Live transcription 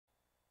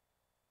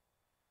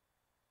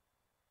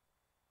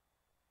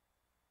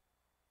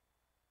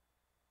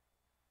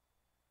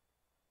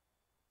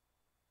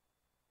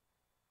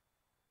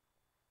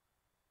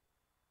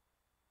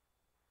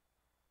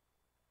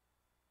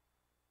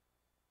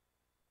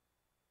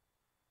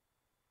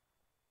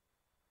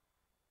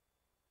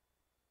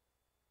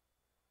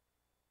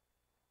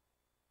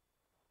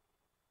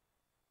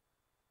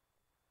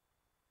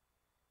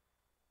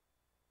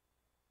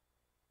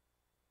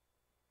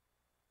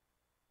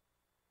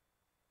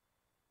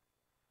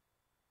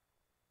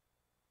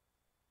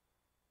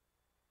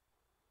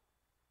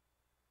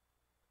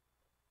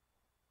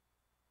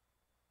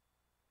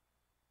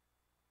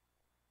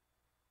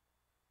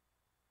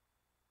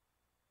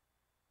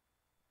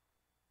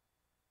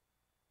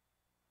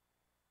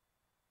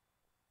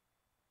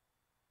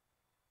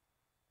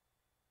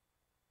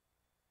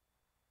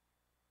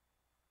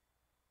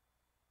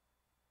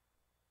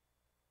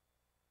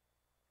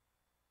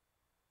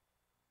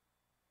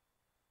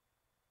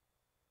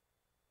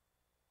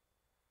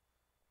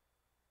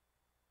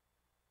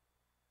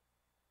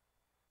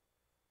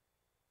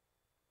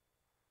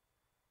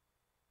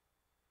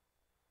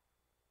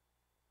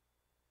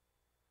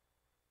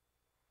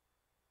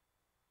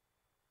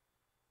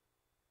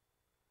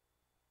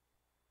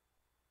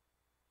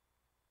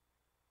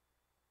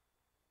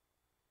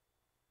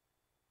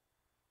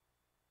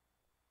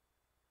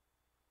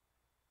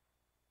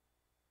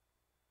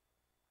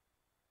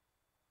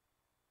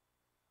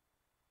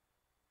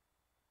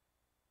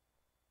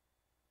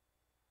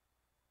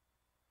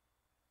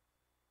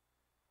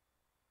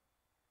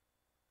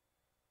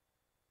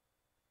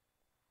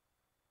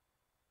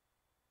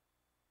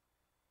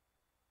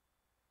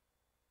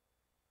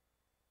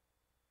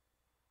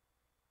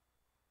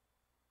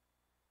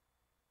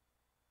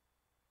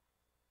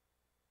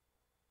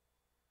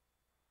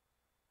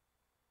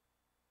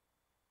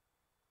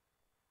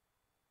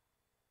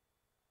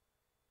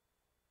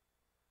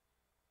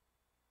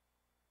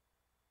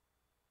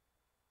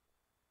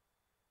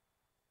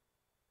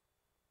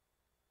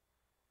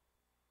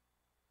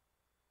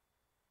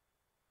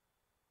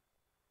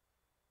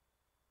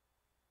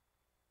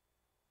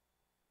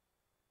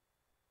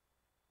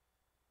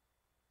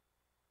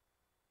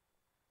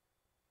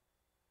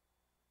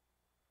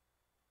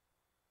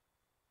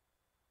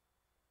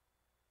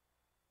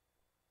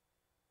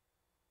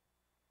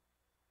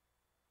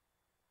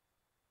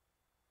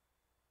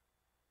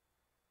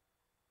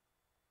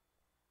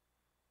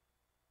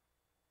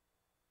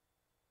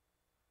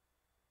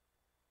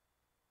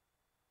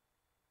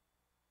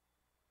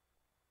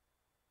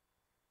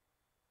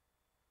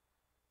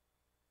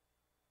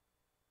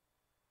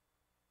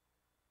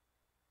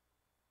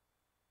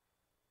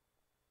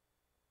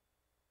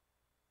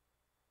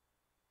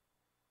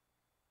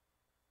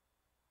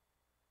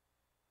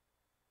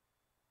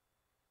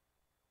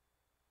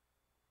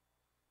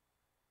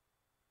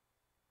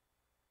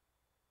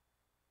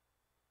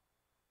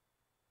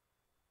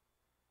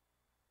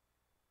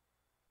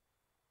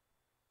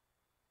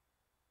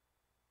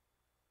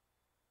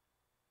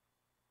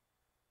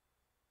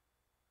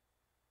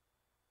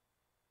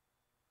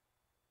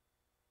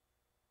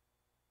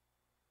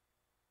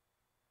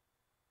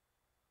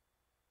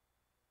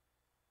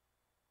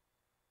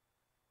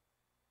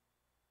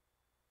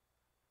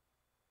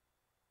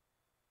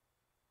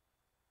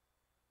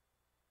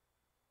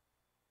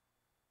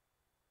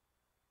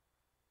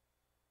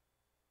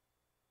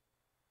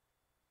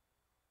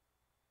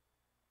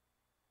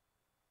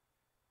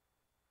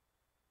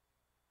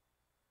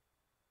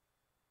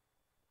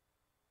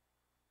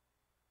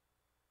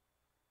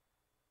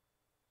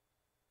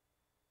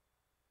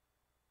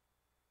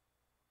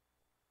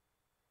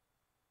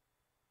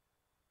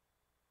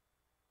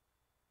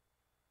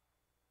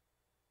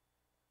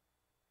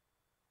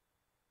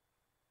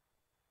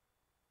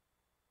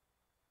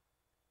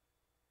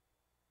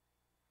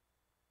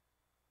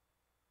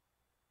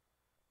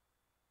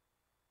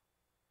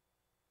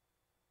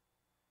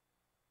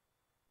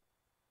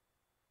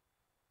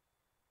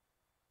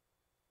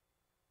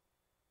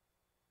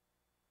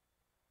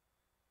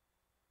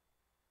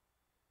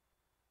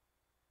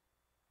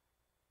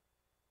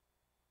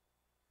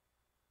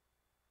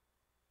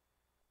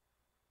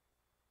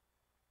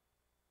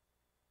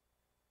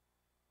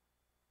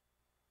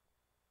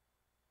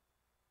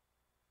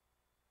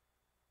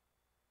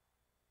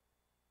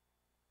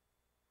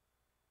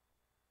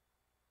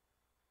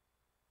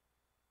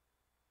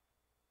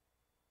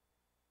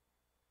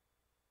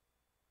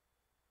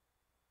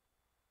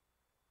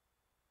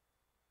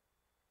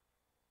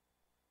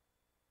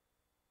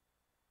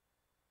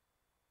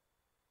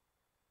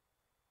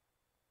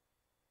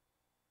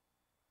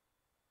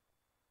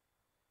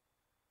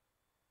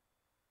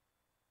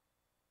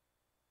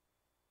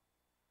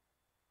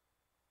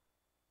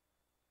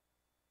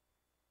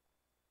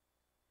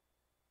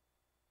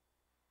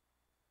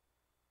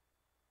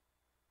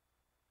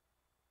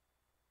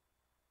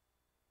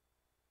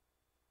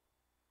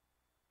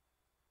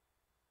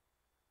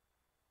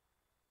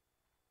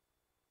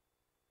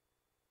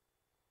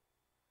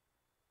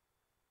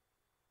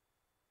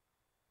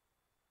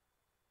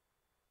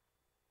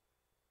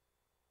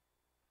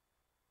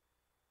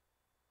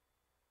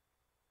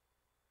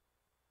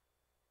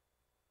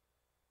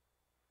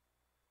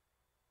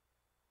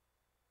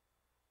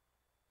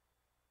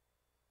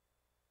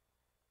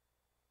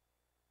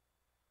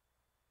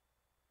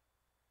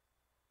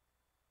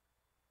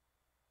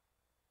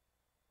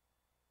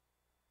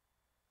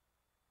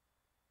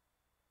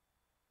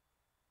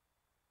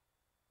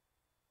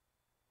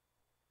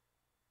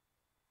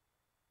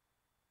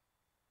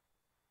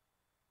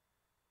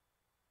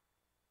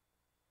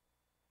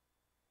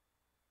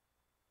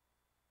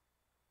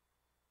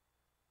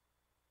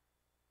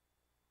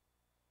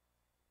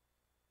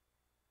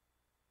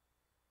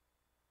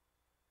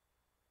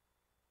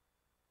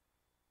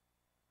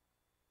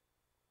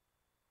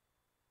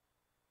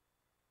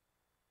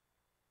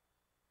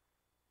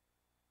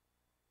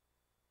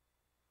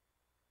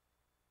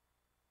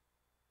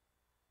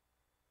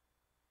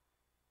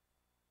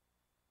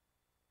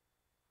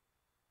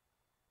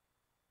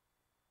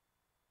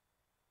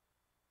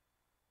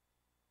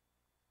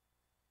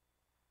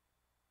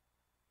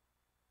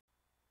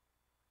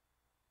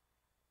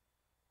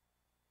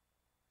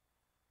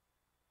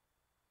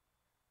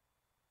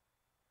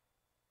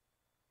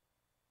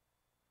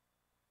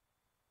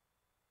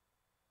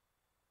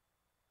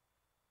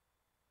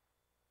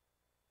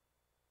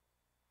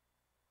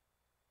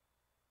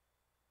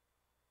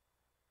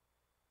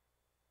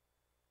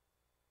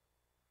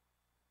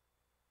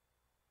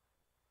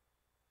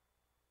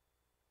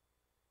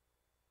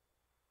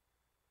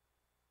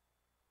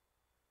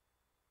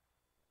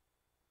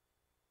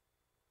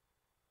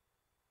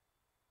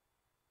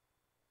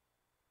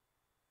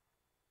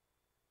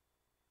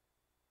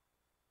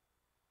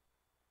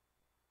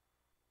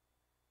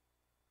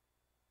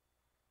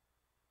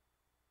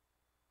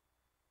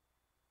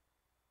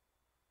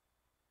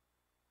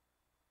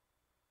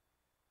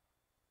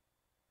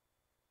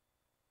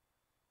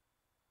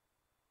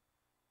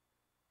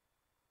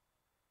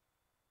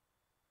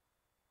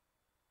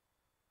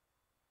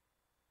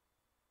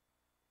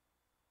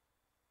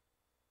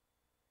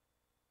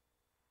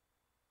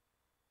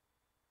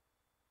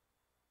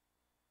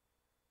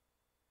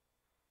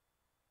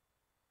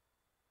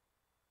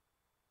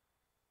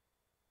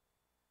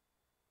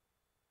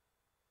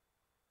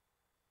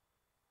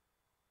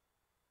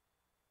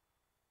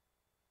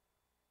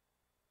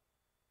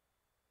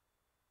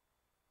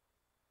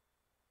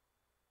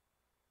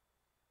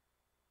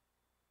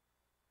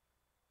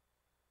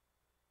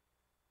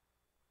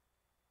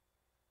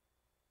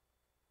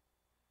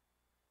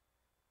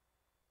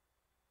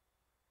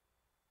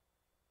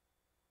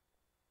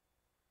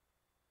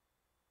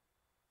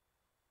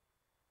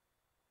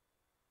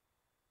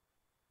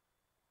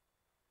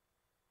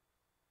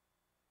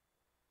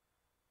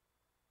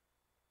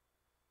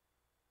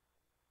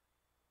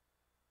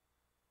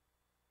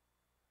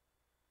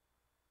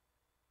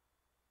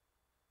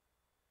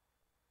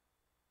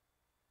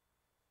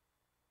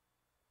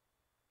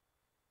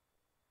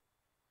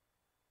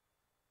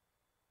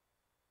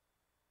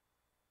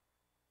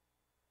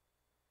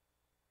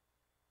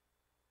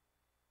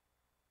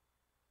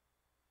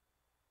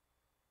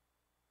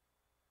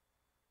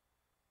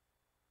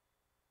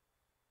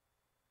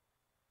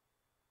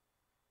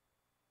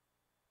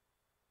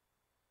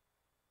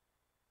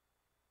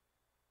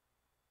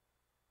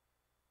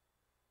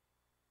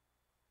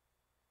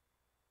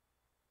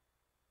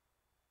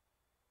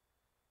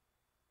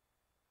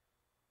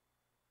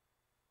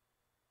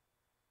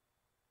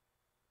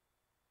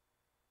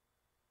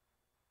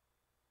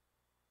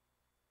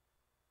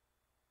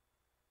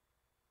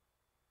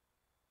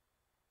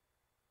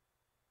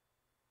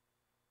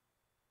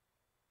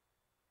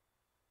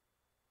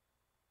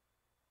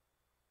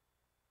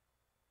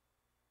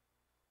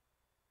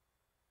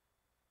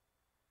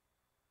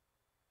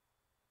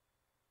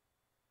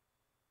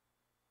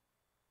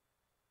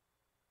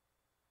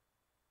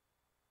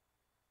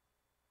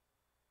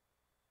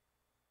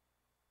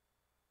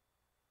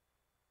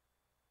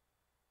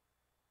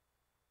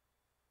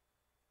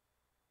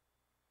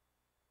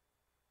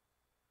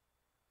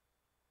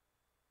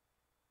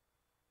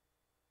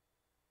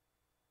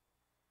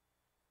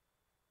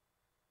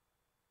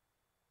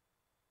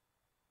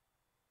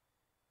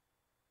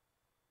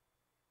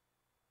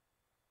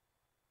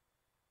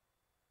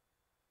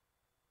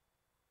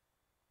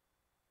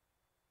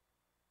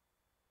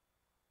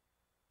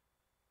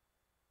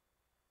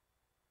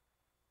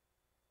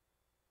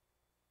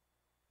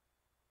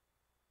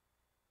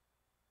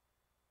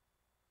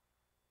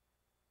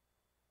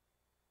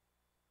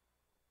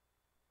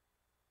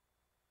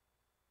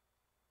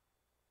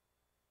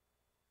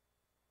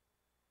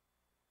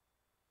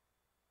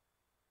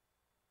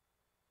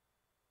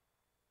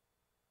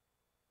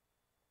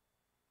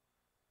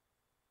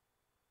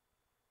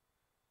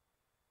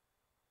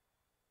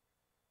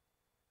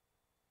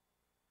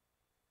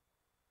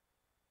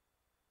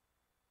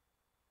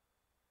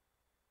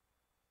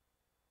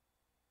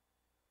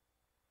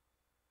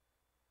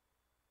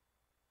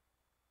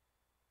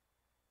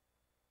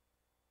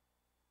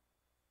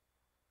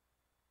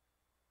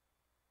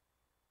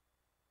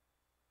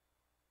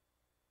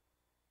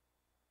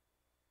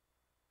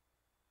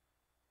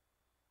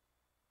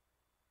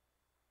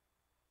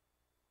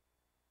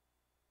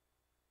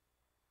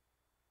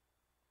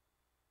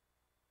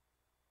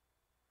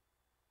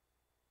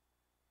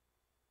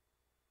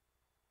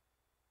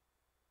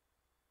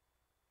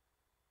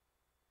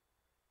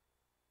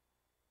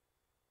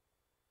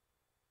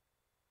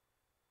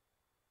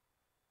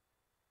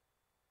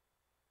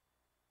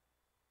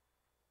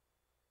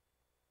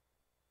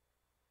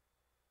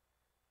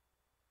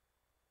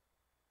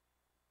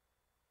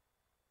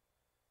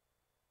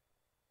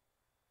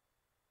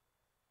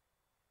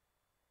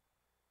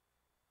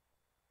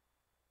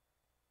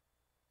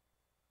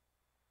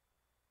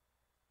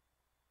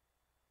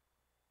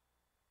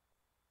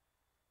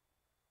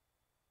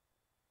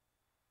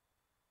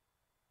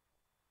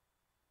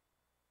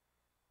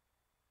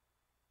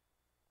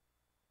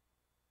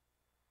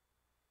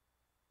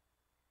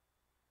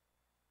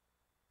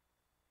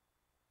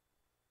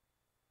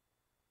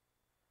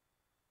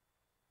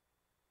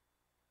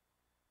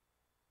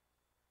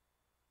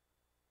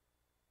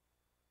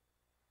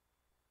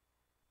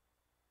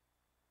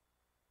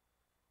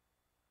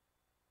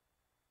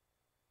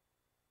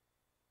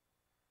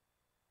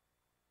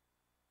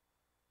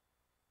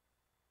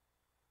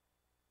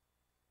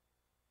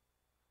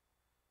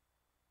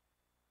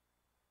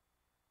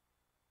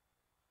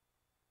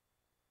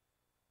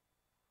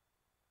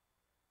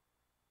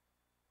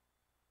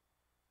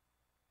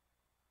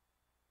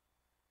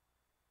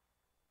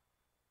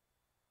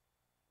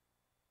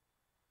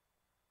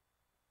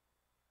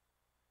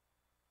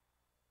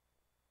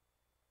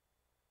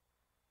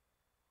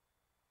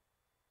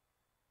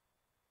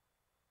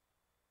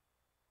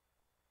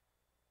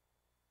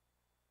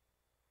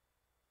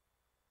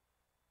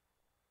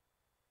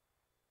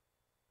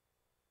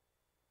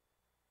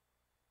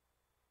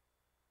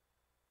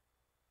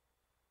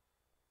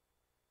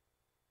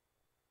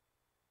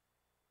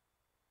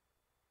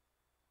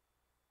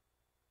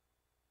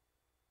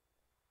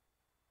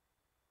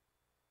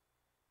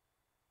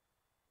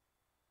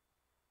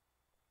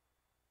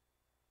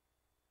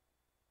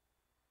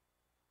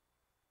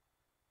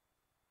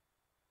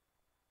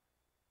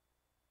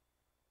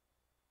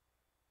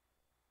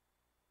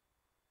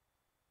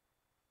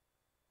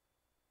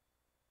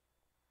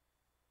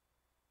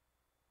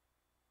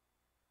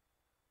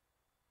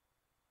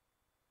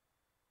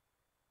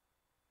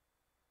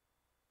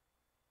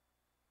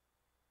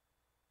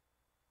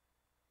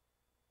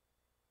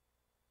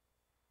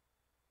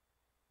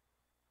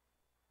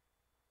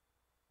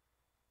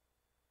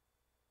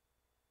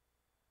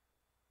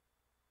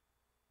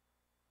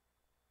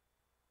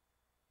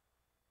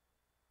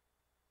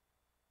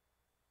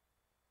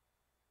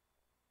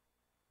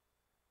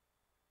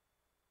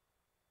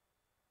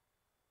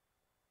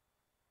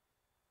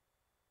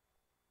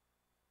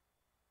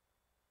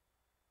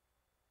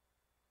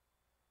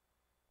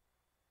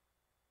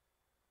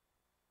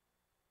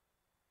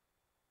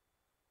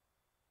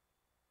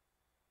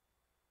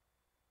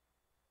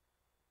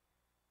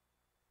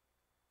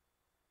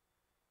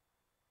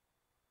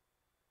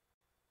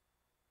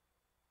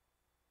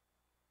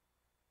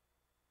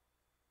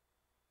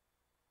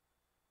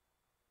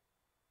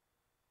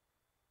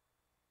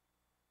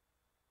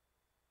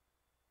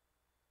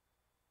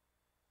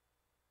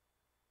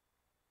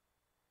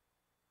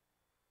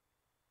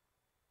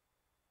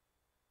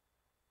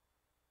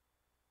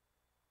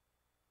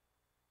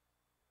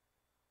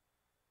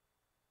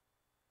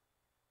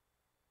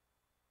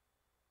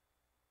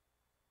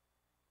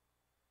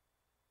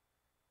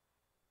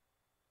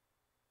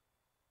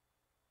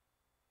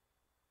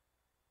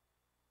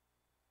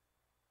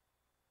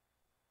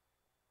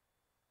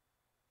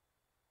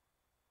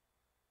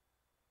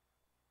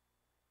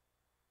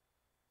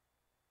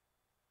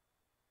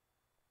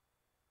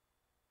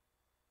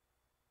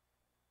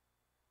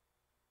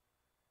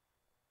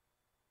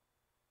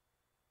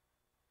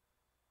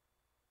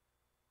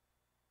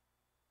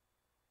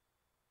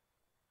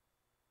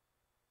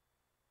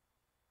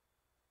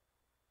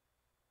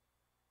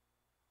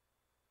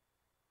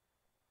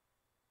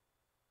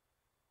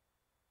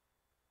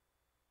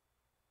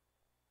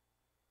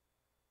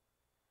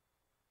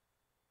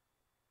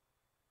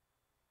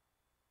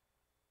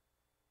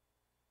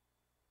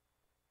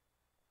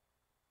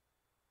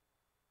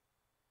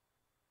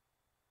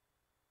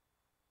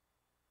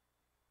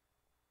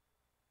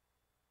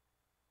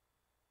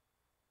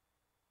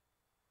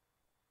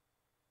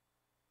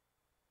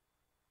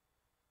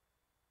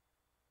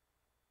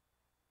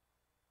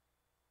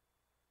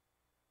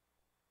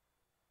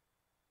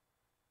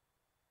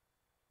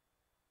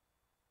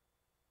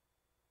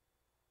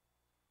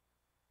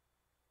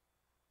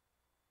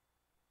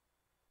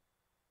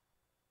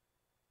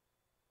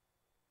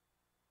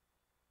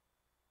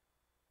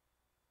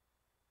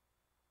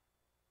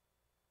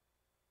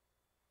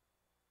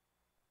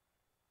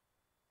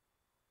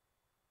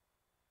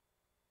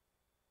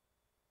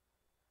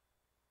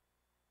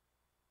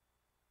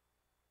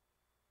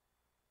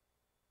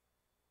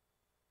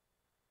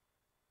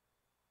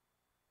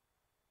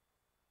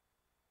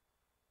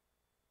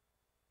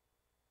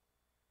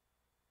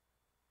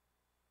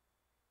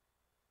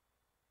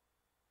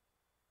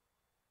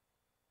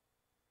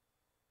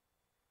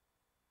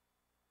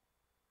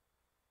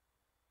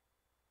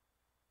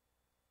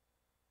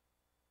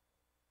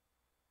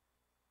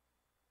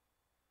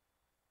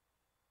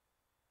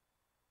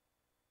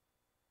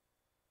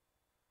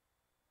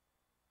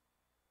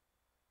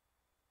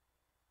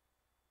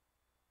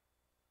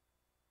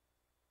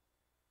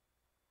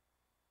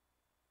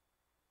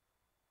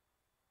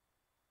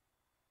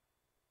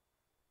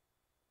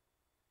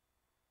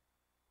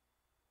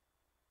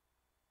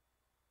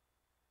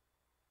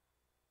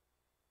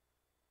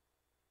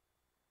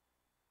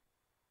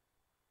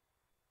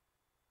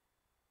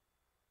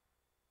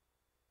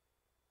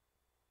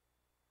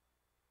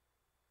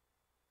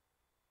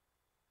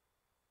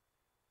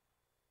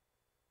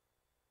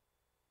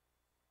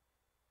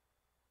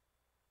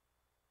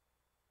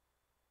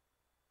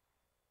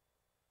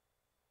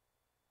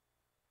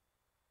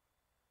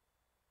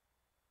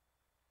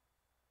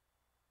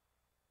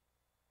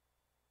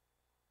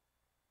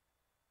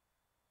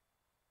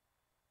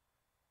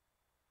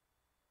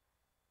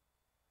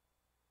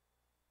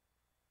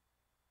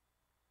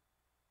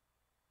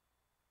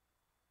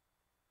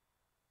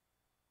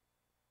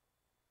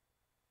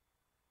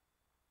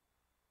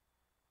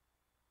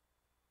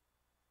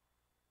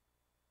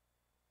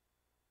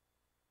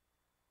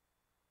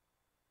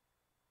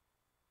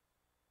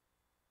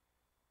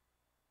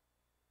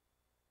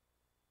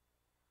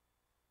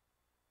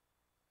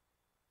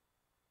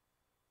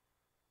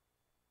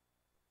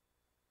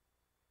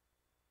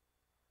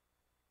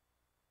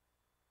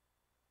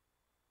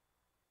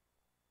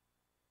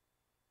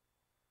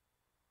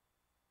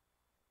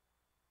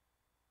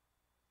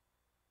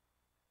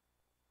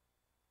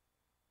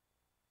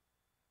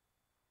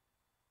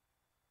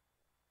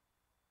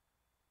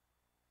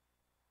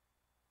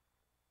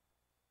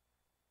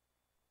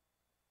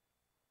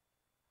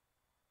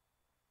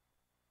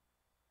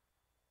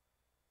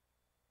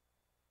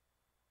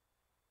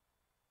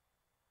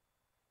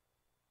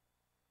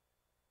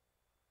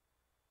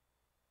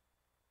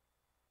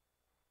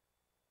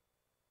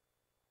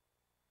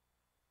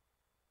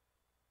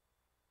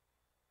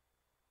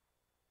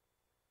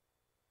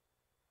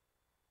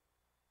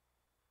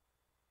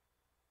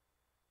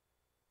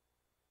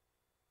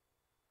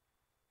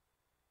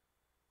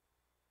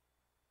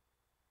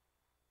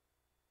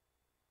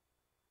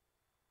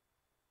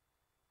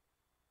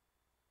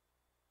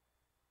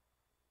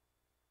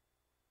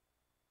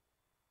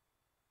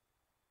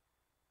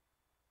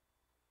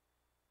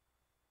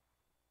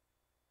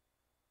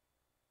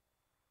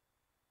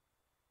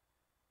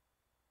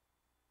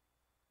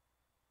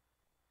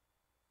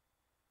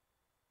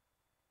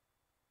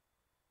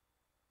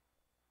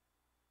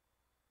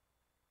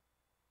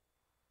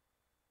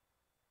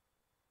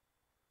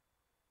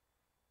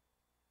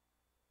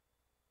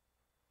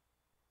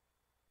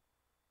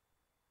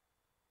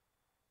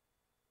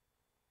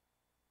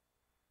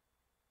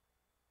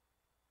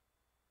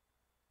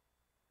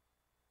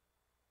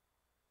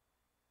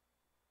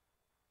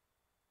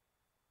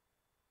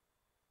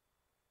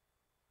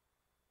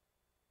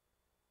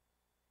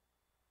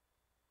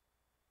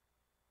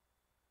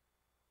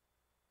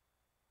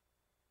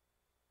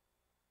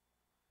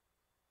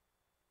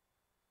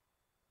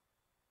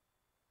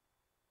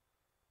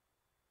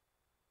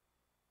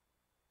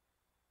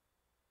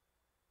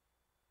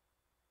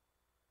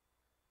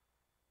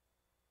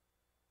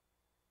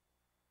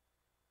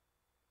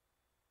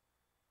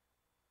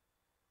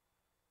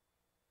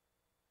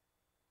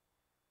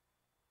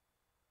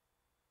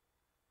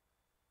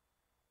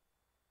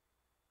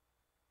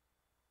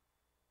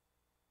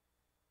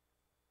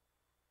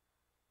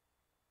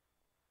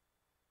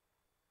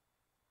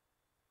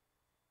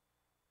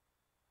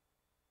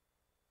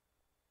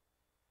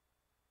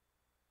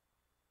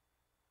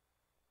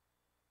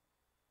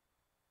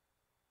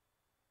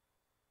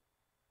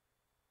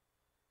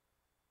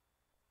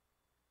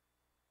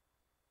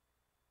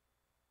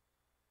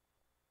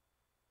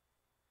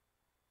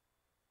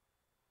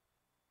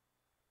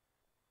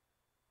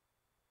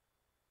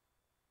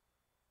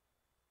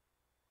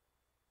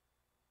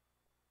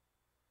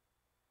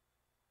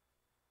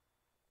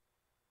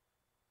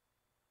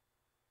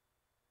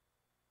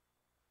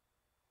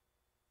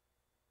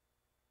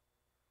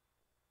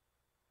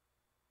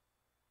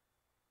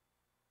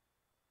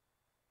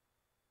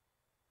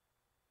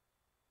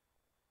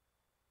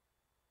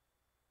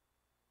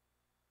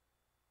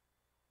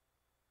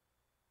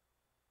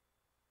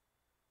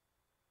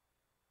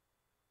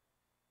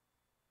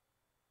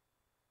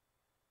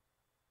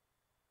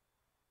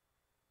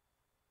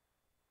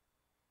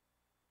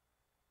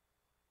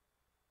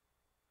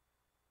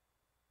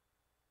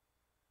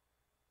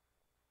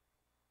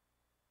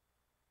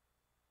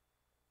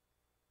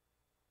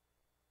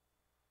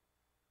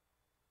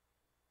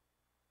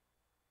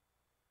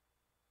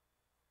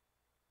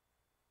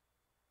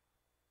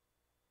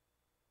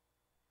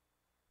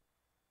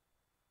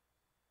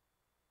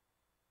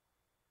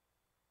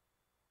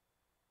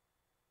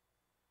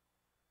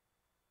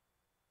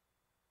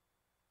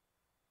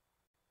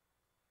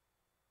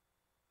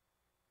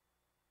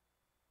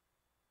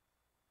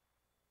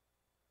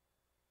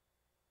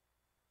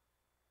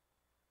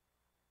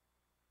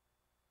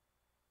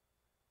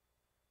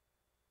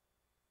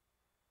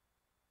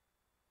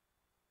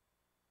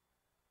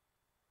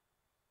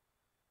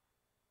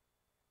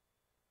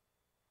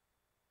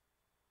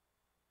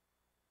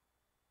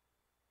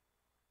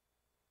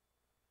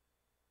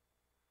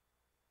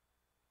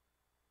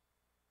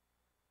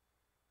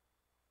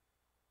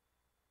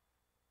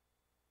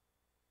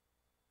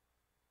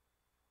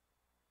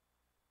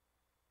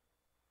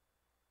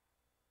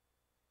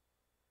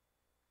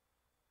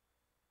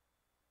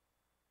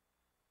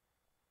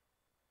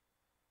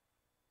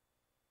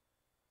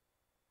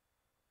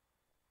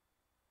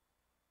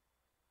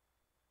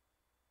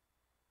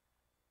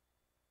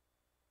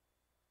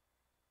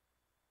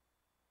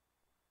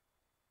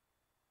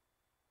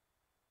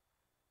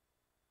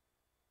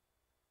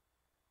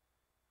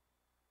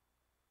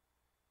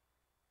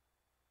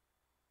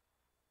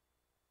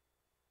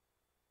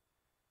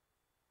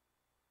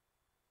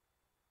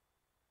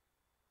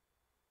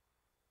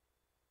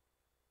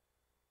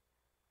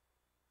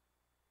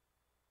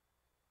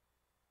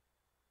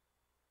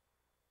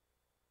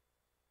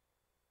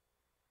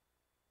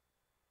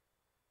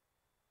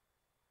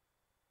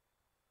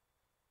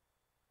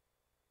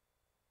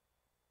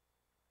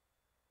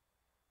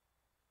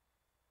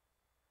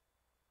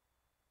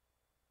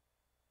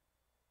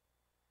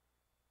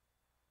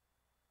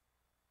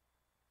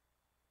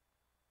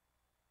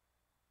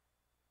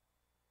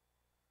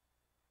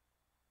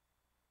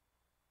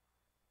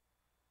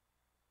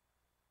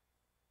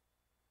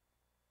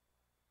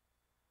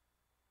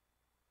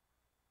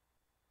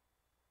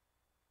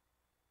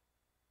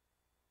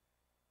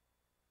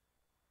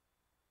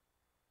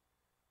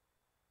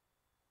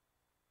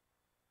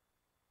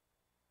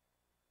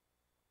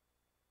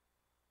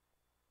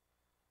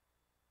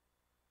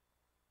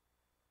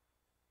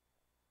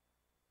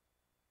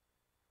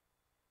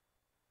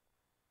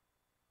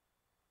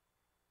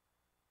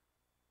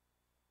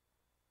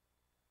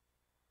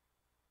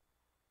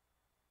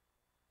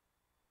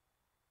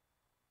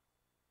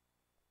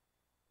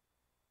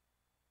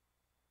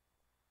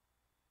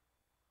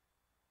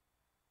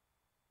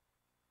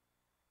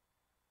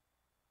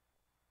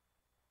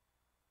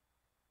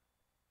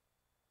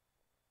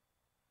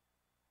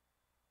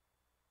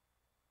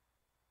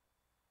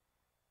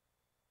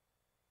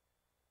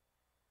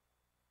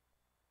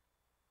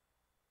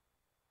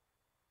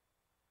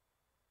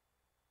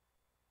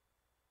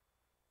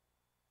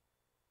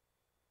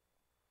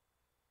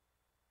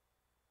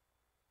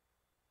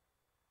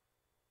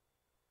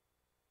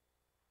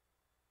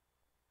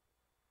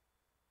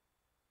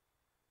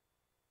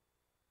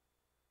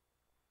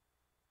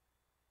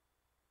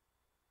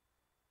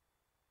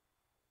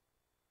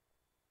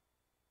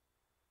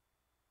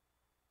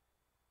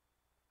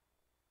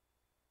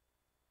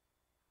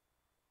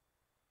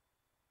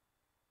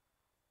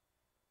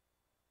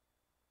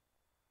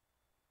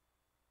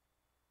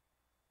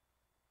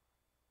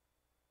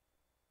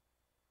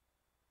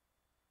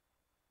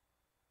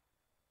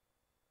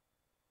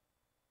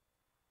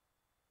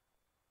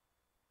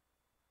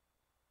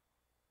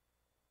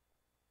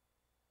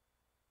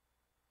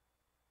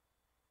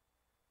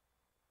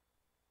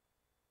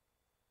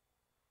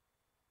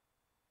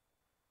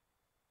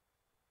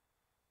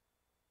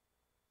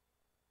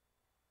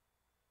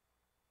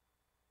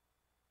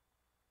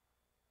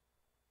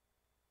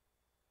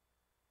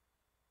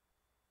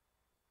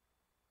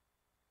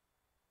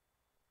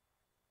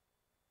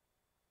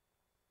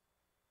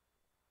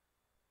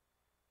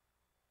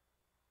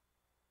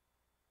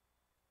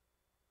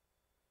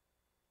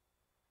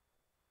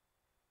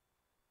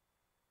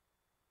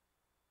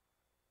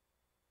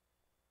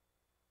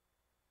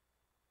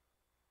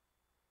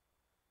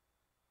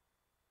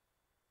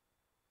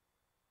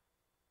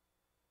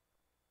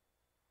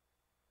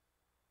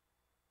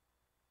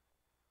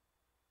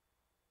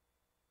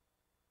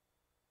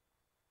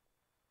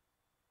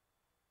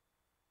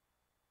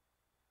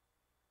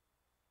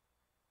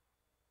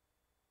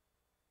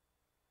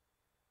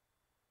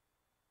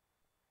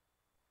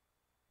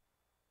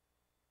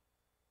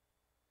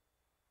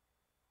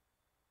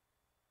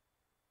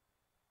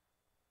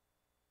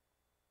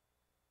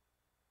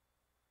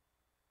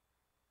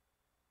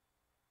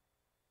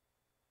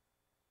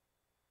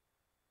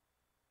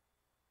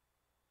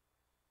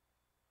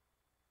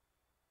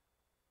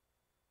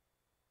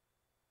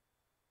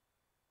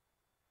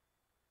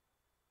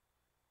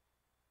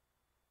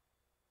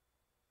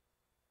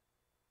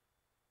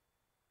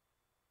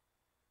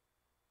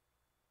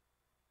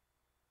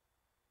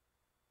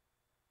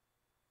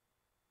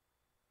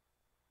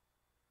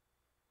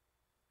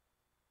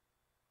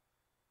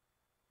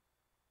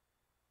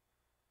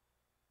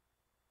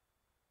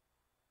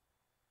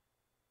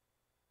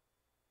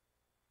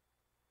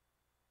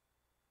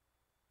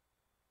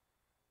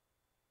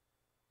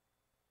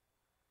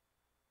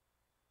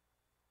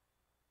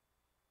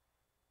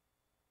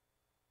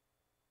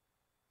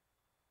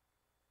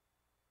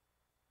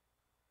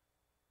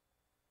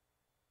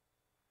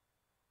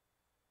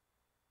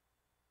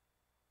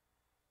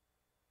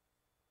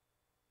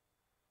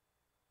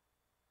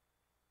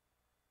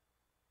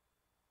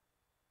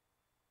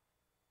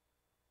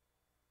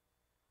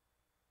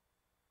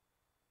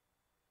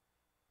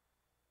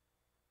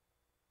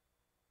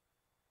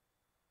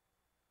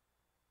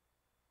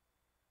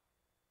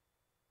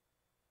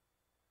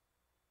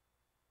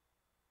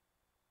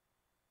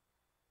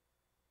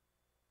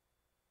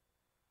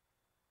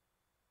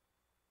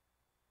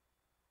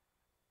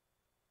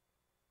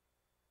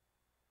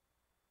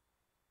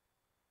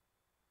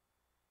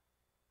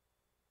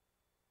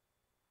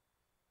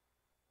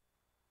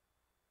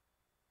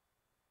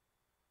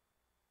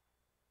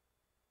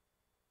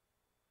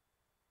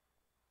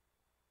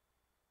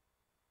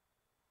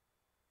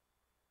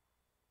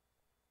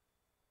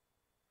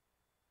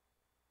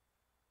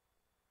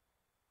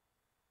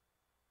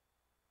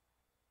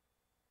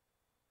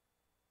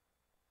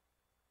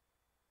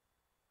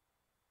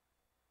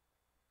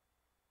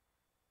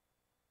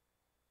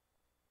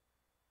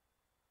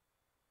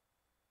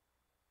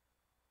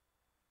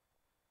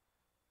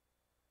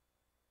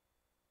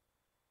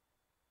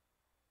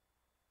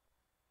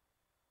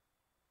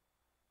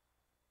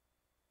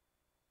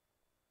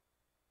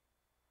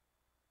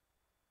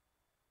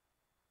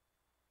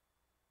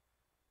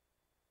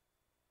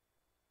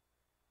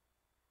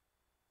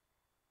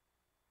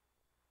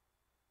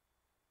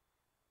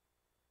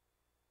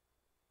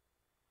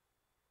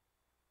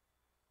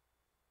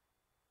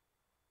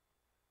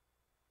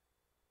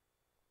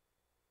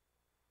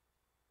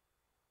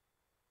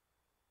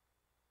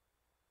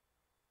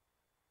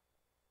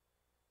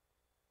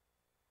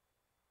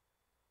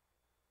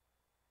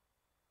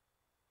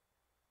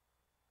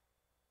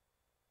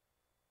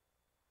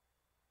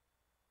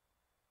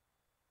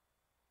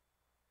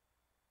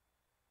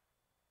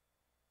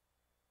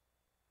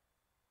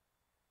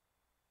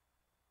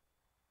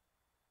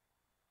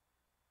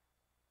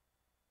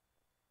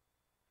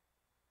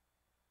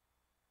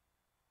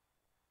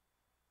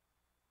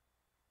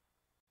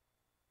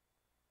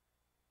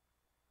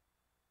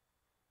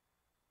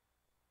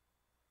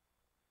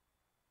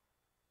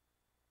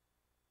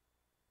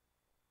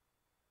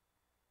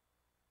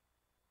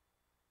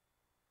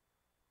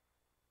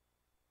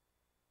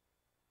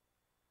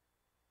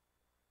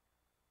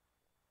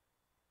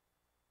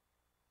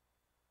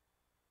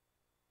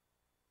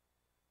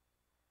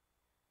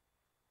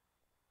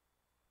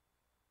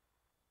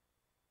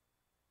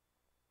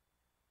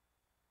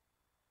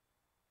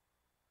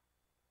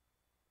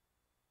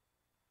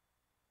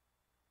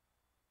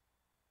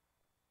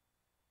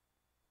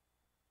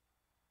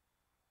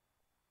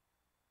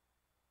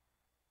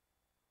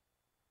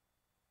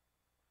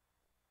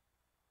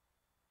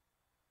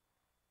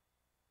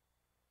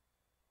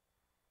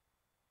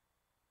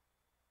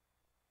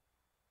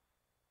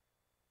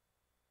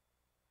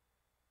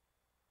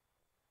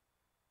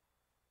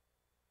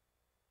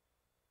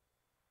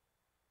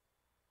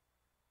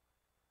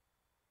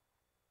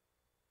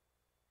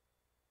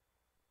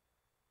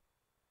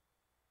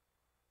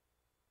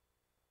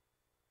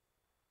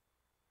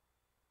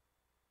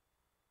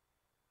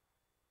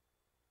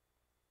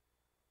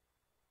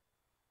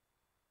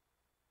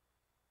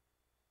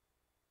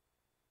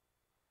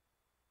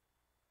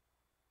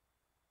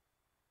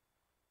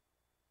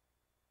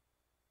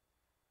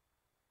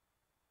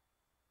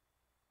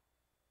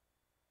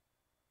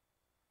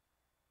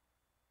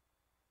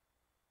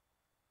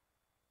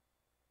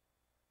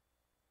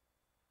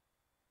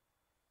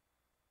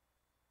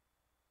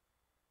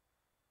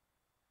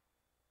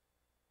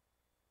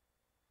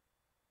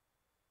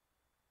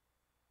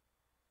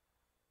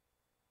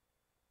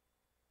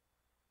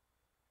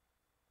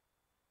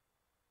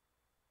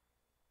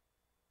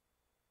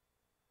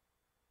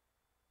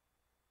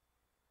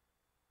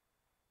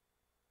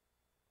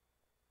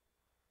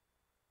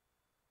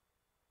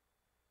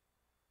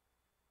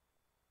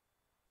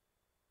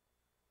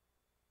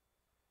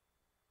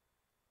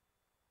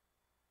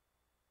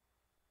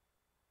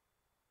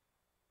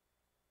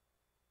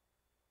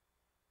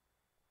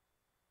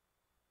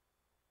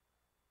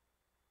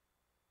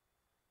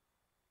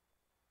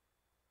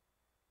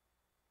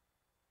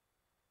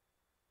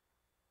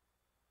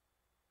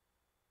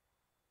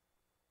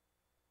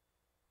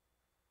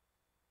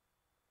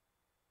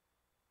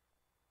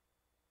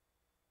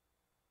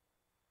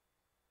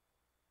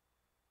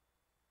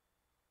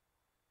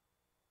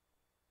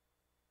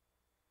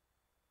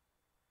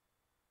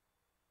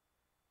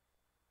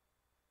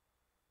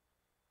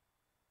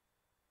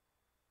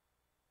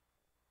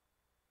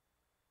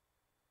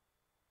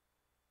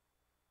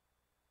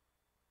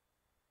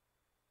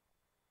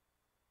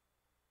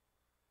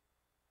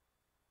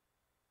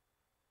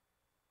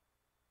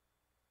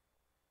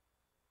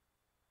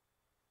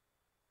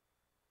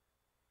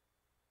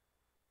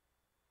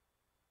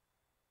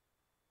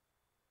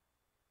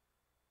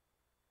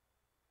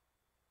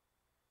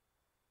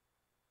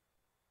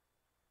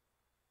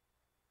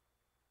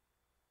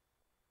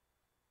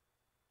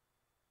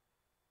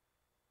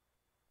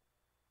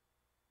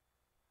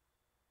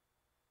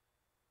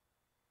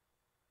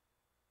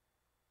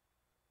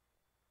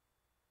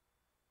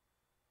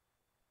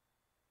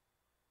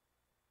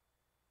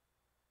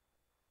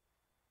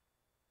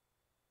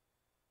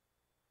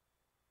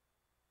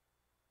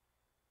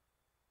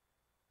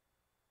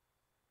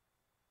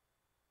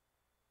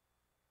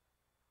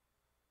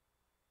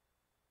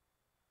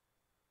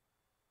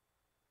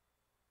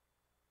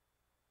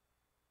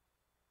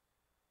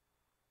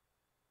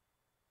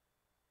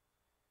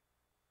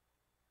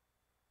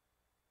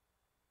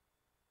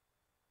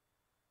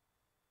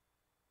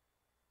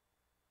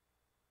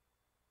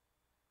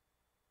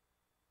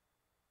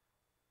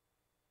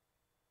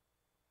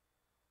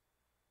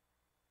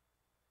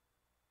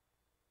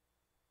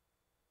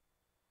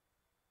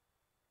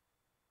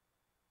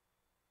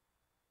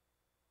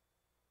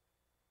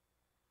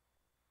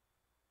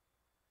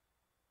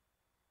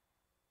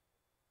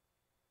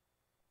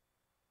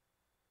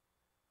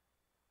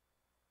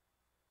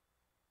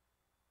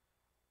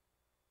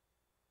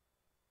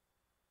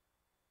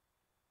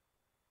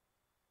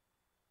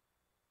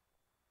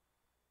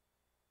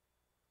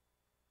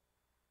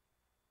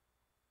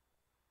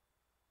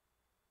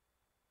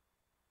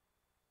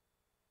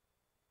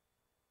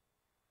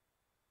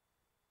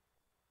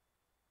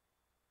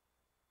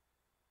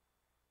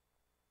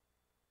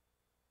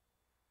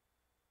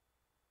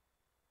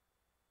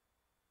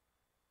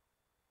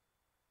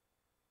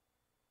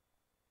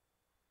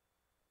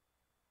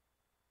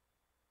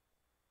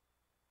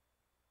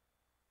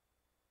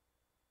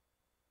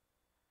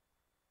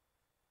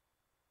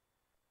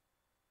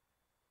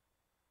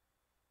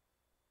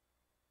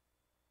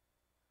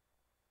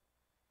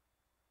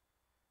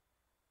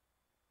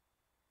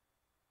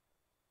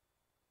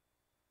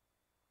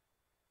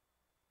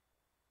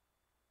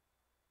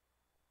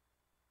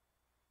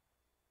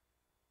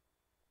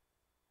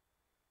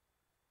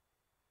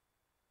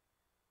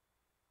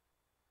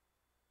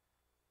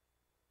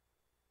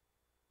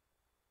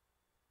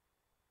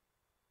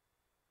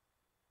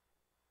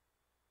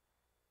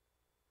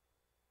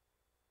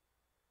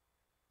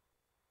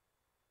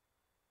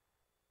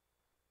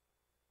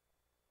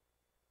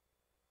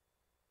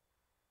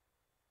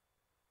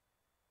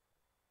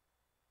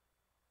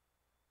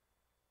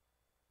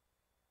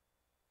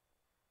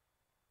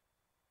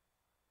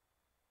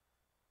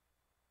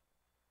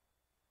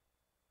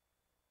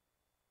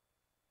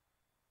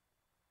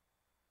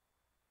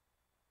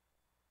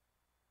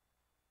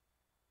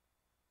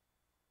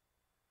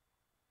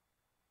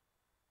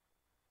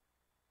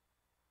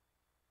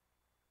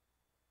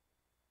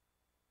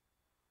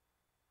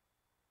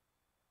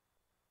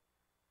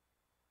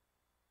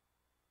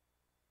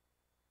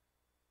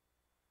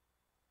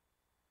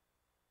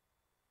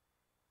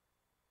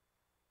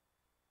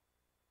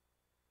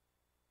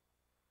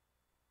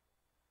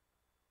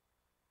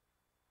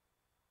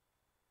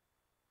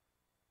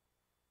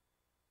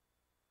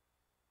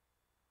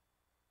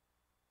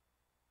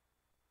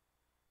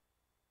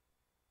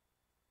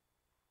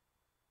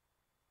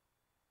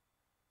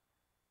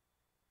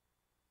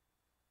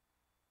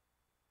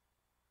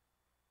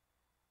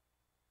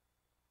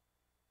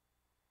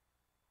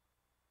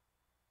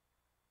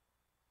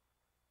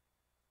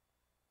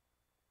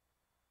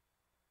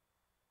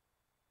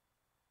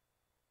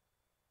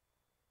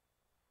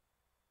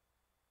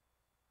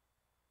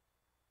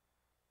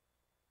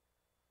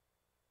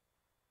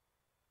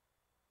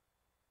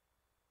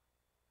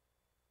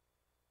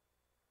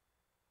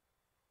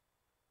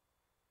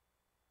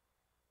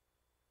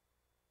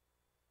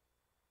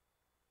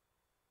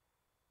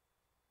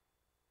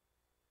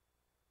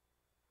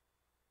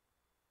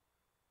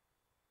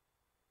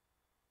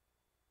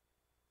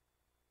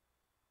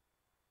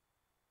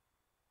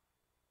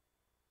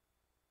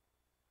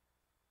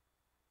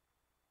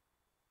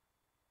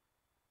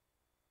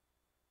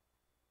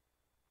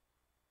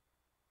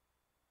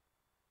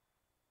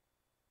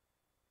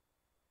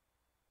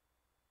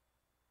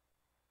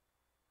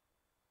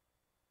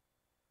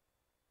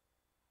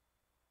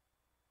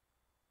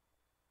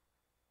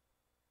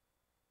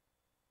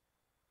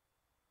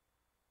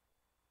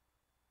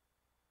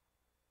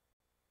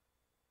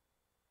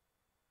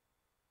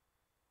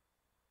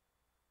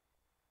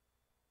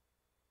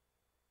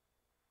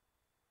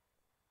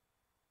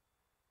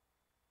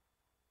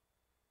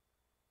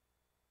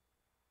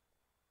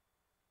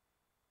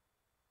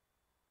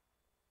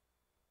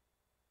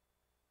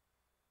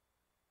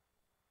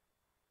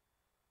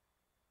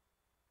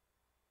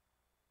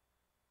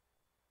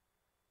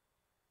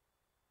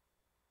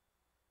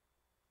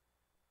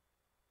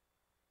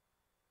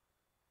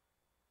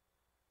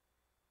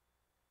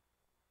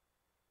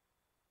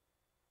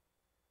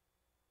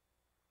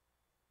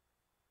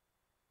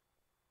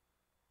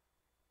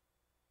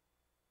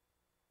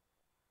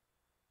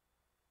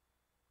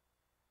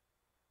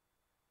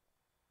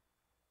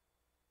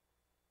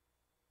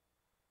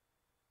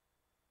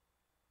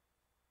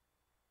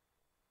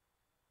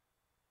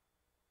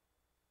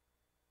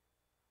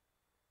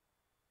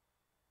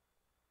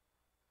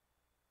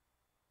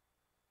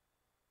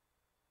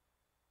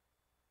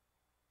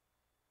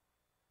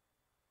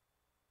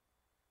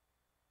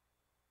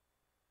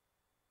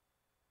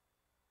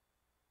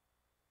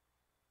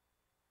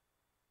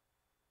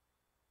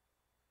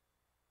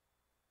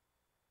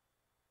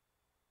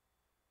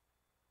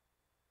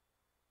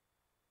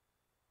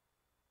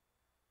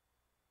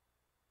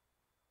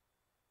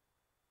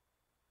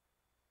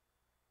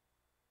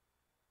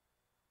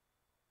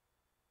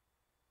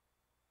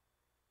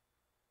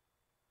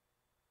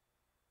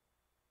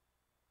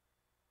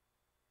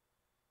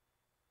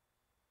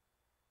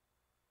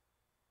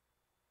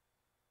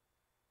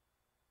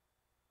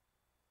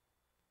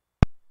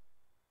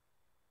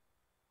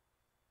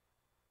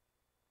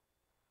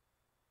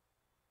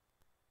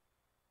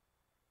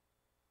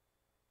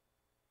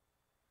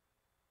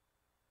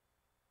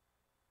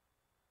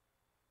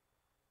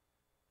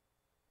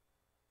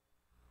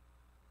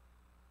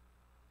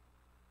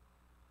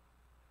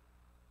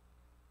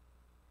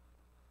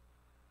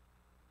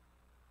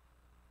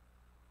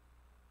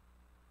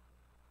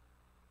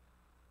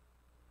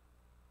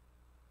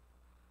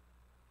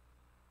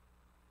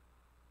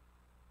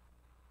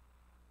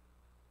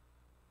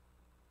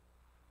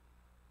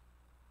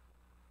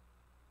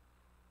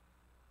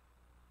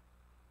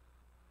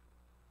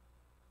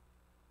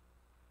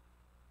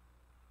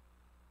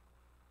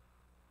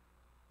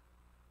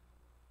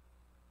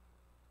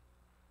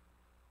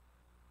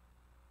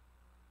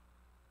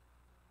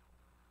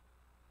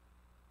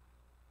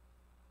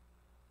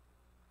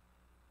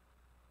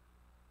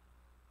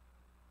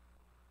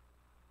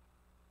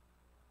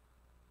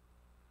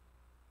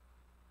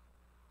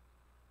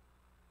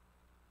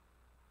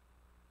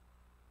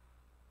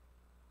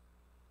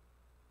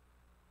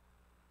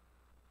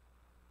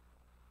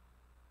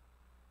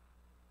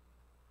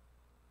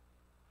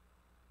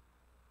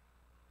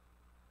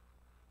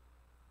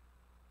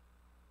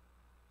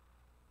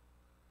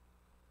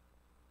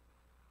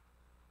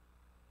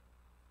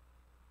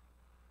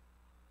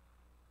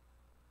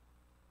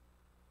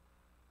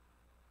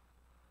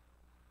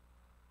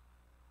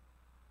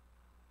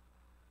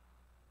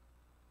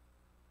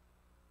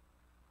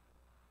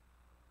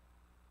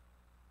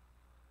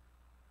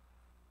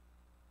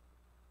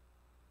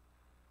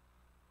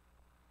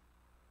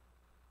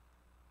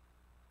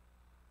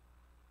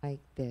like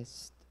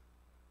this.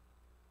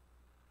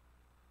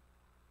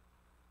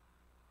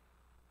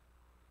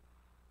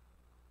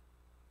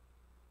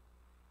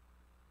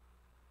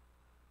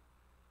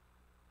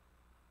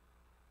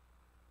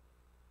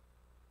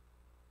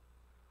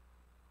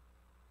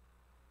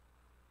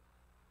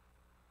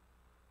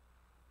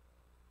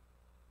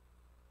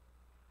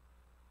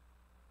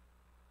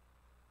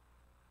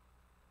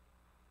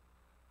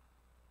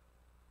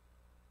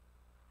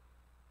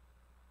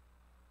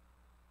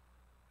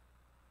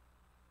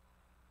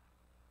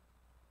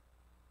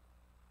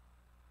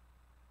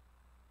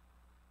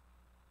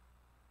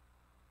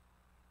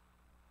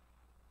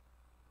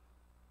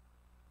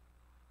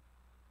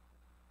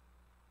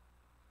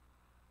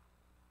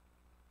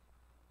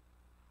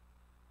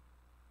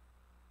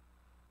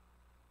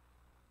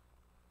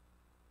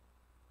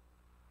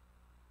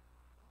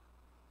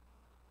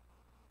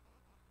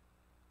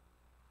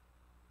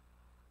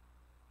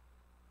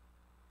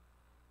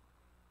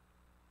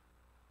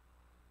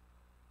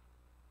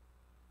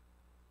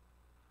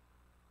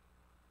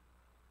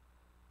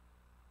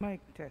 Mic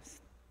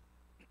test.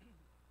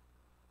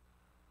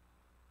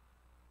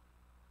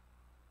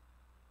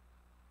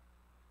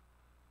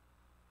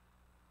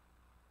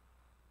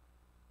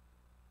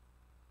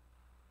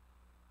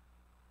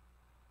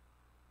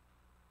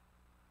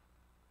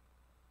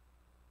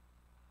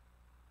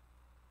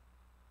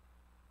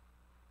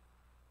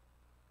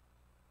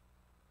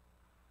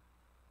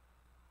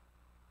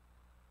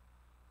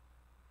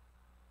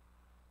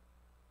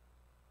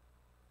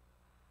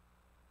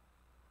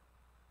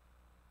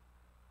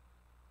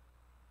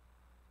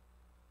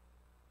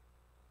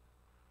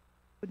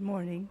 Good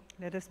morning.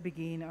 Let us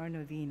begin our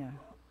novena.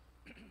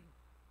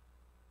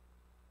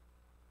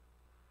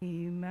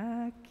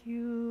 Immaculate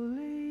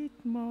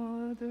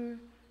Mother,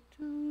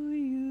 to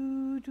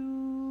you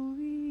do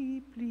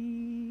we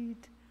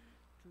plead,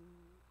 to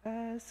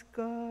ask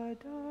God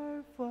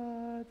our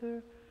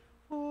Father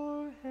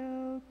for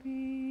help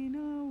in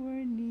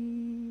our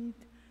need.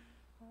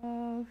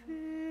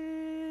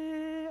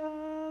 Ave,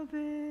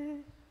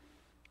 Ave,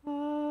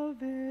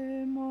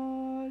 Ave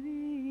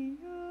Maria,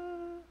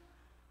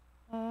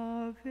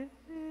 Ave,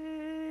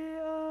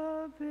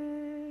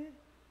 Ave,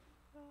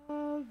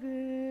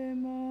 Ave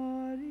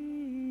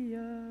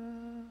Maria.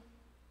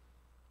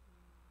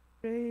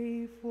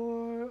 Pray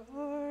for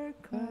our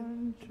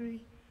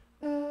country,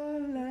 the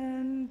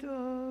land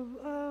of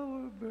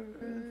our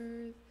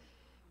birth.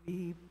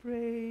 We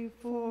pray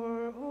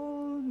for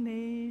all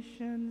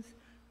nations,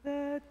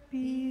 that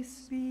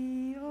peace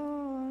be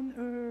on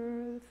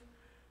earth.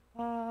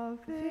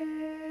 Ave,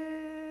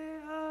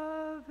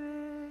 Ave,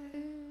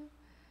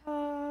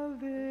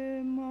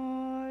 Ave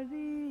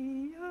Maria.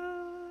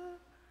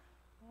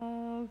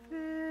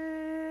 Ave,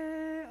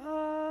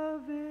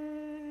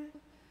 Ave,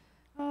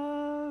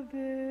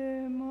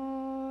 Ave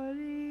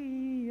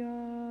Maria.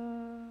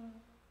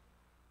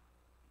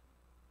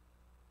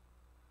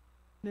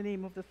 In the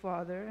name of the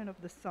Father, and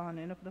of the Son,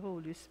 and of the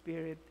Holy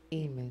Spirit.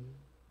 Amen.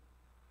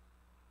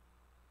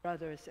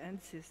 Brothers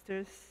and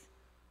sisters,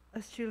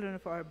 as children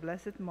of our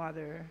Blessed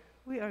Mother,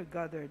 we are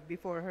gathered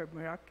before her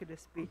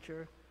miraculous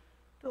picture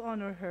to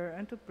honor her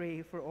and to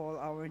pray for all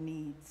our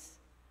needs.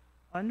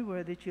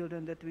 Unworthy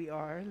children that we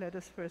are, let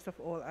us first of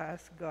all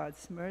ask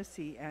God's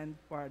mercy and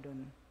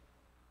pardon.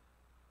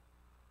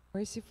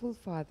 Merciful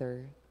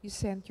Father, you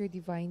sent your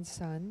divine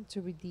Son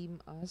to redeem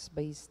us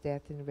by his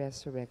death and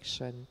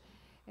resurrection,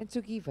 and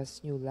to give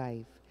us new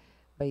life.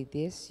 By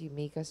this you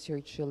make us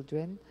your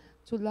children,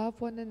 to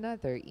love one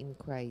another in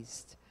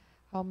Christ.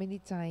 How many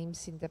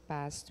times in the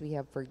past we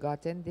have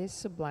forgotten this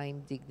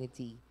sublime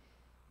dignity.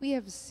 We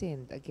have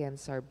sinned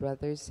against our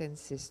brothers and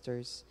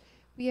sisters.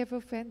 We have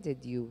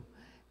offended you.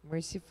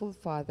 Merciful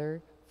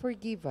Father,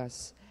 forgive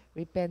us.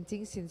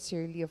 Repenting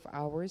sincerely of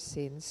our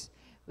sins,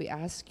 we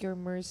ask your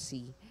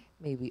mercy.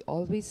 May we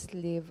always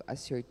live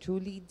as your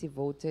truly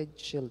devoted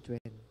children.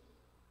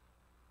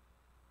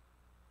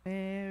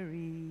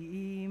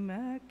 Mary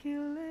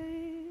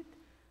Immaculate,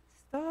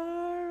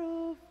 Star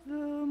of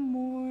the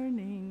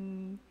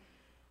morning,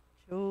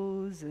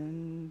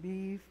 chosen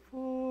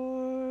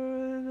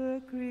before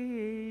the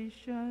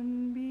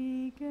creation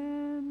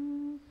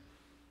began,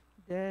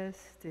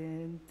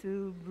 destined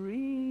to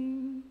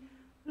bring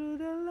through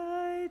the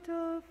light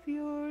of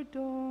your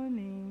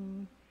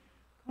dawning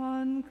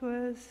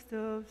conquest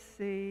of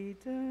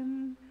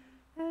Satan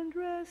and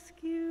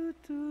rescue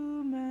to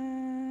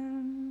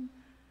man.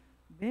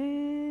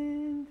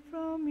 Bend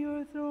from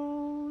your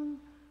throne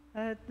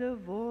at the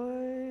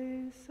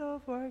voice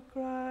of our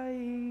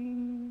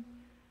crying.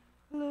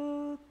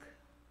 Look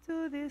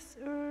to this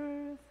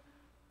earth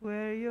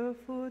where your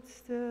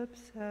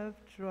footsteps have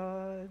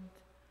trod.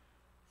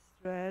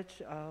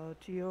 Stretch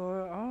out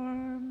your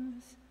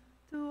arms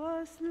to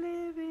us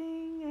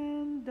living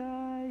and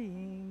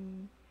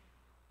dying.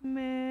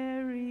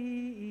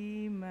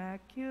 Mary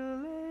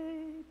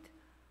Immaculate,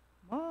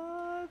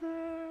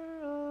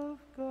 Mother of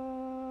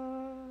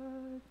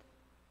God.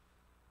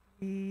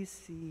 We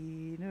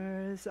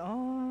sinners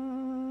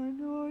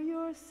honor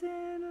your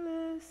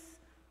sinless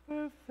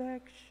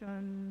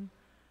perfection.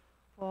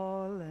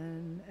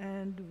 fallen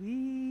and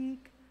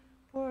weak,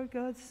 for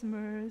God's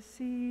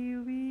mercy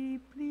we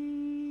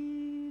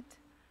plead.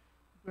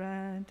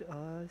 Grant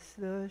us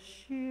the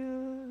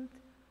shield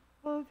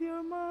of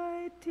your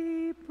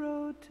mighty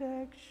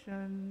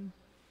protection.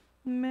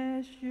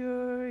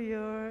 Measure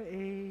your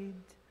aid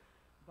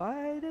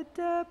by the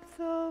depth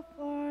of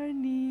our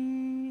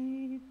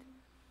need.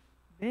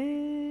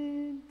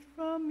 Bend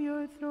from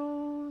your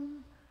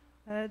throne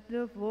at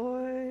the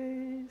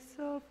voice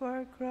of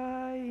our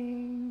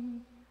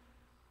crying.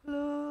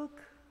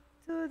 Look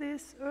to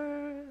this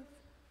earth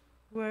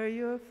where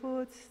your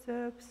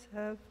footsteps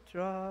have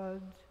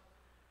trod.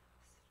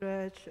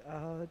 Stretch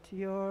out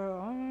your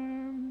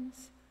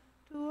arms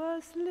to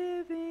us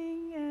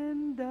living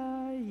and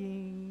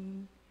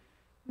dying.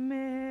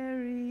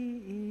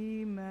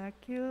 Mary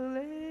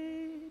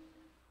Immaculate,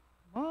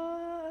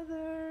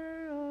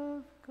 Mother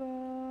of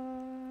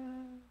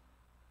God.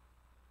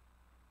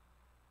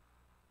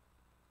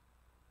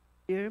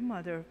 Dear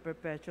Mother of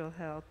Perpetual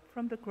Help,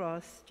 from the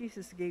cross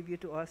Jesus gave you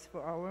to us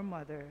for our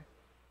mother.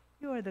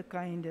 You are the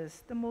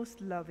kindest, the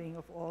most loving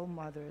of all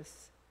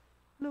mothers.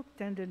 Look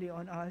tenderly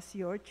on us,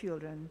 your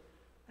children,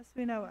 as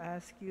we now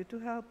ask you to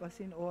help us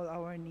in all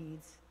our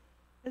needs,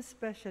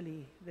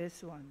 especially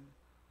this one.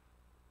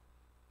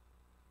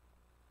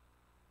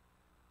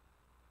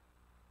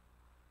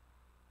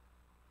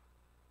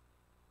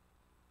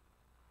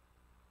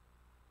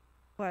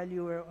 While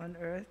you were on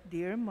earth,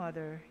 dear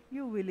Mother,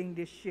 you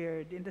willingly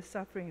shared in the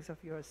sufferings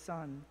of your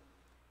Son.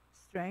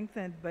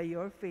 Strengthened by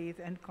your faith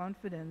and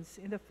confidence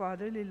in the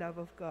fatherly love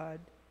of God,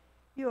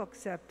 you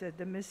accepted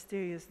the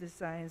mysterious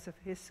designs of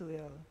His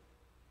will.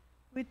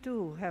 We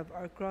too have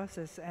our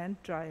crosses and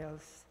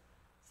trials.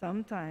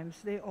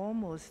 Sometimes they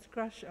almost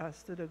crush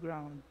us to the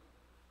ground.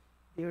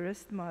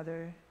 Dearest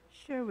Mother,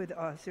 share with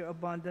us your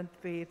abundant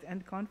faith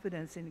and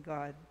confidence in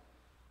God.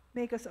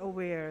 Make us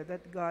aware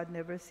that God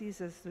never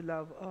ceases to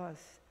love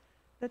us,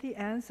 that He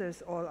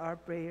answers all our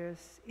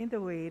prayers in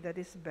the way that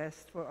is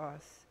best for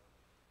us.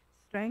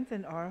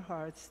 Strengthen our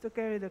hearts to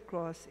carry the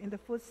cross in the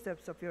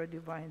footsteps of your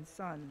divine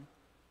Son.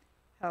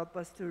 Help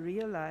us to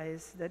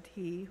realize that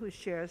he who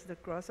shares the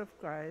cross of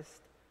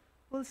Christ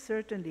will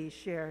certainly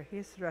share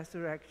his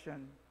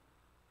resurrection.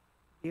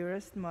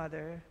 Dearest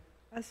Mother,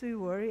 as we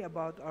worry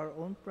about our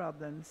own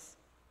problems,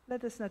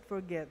 let us not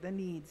forget the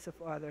needs of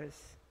others.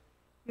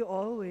 You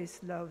always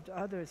loved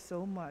others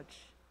so much.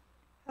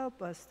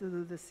 Help us to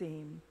do the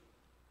same,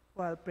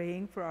 while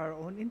praying for our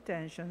own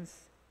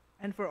intentions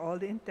and for all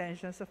the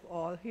intentions of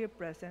all here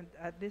present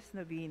at this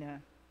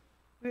novena.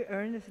 We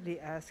earnestly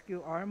ask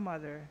you, our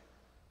Mother,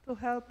 to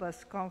help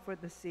us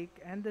comfort the sick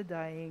and the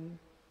dying,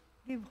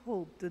 give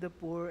hope to the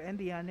poor and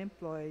the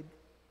unemployed,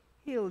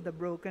 heal the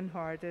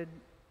brokenhearted,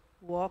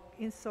 walk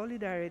in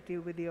solidarity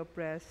with the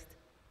oppressed,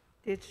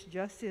 teach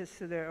justice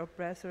to their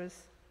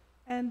oppressors,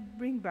 and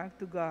bring back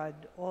to God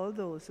all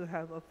those who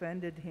have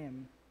offended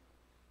Him.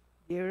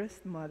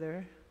 Dearest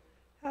Mother,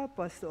 help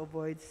us to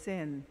avoid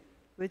sin,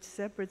 which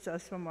separates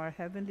us from our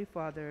Heavenly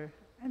Father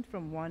and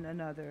from one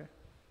another.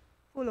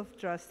 Full of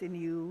trust in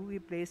you, we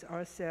place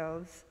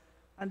ourselves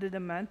under the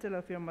mantle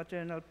of your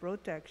maternal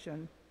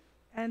protection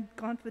and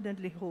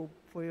confidently hope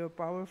for your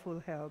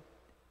powerful help.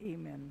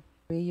 Amen.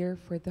 Prayer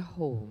for the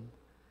home.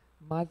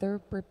 Mother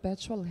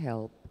Perpetual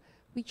Help,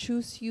 we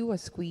choose you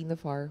as Queen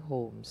of our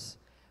homes.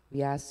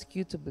 We ask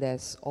you to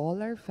bless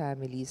all our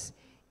families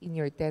in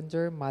your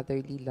tender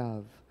motherly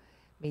love.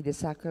 May the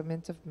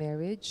sacrament of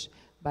marriage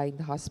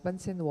bind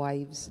husbands and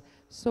wives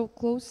so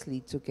closely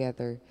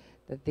together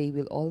that they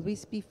will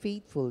always be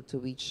faithful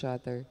to each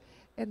other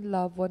and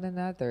love one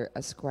another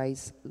as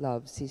Christ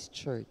loves His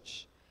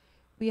church.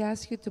 We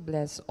ask you to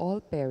bless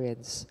all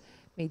parents.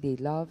 May they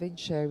love and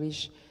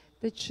cherish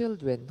the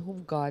children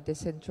whom God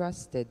has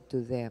entrusted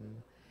to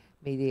them.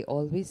 May they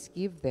always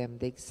give them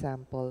the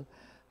example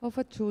of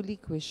a truly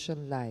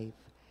Christian life.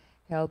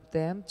 Help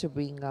them to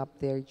bring up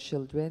their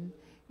children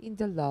in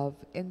the love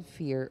and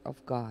fear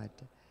of God.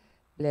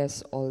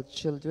 Bless all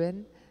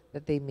children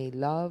that they may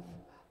love,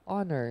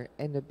 honor,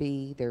 and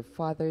obey their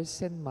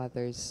fathers and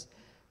mothers.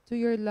 To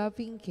your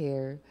loving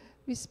care,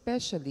 we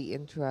specially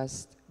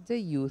entrust the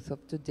youth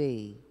of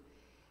today.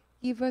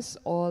 Give us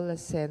all a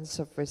sense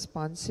of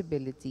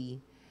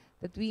responsibility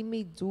that we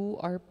may do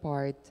our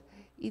part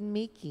in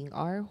making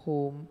our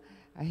home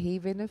a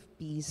haven of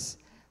peace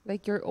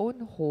like your own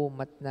home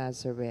at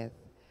Nazareth.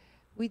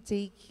 We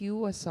take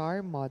you as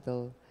our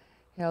model.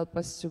 Help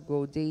us to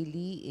grow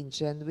daily in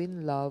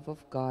genuine love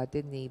of God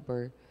and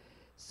neighbor,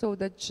 so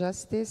that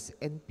justice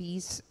and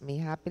peace may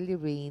happily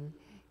reign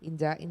in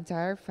the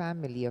entire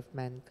family of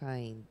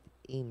mankind.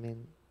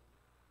 Amen.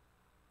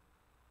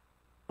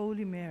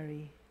 Holy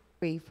Mary,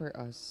 Pray for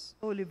us.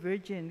 Holy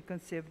Virgin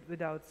conceived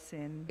without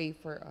sin, Pray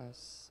for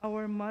us.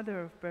 our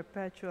Mother of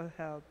Perpetual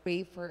Help,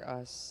 Pray for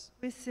us.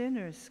 we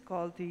sinners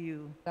call to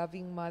you,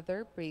 Loving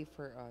Mother, pray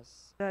for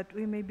us. that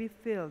we may be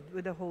filled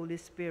with the Holy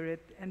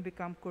Spirit and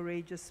become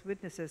courageous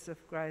witnesses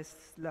of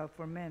Christ's love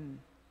for men.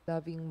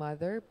 Loving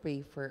Mother,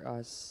 pray for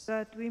us.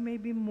 that we may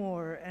be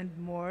more and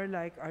more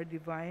like our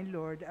divine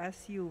Lord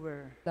as you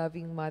were,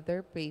 Loving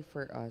Mother, pray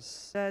for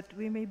us. that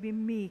we may be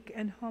meek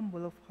and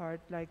humble of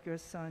heart like your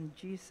Son,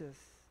 Jesus,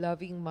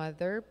 Loving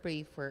Mother,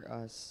 pray for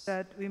us.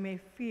 that we may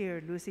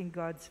fear losing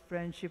God's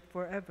friendship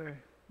forever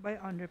by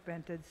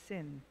unrepented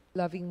sin,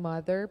 Loving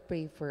Mother,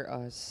 pray for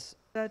us.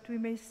 that we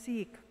may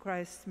seek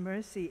Christ's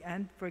mercy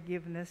and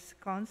forgiveness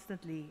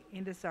constantly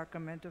in the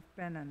sacrament of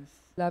penance,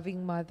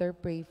 Loving Mother,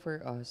 pray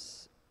for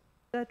us.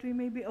 that we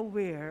may be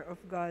aware of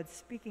God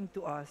speaking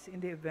to us in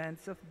the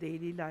events of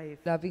daily life,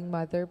 Loving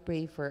Mother,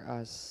 pray for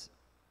us.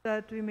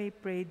 that we may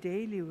pray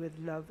daily with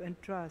love and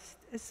trust,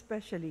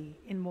 especially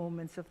in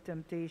moments of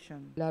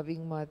temptation,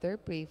 Loving Mother,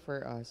 pray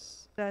for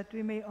us. that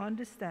we may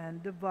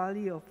understand the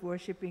value of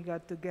worshiping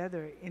God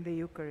together in the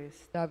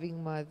Eucharist, Loving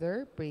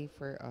Mother, pray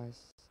for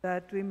us.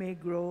 that we may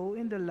grow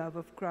in the love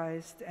of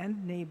Christ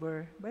and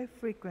neighbor by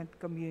frequent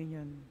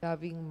communion,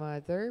 Loving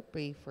Mother,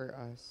 pray for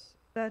us.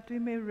 that we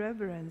may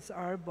reverence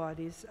our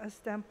bodies as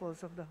temples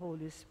of the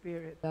Holy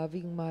Spirit,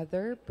 Loving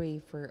Mother, pray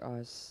for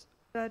us.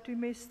 that we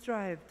may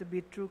strive to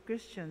be true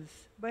Christians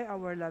by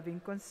our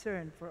loving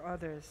concern for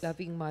others,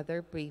 Loving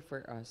Mother, pray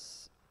for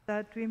us.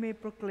 that we may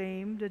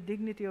proclaim the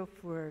dignity of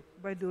work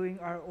by doing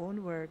our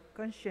own work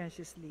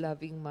conscientiously,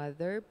 Loving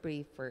Mother,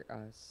 pray for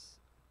us.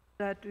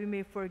 that we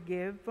may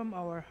forgive from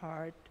our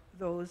heart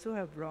those who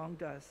have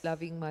wronged us,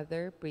 Loving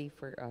Mother, pray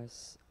for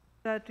us.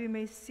 that we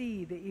may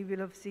see the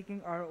evil of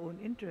seeking our own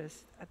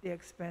interest at the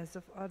expense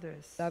of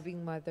others,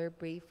 Loving Mother,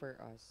 pray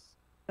for us.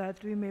 that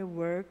we may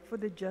work for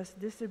the just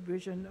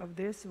distribution of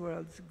this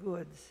world's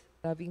goods,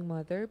 Loving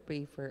Mother,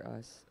 pray for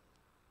us.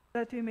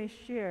 that we may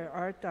share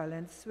our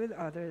talents with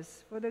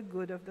others for the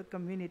good of the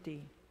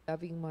community,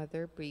 Loving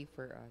Mother, pray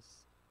for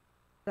us.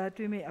 that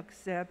we may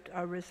accept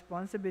our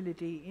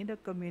responsibility in the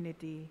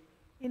community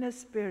in a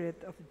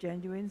spirit of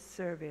genuine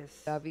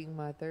service, Loving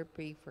Mother,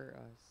 pray for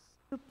us.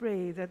 to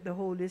pray that the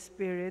Holy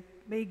Spirit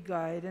may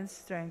guide and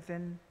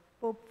strengthen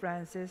Pope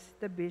Francis,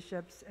 the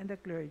bishops, and the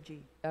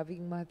clergy,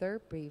 Loving Mother,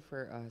 pray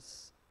for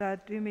us.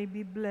 that we may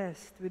be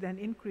blessed with an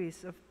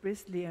increase of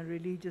priestly and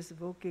religious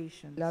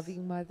vocations,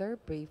 Loving Mother,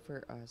 pray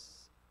for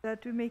us.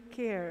 that we may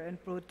care and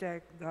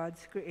protect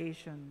God's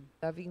creation,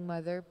 Loving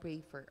Mother,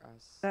 pray for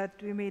us. that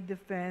we may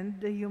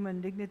defend the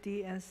human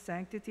dignity and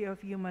sanctity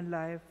of human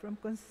life from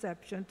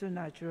conception to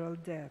natural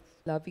death,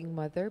 Loving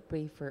Mother,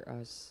 pray for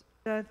us.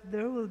 that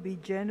there will be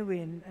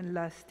genuine and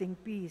lasting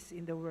peace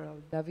in the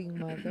world, Loving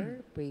Mother,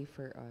 pray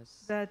for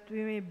us. that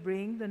we may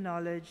bring the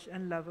knowledge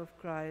and love of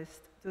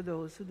Christ to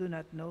those who do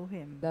not know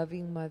him,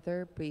 Loving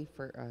Mother, pray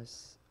for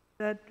us.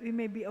 that we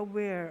may be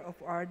aware of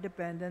our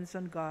dependence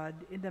on God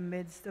in the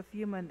midst of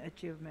human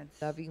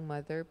achievements, Loving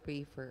Mother,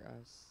 pray for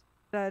us.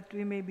 that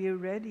we may be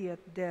ready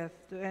at death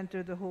to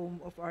enter the home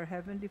of our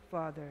Heavenly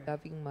Father,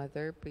 Loving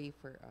Mother, pray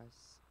for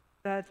us.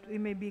 that we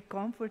may be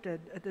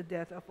comforted at the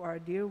death of our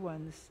dear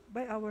ones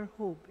by our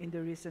hope in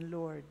the risen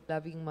Lord,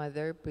 Loving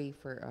Mother, pray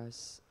for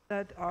us.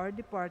 that our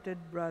departed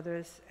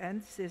brothers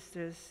and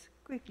sisters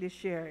quickly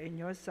share in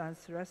your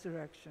Son's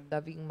resurrection.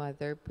 Loving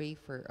Mother, pray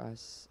for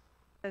us.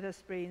 Let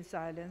us pray in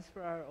silence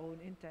for our own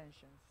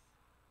intentions.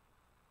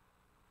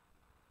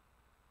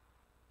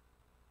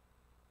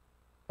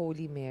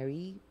 Holy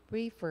Mary,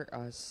 pray for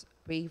us.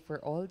 Pray for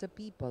all the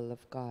people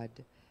of God.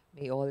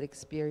 May all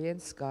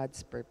experience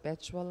God's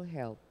perpetual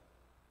help.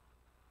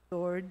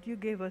 Lord, you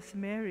gave us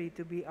Mary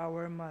to be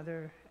our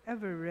mother,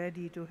 ever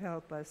ready to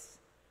help us.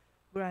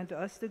 Grant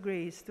us the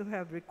grace to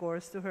have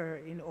recourse to her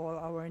in all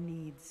our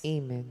needs.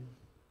 Amen.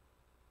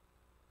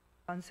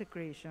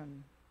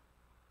 Consecration.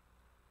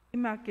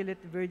 Immaculate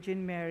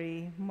Virgin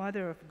Mary,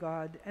 Mother of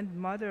God and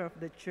Mother of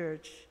the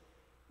Church,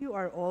 you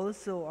are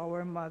also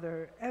our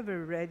Mother,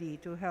 ever ready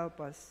to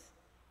help us.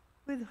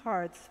 With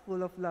hearts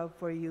full of love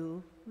for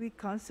you, we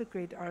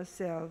consecrate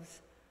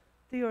ourselves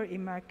to your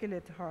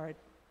Immaculate Heart,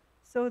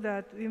 so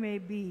that we may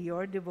be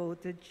your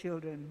devoted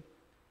children.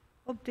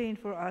 Obtain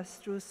for us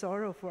true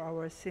sorrow for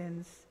our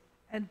sins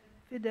and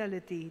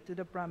fidelity to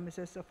the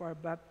promises of our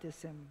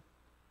baptism.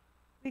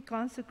 We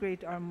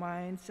consecrate our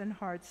minds and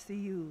hearts to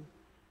you,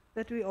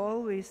 that we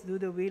always do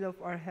the will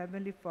of our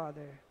Heavenly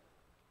Father.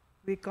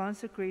 We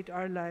consecrate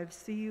our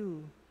lives to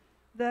you,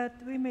 that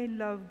we may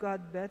love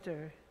God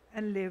better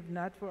and live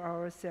not for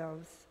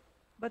ourselves,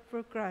 but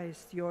for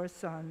Christ, your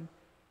Son,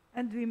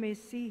 and we may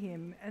see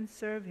him and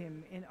serve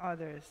him in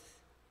others.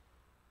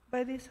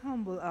 By this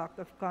humble act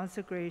of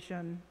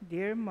consecration,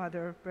 dear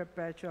Mother of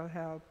Perpetual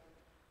Help,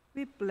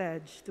 we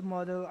pledge to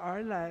model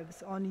our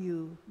lives on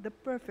you, the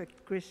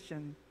perfect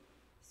Christian,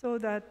 so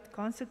that,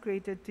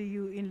 consecrated to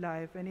you in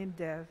life and in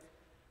death,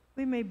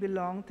 we may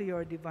belong to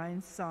your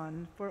divine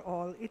Son for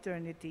all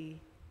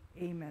eternity.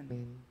 Amen.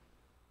 Amen.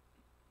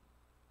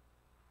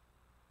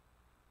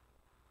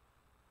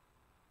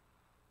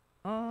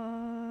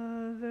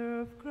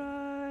 Mother of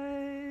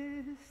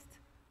Christ,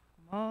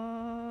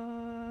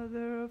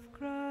 Mother of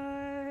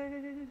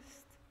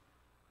Christ,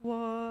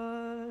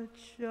 what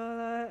shall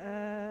I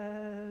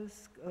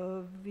ask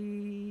of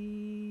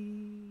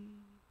thee?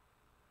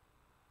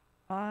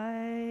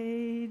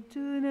 I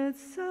do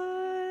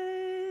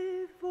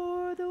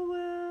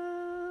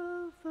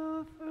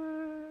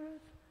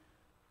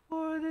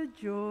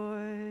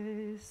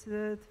joys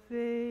that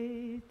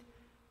fade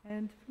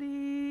and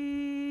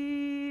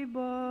flee,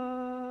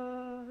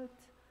 but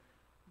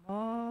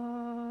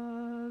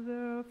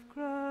Mother of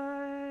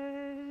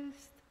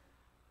Christ,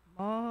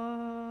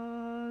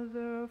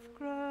 Mother of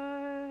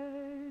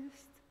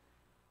Christ,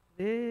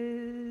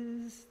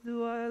 this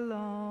do I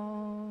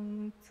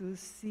long to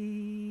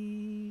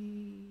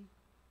see.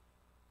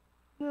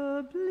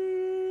 The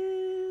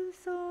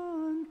bliss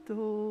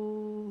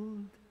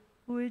untold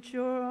which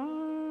your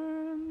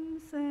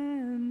arms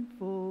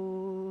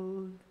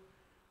enfold,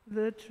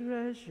 the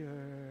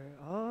treasure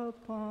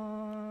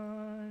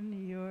upon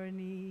your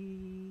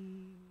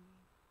knee.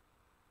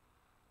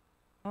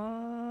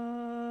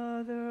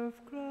 Mother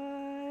of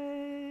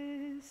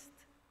Christ,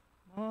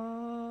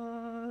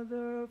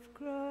 Mother of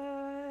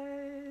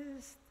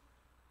Christ,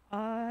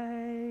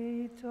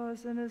 I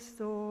toss in a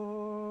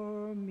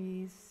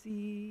stormy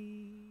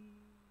sea.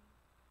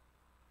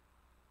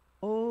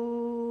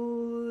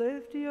 Oh,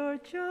 lift your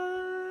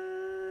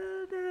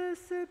child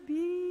as a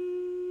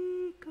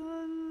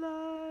beacon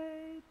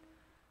light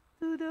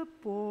to the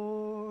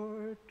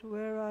port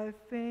where I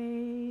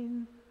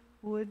fain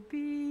would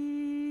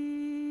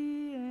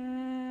be,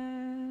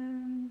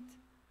 and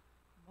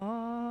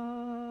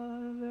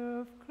Mother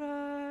of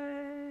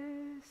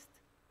Christ,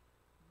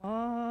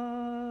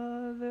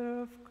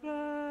 Mother of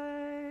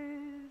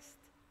Christ,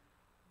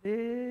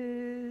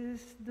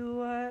 this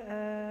do I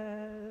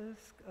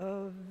ask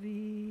of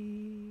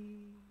thee.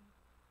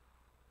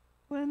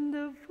 When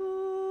the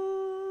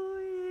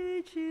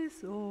voyage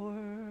is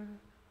o'er,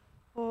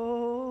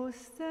 oh,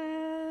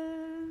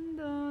 stand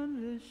on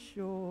the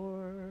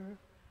shore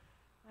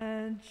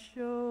and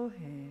show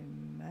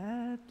him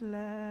at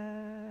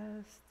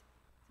last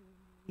to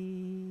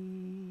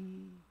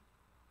me.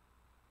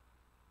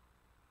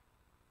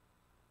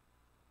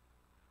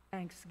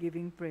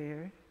 Thanksgiving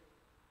prayer.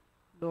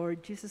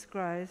 Lord Jesus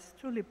Christ,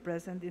 truly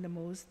present in the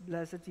most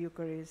blessed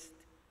Eucharist,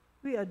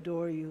 we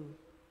adore you.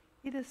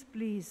 It has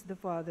pleased the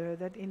Father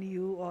that in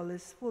you all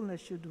his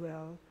fullness should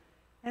dwell,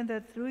 and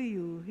that through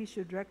you he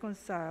should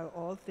reconcile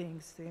all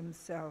things to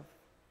himself.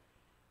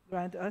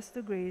 Grant us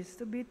the grace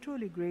to be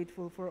truly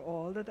grateful for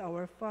all that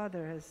our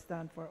Father has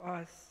done for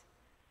us.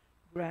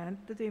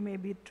 Grant that we may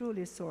be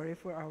truly sorry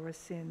for our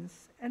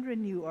sins and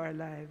renew our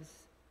lives.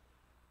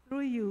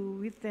 Through you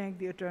we thank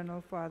the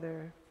Eternal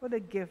Father for the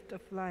gift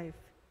of life.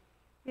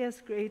 He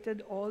has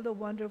created all the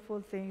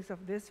wonderful things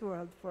of this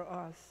world for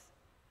us.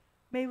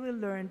 May we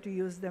learn to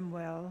use them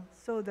well,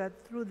 so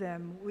that through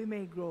them we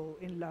may grow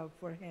in love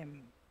for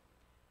him.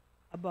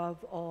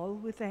 Above all,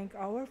 we thank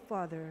our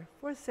Father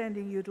for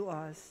sending you to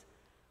us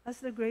as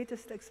the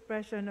greatest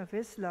expression of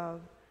his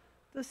love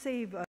to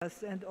save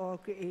us and all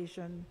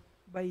creation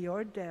by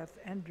your death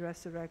and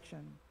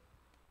resurrection.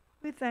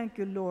 We thank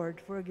you, Lord,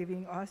 for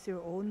giving us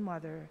your own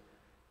mother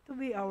to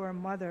be our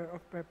mother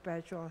of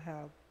perpetual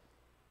help.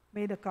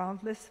 May the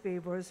countless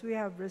favors we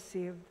have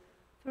received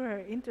through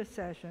her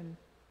intercession,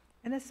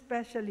 and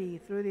especially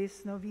through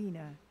this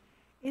novena,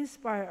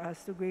 inspire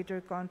us to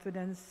greater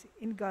confidence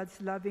in God's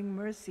loving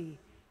mercy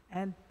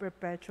and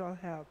perpetual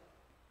help.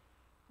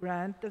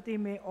 Grant that we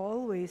may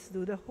always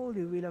do the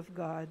holy will of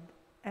God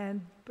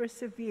and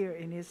persevere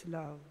in his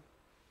love.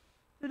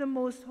 To the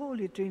most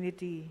holy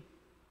Trinity,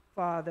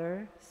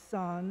 Father,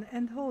 Son,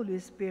 and Holy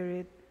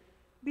Spirit,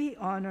 be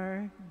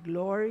honor,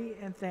 glory,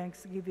 and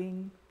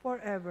thanksgiving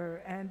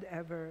forever and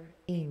ever.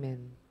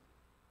 Amen.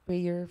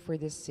 Prayer for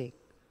the sick.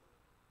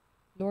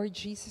 Lord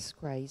Jesus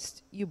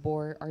Christ, you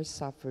bore our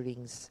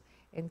sufferings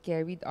and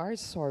carried our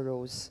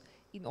sorrows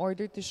in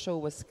order to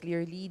show us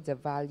clearly the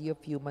value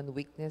of human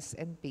weakness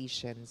and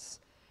patience.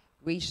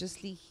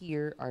 Graciously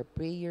hear our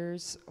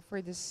prayers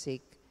for the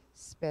sick,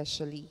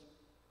 especially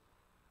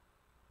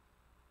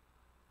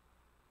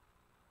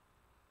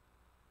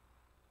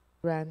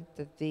grant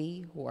that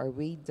they who are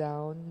weighed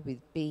down with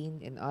pain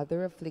and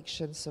other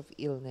afflictions of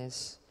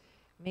illness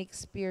may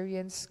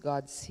experience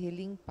God's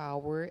healing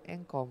power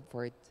and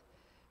comfort.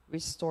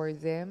 Restore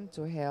them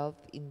to health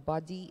in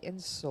body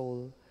and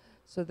soul,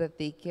 so that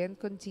they can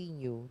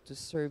continue to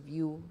serve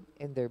you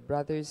and their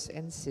brothers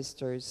and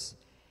sisters.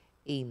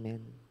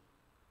 Amen.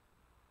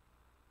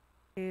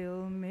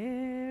 Hail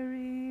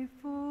Mary,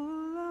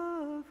 full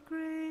of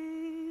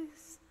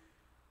grace,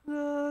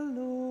 the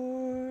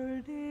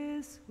Lord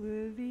is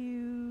with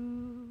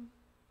you.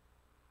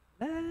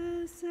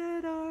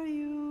 Blessed are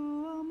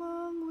you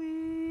among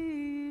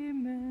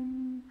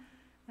women,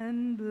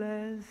 and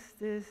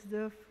blessed is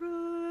the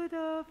fruit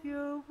of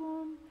your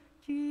womb,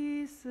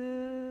 Jesus.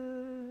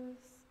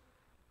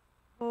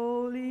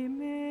 Holy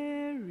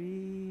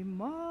Mary,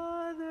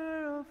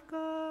 Mother of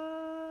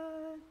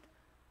God,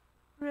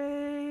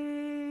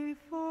 pray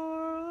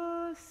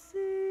for us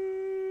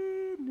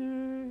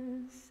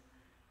sinners,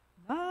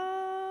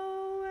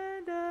 now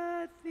and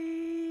at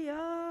the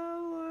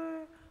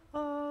hour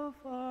of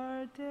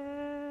our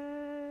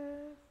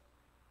death.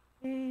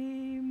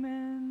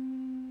 Amen.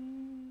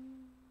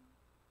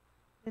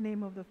 In the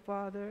name of the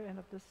Father, and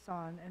of the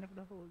Son, and of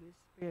the Holy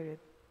Spirit.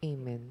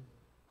 Amen.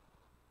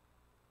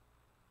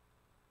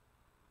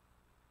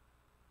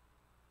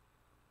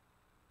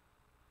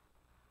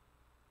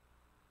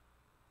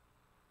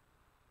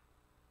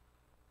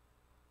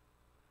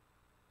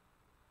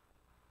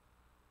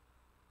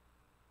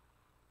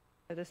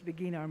 Let us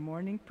begin our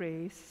morning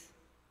praise.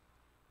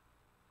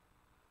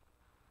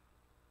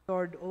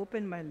 Lord,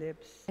 open my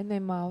lips. and my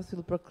mouth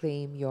will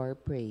proclaim your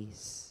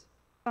praise.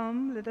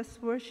 Come, let us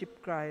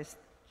worship Christ,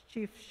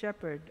 chief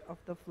shepherd of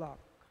the flock.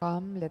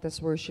 Come, let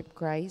us worship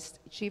Christ,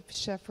 chief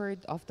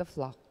shepherd of the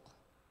flock.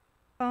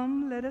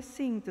 Come, let us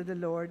sing to the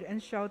Lord and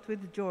shout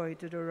with joy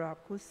to the rock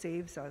who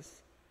saves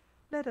us.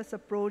 Let us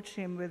approach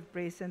him with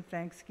praise and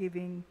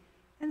thanksgiving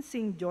and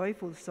sing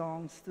joyful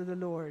songs to the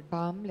Lord.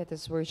 Come, let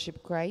us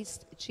worship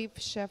Christ, chief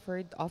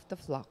shepherd of the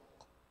flock.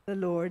 The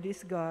Lord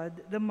is God,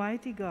 the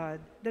mighty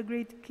God, the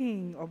great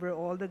King over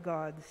all the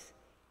gods.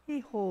 He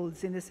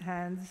holds in his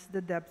hands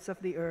the depths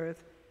of the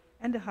earth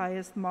and the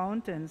highest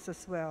mountains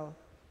as well.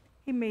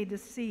 He made the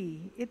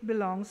sea, it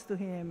belongs to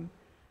him,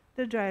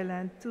 the dry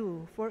land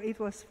too, for it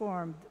was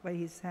formed by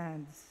his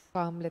hands.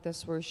 Come, let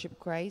us worship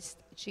Christ,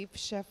 chief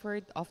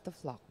shepherd of the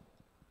flock.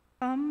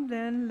 Come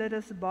then, let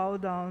us bow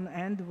down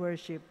and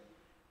worship,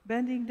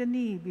 bending the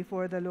knee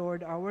before the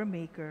Lord our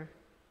Maker.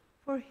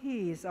 For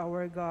he is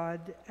our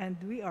God, and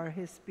we are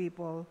his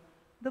people,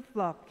 the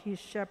flock he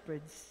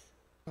shepherds.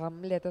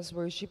 Come, let us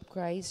worship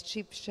Christ,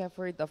 chief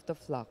shepherd of the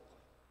flock.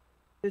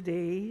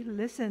 Today,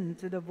 listen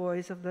to the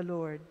voice of the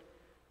Lord.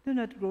 Do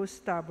not grow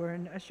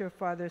stubborn as your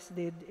fathers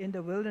did in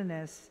the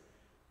wilderness,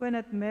 when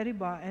at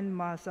Meribah and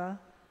Massa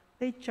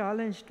they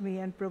challenged me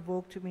and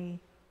provoked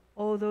me,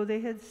 although they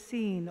had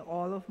seen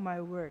all of my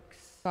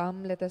works.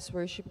 Come, let us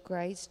worship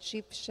Christ,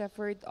 chief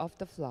shepherd of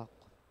the flock.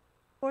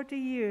 40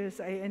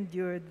 years I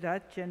endured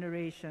that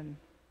generation.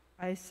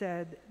 I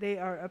said, they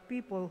are a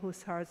people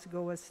whose hearts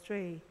go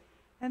astray,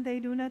 and they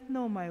do not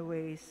know my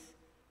ways.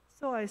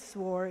 So I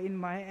swore in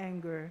my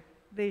anger,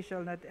 they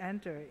shall not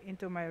enter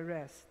into my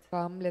rest.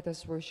 Come, let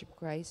us worship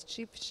Christ,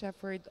 chief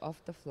shepherd of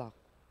the flock.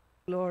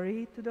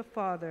 Glory to the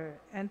Father,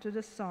 and to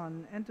the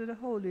Son, and to the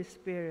Holy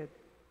Spirit.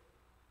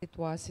 It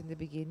was in the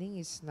beginning,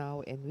 is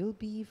now, and will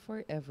be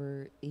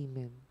forever.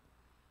 Amen.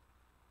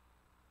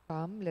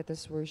 Come, let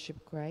us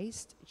worship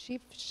Christ, chief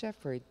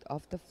shepherd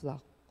of the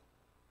flock.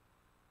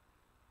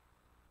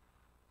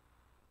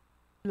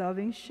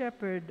 Loving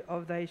shepherd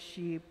of thy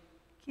sheep,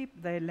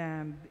 keep thy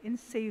lamb in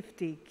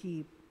safety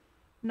keep.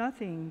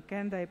 Nothing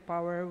can thy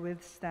power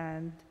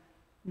withstand,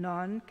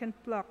 none can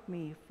pluck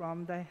me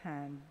from thy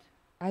hand.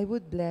 I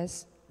would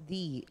bless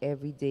thee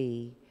every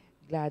day,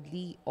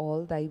 gladly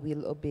all thy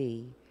will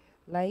obey,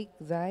 like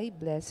thy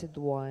blessed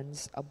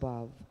ones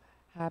above,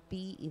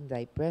 happy in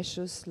thy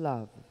precious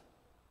love.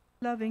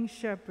 Loving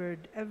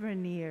shepherd ever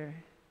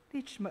near,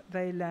 teach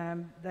thy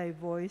lamb thy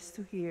voice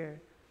to hear.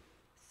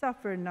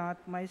 Suffer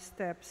not my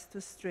steps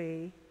to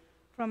stray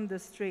from the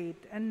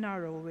straight and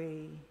narrow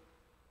way.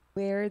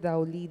 Where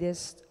thou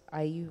leadest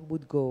I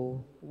would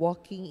go,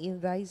 walking in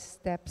thy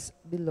steps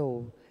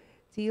below,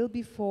 till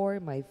before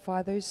my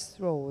Father's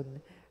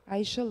throne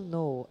I shall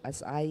know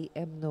as I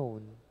am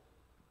known.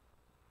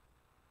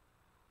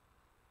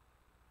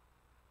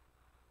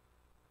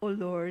 O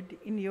Lord,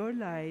 in your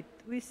light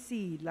we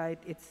see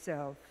light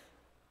itself.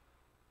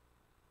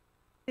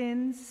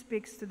 Sin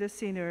speaks to the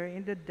sinner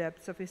in the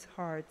depths of his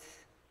heart.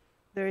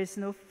 There is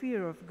no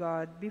fear of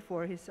God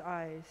before his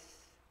eyes.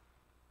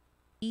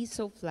 He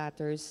so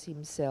flatters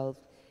himself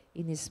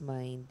in his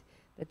mind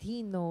that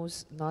he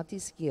knows not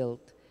his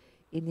guilt.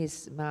 In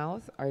his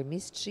mouth are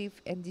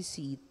mischief and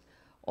deceit.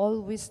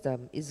 All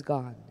wisdom is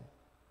gone.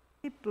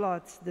 He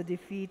plots the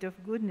defeat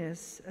of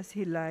goodness as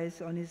he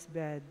lies on his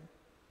bed.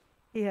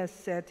 He has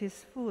set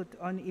his foot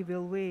on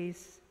evil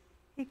ways.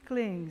 He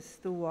clings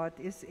to what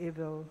is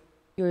evil.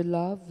 Your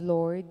love,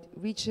 Lord,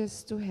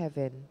 reaches to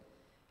heaven,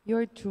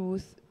 your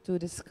truth to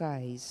the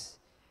skies.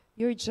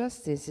 Your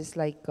justice is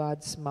like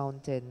God's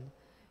mountain,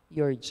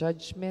 your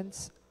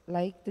judgments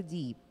like the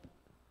deep.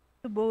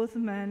 To both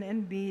man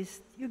and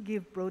beast you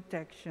give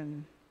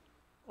protection.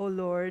 O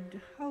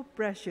Lord, how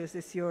precious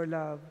is your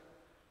love.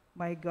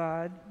 My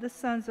God, the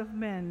sons of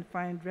men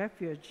find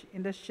refuge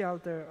in the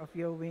shelter of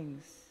your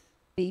wings.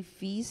 They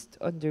feast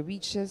on the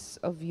riches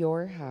of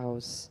your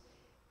house.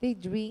 They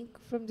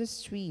drink from the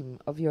stream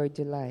of your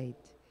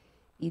delight.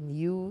 In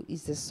you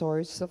is the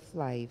source of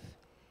life,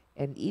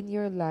 and in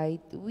your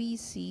light we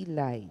see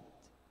light.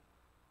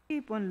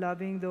 Keep on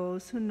loving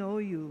those who know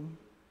you,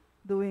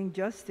 doing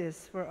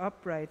justice for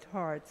upright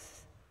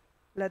hearts.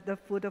 Let the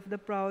foot of the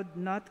proud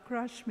not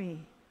crush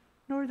me,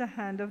 nor the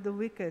hand of the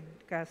wicked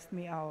cast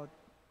me out.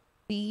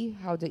 See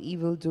how the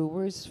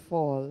evildoers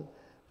fall,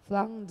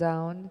 flung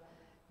down,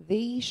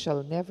 they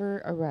shall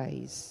never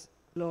arise.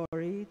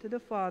 Glory to the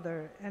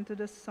Father, and to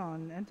the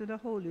Son, and to the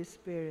Holy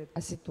Spirit.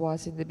 As it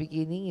was in the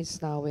beginning,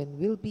 is now, and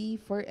will be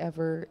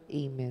forever.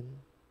 Amen.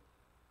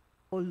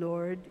 O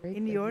Lord,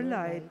 in your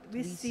light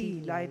we see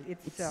light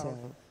itself.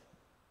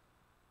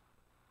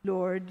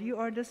 Lord, you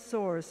are the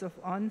source of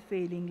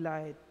unfailing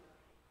light.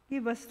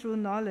 Give us true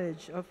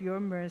knowledge of your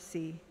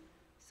mercy,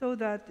 so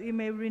that we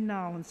may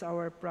renounce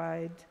our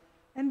pride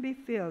and be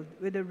filled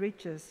with the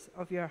riches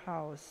of your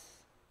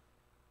house.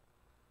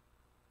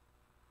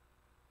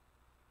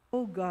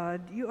 O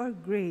God, you are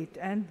great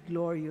and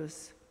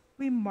glorious.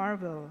 We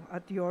marvel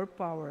at your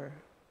power.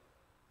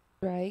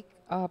 Strike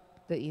up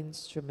the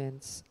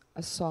instruments,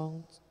 a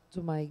song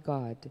to my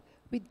God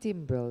with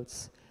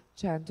timbrels.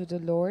 Chant to the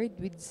Lord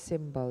with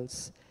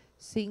cymbals.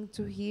 Sing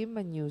to him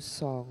a new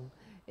song.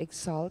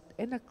 Exalt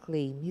and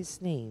acclaim his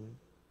name.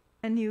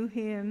 A new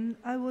hymn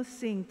I will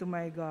sing to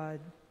my God.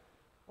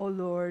 O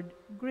Lord,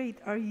 great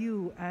are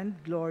you and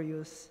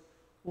glorious,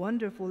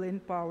 wonderful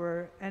in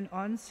power and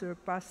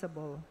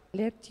unsurpassable.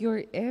 Let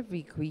your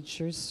every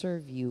creature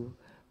serve you,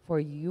 for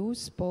you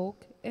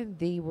spoke and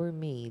they were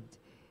made.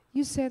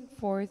 You sent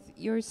forth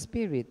your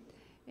Spirit,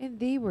 and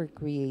they were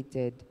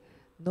created.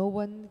 No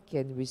one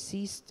can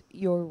resist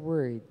your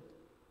word.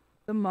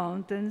 The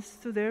mountains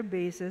to their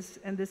bases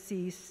and the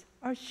seas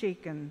are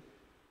shaken.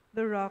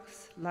 The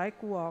rocks,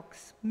 like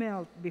wax,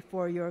 melt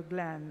before your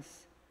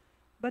glance.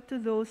 But to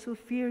those who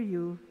fear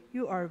you,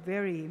 you are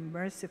very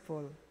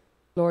merciful.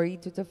 Glory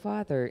to the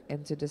Father,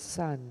 and to the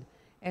Son,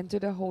 and to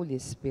the Holy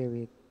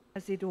Spirit.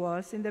 As it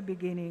was in the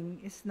beginning,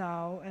 is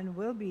now, and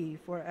will be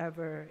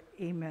forever.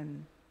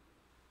 Amen.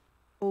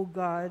 O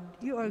God,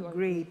 you are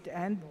great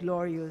and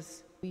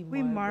glorious.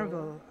 We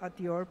marvel at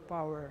your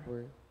power.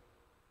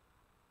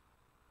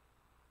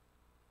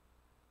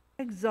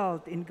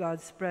 Exalt in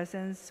God's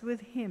presence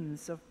with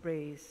hymns of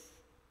praise.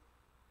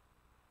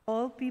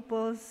 All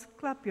peoples,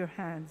 clap your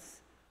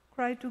hands.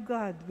 Cry to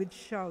God with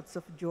shouts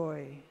of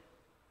joy.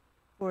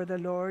 For the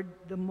Lord,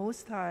 the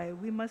Most High,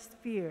 we must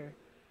fear,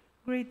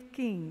 great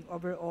King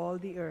over all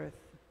the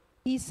earth.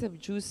 He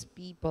subdues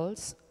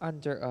peoples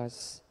under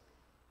us,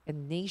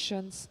 and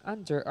nations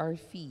under our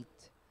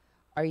feet.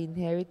 Our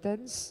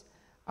inheritance,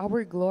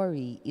 our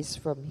glory is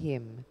from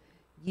him,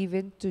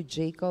 given to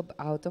Jacob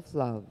out of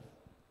love.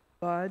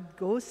 God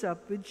goes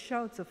up with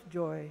shouts of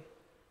joy.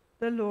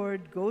 The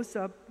Lord goes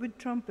up with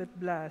trumpet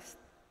blast.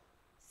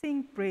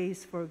 Sing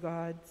praise for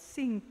God,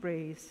 sing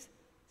praise.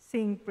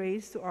 Sing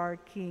praise to our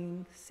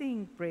King,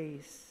 sing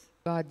praise.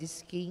 God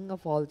is King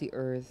of all the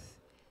earth.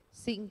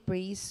 Sing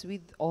praise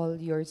with all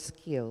your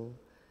skill.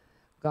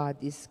 God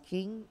is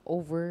King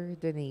over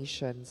the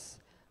nations.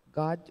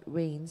 God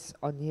reigns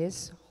on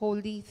his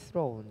holy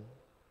throne.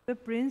 The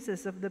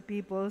princes of the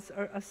peoples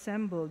are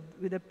assembled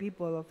with the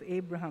people of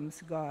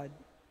Abraham's God.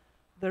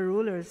 The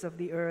rulers of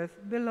the earth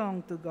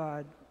belong to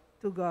God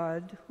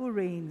who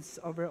reigns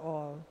over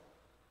all.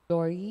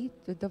 Glory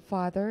to the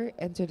Father,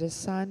 and to the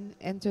Son,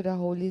 and to the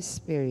Holy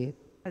Spirit.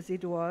 As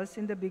it was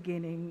in the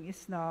beginning,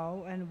 is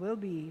now, and will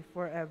be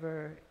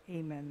forever.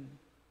 Amen.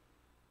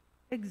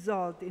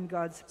 Exalt in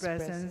God's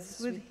presence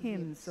with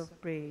hymns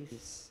of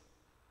praise.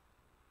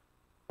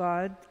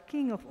 God,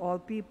 King of all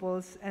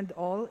peoples and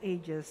all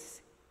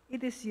ages,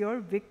 it is your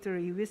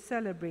victory we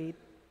celebrate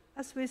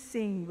as we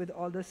sing with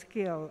all the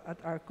skill at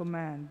our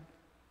command.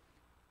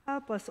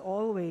 Help us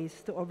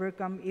always to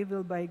overcome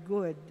evil by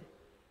good,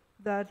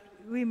 that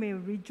we may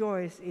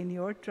rejoice in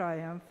your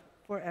triumph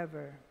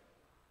forever.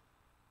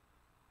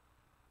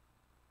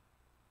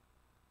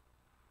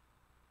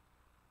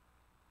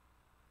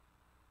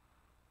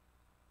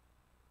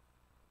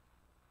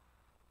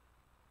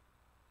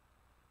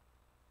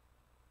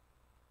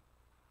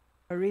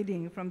 A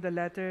reading from the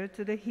letter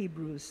to the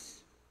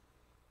Hebrews.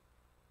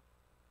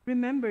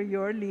 Remember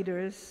your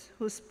leaders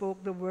who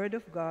spoke the word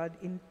of God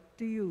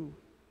to you.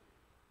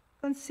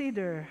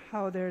 Consider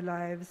how their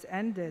lives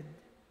ended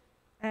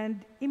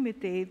and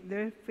imitate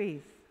their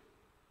faith.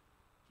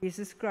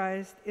 Jesus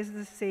Christ is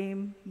the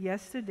same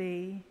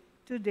yesterday,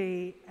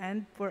 today,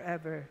 and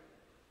forever.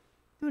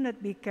 Do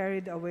not be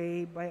carried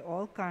away by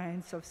all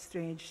kinds of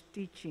strange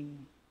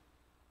teaching.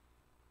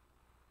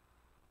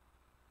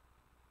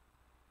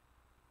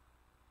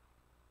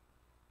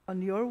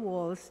 On your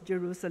walls,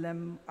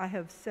 Jerusalem, I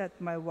have set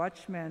my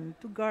watchmen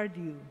to guard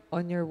you.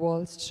 On your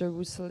walls,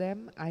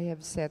 Jerusalem, I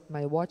have set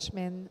my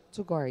watchmen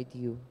to guard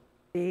you.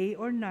 Day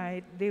or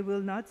night, they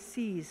will not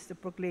cease to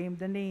proclaim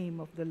the name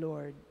of the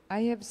Lord. I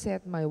have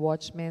set my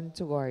watchmen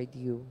to guard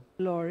you.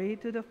 Glory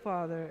to the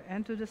Father,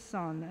 and to the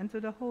Son, and to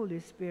the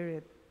Holy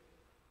Spirit.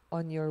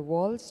 On your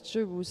walls,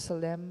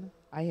 Jerusalem,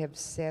 I have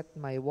set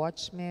my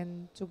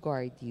watchmen to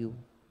guard you.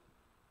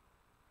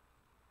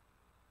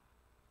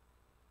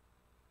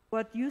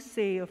 What you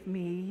say of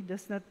me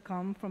does not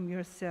come from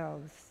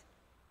yourselves.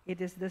 It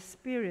is the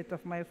Spirit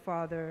of my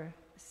Father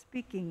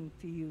speaking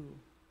to you.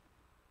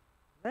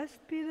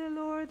 Blessed be the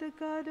Lord, the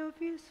God of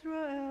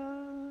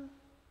Israel.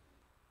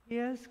 He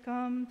has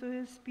come to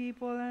his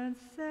people and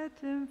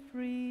set them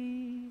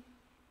free.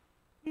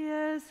 He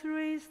has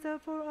raised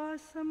up for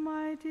us a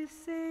mighty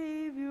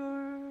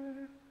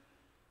Savior,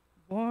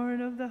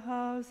 born of the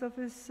house of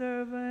his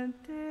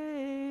servant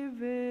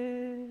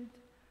David.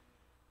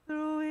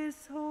 Through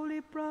his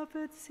holy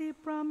prophets he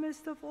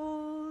promised of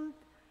old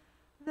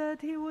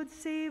that he would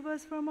save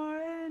us from our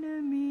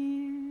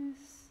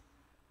enemies,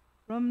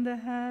 from the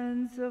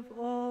hands of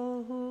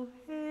all who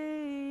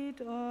hate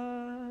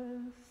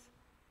us.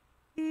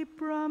 He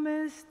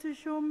promised to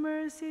show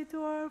mercy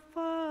to our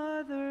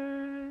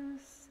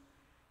fathers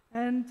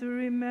and to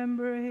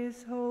remember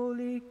his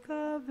holy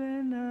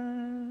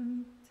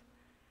covenant.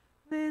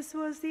 This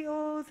was the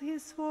oath he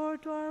swore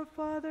to our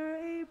father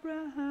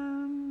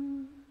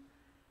Abraham,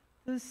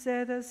 to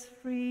set us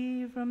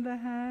free from the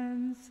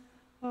hands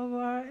of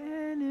our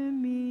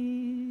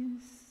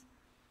enemies,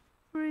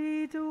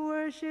 free to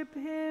worship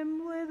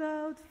him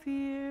without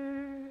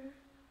fear,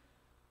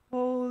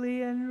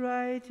 holy and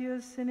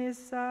righteous in his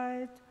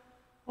sight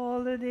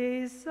all the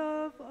days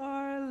of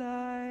our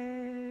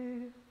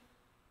life.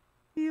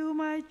 You,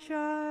 my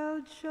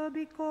child, shall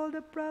be called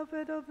a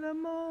prophet of the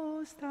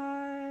Most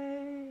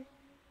High,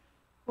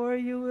 for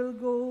you will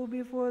go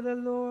before the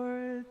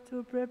Lord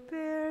to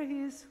prepare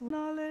his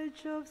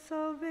knowledge of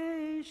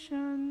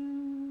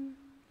salvation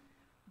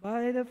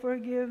by the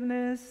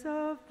forgiveness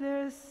of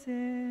their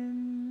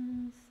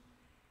sins.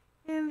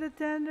 In the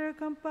tender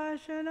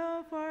compassion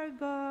of our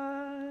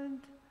God,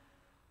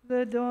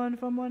 the dawn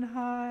from on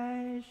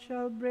high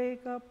shall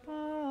break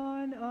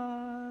upon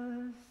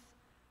us,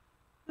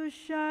 to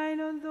shine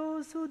on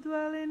those who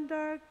dwell in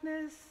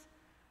darkness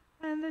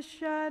and the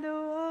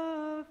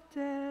shadow of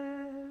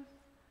death,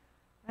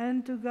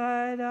 and to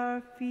guide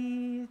our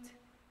feet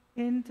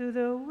into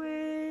the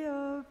way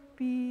of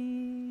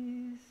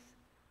peace.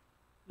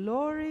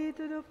 Glory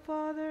to the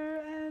Father,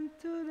 and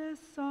to the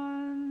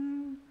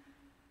Son,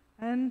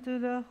 and to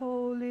the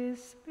Holy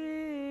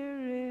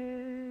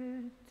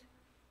Spirit,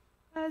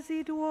 as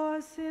it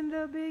was in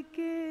the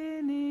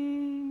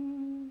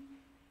beginning,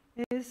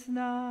 is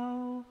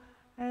now,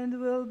 and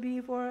will be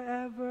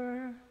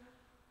forever.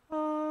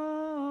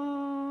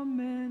 Amen.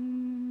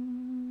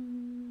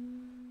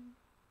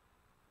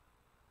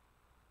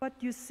 What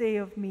you say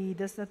of me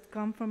does not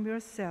come from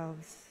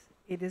yourselves.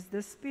 It is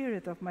the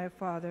Spirit of my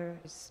Father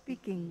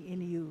speaking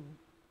in you.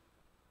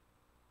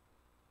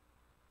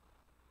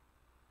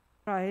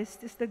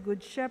 Christ is the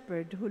Good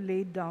Shepherd who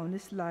laid down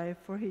his life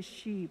for his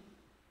sheep.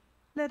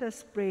 Let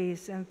us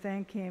praise and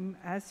thank him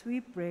as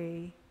we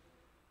pray.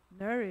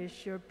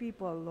 Nourish your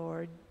people,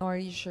 Lord.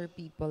 Nourish your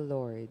people,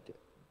 Lord.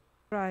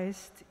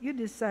 Christ, you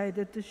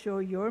decided to show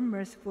your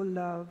merciful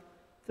love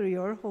through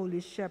your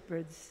holy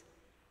shepherds.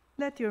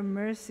 Let your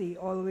mercy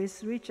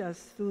always reach us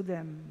through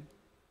them.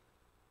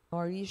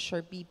 Nourish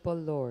your people,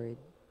 Lord.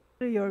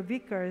 Through your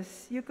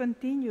vicars, you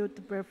continue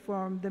to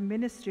perform the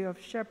ministry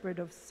of shepherd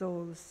of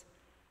souls.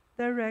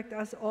 Direct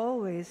us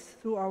always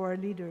through our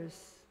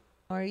leaders.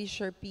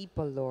 Nourish your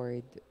people,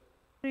 Lord.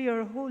 Through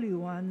your holy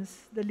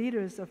ones, the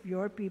leaders of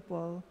your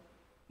people,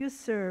 you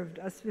served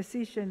as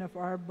physician of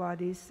our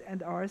bodies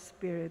and our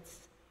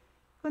spirits.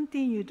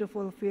 Continue to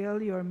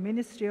fulfill your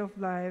ministry of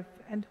life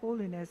and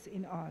holiness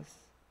in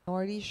us.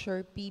 Nourish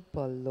your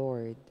people,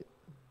 Lord.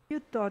 You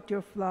taught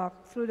your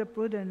flock through the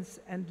prudence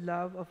and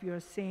love of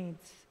your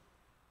saints.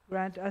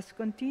 Grant us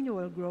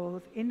continual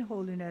growth in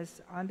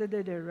holiness under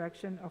the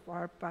direction of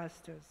our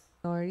pastors.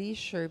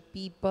 Nourish your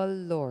people,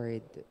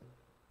 Lord.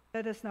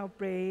 Let us now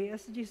pray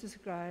as Jesus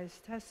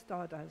Christ has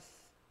taught us.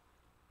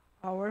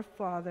 Our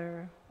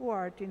Father, who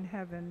art in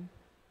heaven,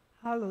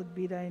 hallowed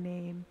be thy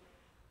name.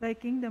 Thy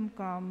kingdom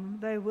come,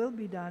 thy will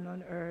be done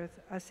on earth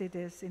as it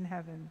is in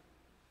heaven.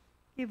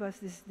 Give us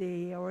this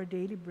day our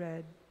daily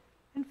bread,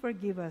 and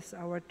forgive us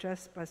our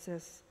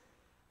trespasses,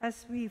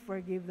 as we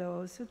forgive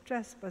those who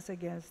trespass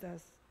against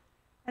us.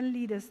 And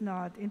lead us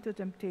not into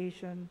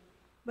temptation,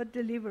 but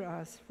deliver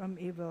us from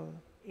evil.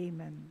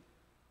 Amen.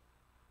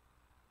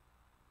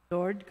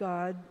 Lord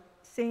God,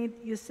 Saint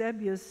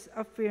Eusebius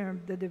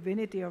affirmed the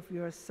divinity of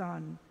your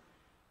Son.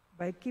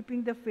 By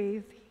keeping the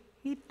faith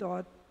he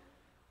taught,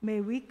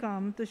 may we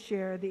come to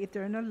share the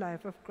eternal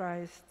life of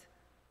Christ,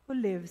 who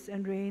lives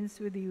and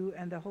reigns with you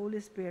and the Holy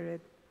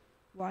Spirit,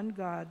 one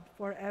God,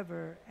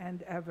 forever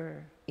and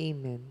ever.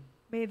 Amen.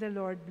 May the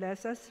Lord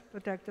bless us,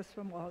 protect us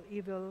from all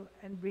evil,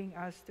 and bring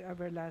us to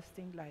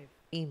everlasting life.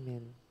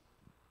 Amen.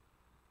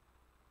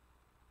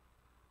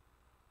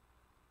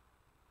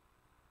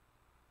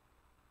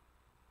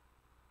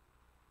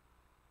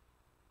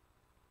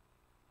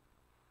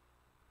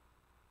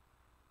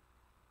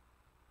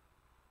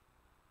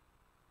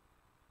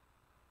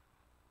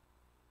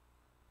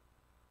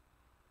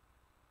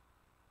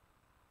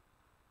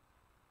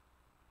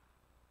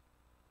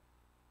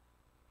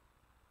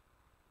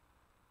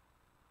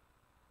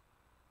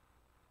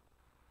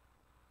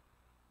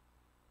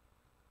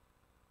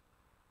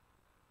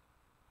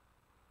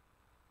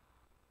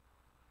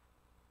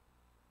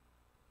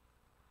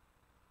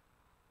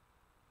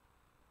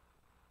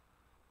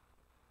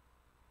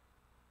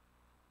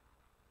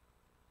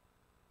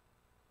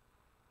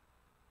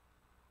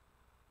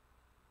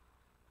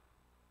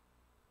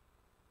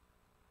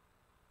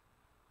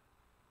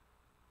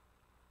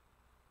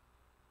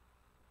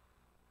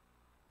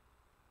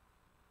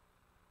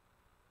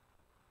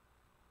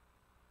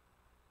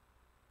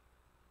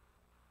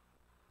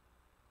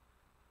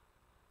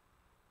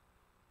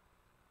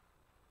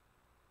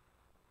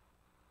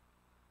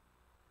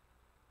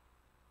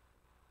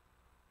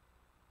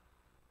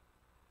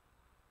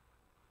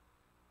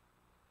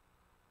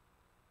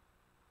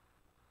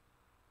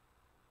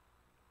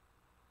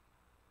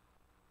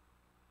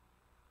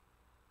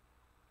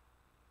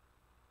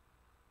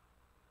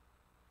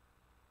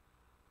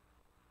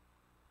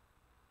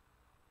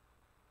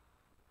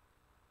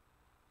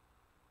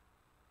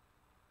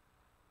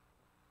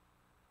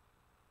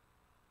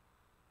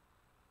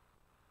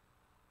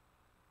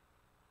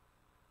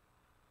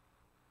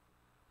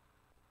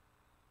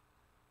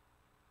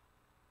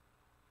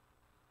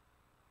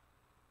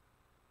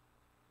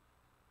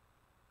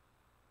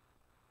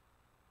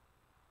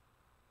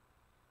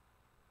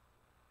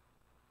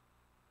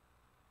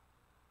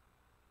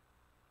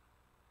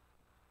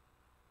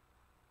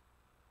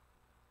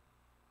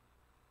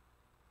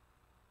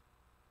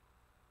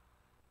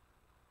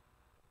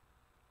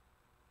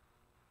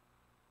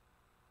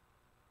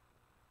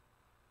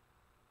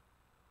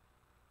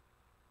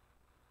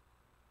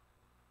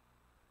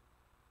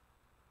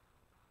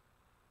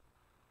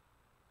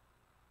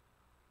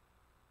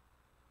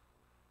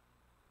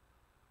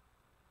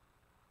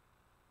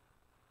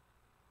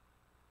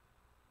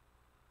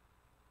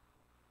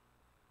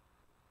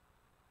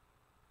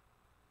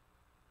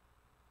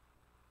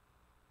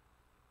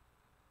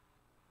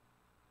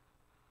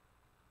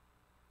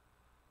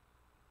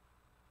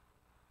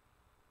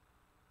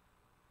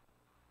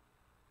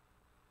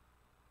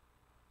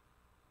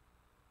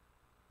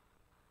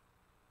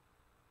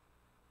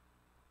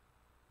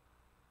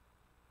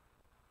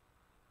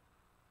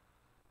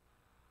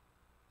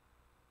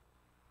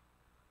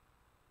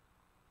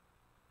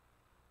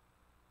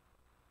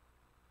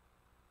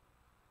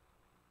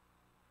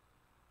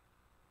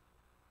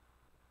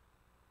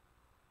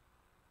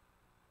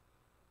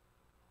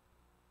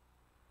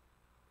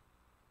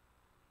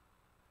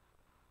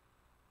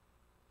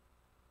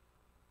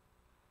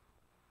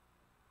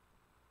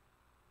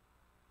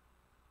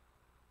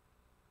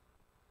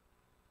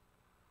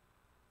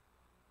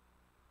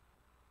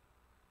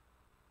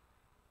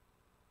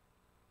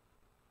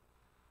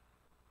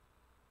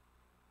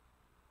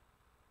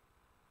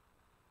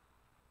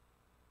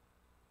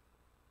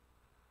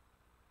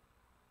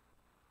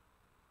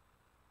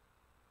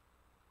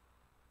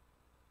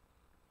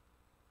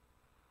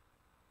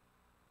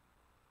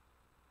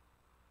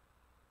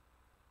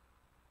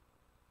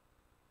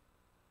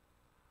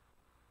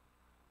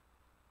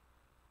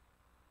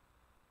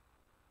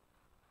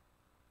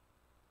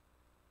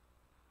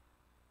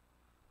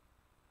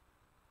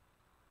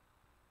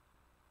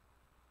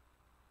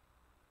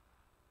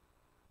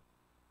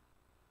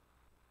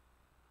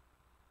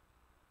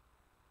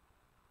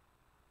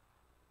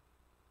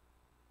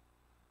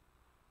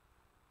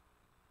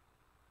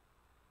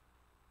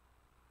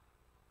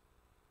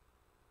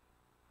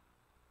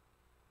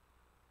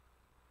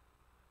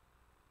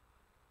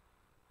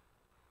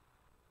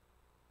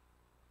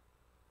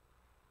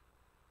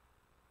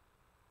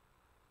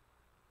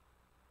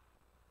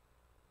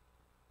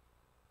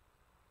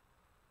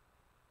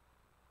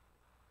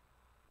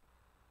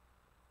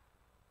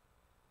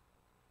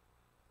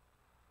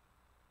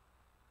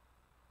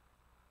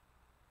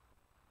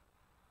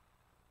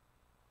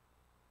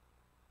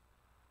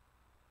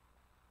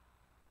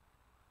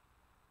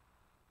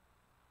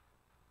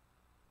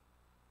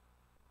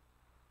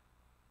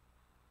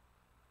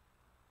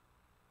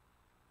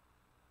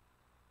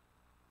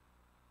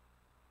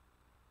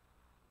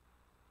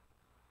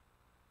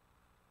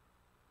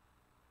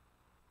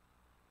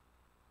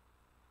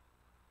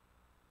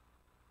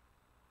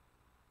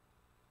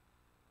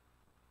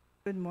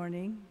 Good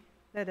morning.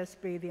 Let us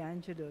pray the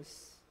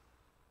Angelus.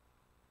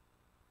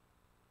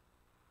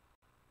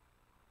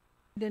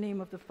 In the name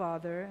of the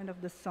Father, and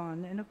of the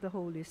Son, and of the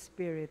Holy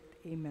Spirit.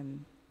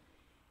 Amen.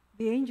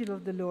 The angel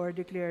of the Lord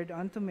declared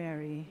unto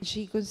Mary,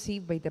 She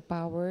conceived by the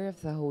power of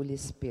the Holy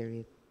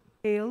Spirit.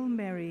 Hail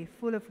Mary,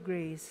 full of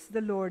grace, the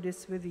Lord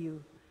is with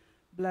you.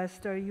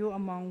 Blessed are you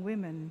among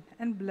women,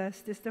 and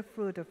blessed is the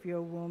fruit of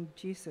your womb,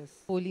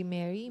 Jesus. Holy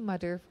Mary,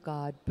 Mother of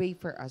God, pray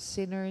for us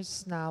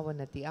sinners, now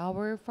and at the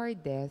hour of our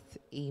death.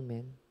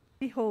 Amen.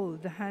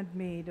 Behold, the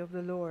handmaid of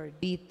the Lord.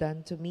 Be it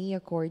done to me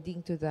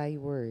according to thy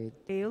word.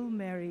 Hail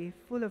Mary,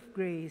 full of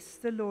grace,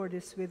 the Lord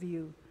is with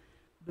you.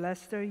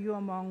 Blessed are you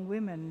among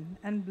women,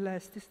 and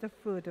blessed is the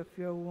fruit of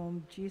your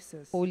womb,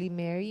 Jesus. Holy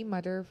Mary,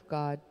 Mother of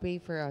God, pray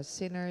for us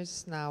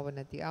sinners, now and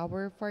at the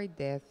hour of our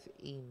death.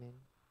 Amen.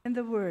 And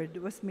the Word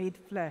was made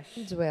flesh.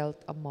 And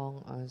dwelt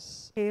among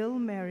us. Hail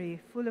Mary,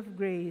 full of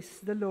grace,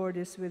 the Lord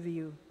is with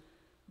you.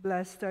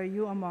 Blessed are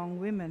you among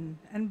women,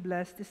 and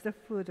blessed is the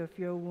fruit of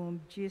your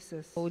womb,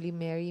 Jesus. Holy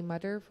Mary,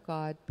 Mother of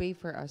God, pray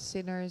for us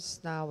sinners,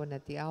 now and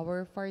at the hour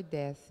of our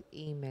death.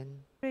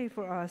 Amen. Pray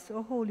for us,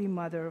 O Holy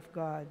Mother of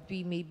God.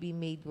 We may be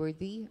made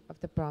worthy of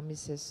the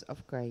promises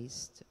of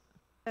Christ.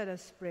 Let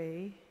us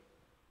pray.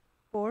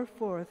 Pour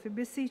forth, we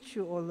beseech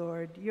you, O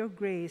Lord, your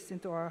grace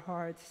into our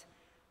hearts,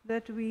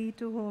 that we,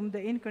 to whom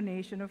the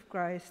incarnation of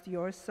Christ,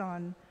 your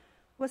Son,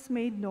 was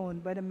made known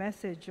by the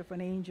message of an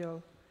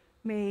angel,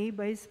 may,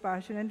 by his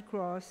passion and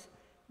cross,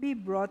 be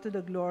brought to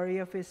the glory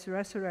of his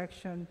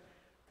resurrection,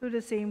 through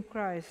the same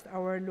Christ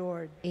our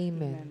Lord.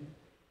 Amen.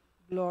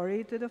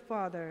 Glory to the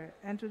Father,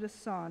 and to the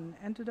Son,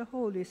 and to the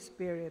Holy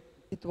Spirit.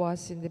 It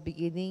was in the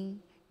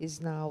beginning,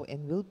 is now,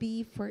 and will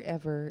be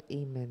forever.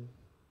 Amen.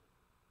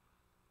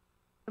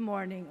 The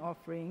morning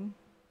offering.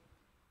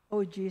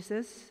 O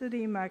Jesus, to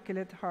the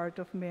Immaculate Heart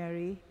of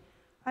Mary,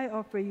 I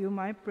offer you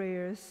my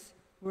prayers,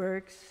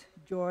 works,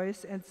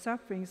 joys, and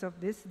sufferings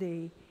of this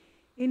day,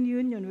 in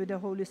union with the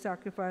holy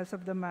sacrifice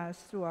of the Mass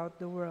throughout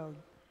the world.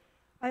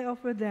 I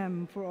offer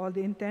them for all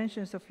the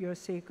intentions of your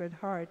Sacred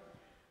Heart,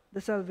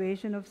 the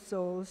salvation of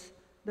souls,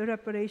 the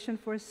reparation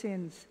for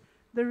sins,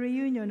 the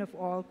reunion of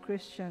all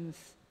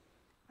Christians.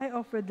 I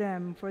offer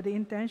them for the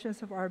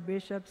intentions of our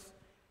bishops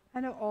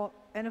and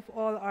of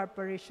all our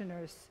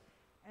parishioners,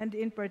 and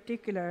in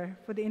particular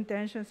for the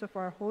intentions of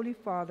our Holy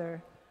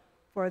Father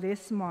for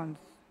this month.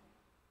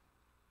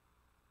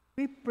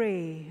 We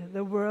pray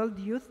the World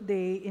Youth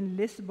Day in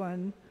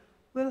Lisbon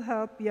will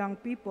help young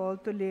people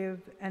to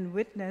live and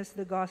witness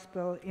the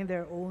gospel in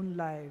their own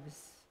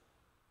lives.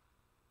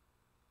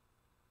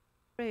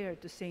 Prayer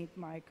to Saint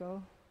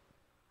Michael.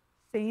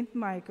 Saint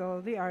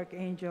Michael, the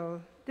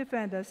Archangel,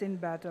 defend us in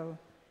battle.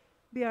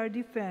 Be our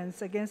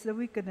defense against the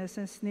wickedness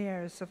and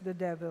snares of the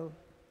devil.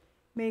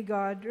 May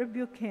God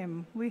rebuke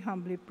him, we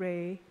humbly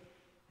pray.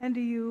 And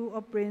you,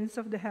 O Prince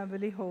of the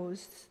heavenly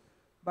hosts,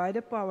 by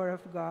the power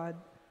of God,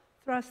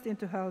 thrust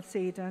into hell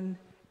Satan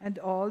and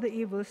all the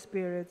evil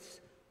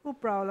spirits who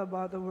prowl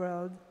about the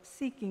world,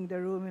 seeking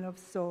the ruin of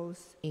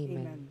souls.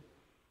 Amen.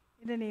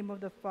 In the name of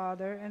the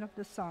Father, and of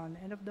the Son,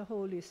 and of the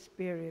Holy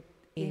Spirit.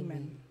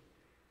 Amen.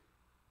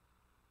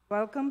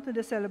 Welcome to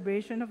the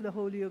celebration of the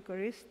Holy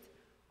Eucharist.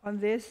 On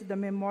this, the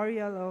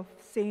memorial of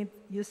Saint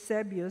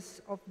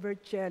Eusebius of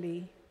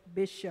Vercelli,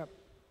 Bishop.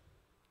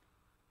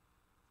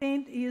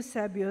 Saint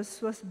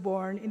Eusebius was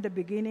born in the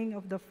beginning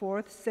of the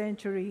 4th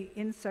century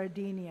in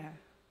Sardinia.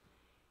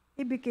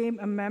 He became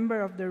a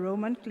member of the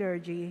Roman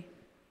clergy,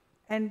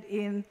 and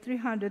in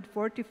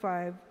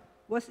 345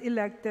 was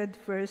elected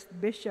first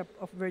bishop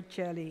of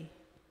Vercelli.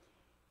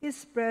 He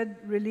spread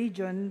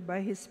religion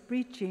by his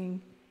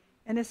preaching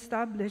and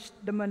established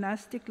the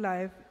monastic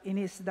life in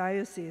his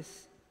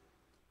diocese.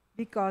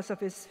 Because of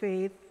his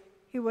faith,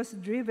 he was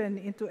driven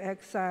into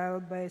exile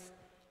by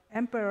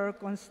Emperor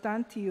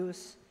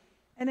Constantius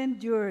and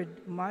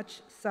endured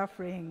much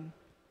suffering.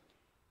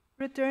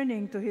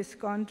 Returning to his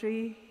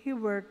country, he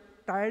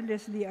worked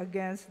tirelessly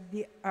against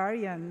the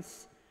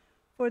Arians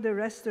for the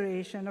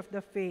restoration of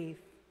the faith.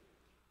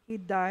 He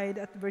died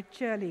at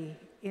Vercelli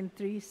in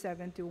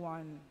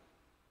 371.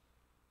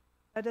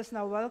 Let us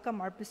now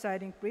welcome our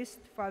presiding priest,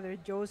 Father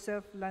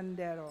Joseph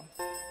Landero.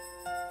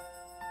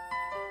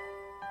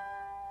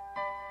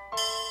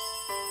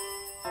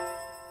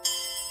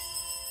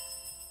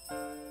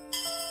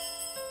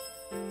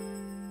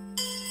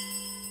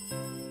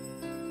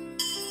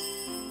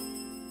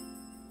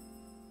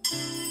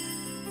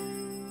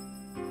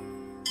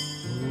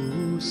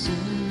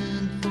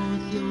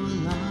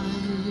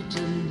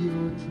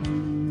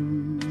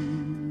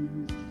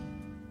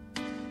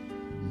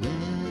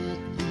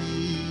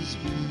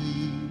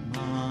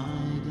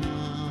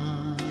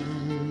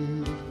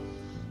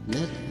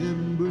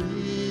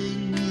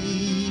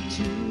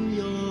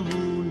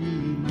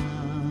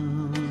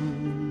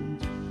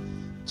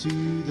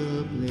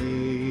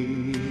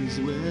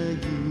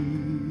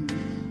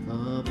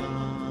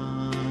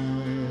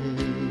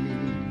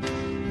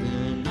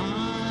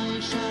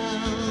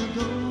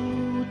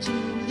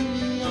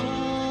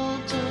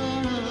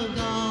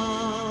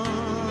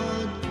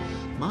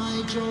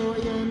 Joy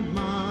and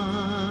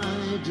my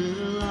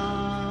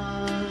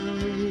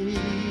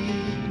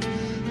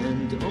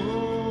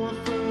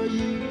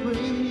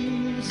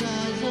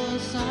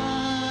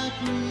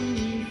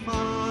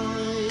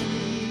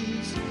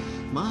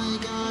My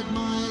God,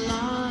 my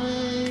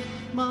life,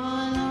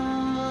 my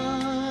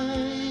life.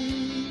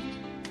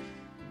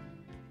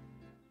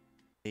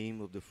 In the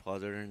name of the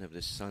Father, and of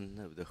the Son,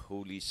 and of the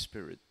Holy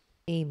Spirit.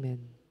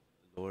 Amen.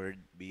 The Lord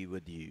be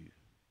with you.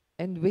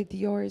 And with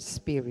your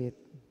spirit.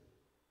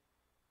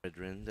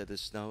 Brethren, let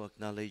us now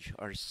acknowledge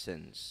our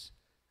sins,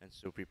 and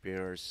so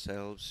prepare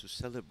ourselves to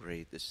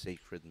celebrate the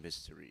sacred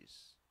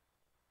mysteries.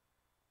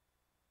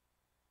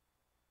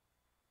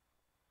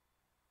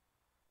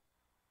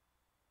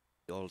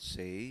 We all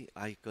say,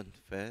 I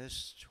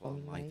confess to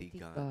Almighty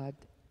God,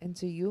 and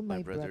to you, my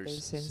my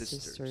brothers and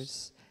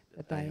sisters,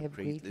 that I have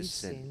greatly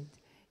sinned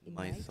in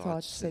my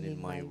thoughts and in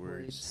my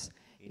words,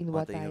 in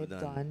what I have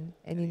done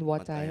and in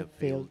what I have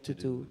failed to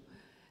do,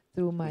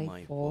 through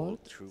my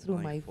fault,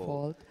 through my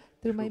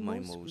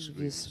most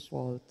grievous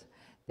fault.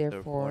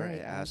 Therefore, I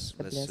ask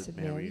the Blessed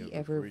Mary,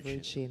 ever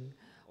Virgin,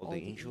 all the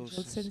angels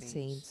and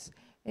saints,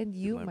 and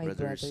you, my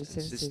brothers and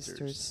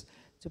sisters,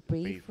 to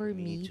pray for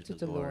me to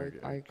the Lord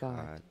our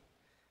God.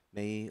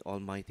 May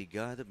Almighty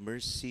God have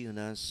mercy on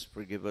us,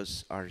 forgive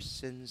us our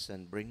sins,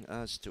 and bring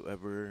us to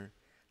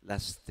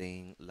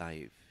everlasting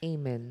life.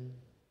 Amen.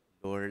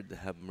 Lord,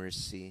 have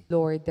mercy.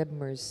 Lord, have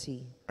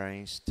mercy.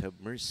 Christ, have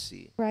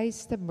mercy.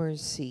 Christ, have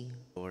mercy.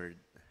 Lord,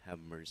 have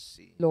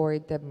mercy.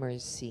 Lord, have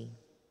mercy.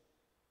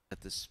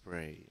 Let us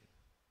pray.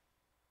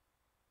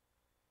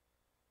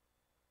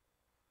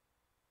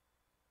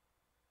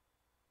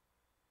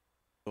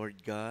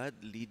 Lord God,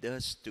 lead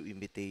us to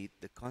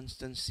imitate the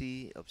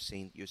constancy of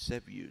Saint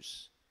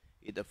Eusebius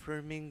in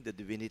affirming the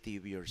divinity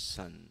of your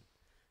Son,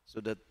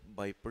 so that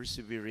by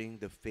persevering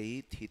the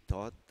faith he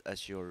taught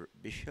as your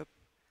bishop,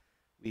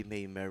 we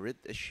may merit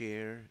a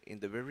share in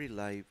the very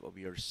life of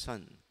your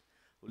Son,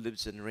 who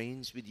lives and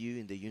reigns with you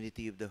in the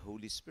unity of the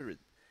Holy Spirit,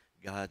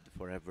 God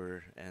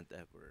forever and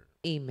ever.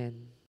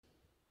 Amen.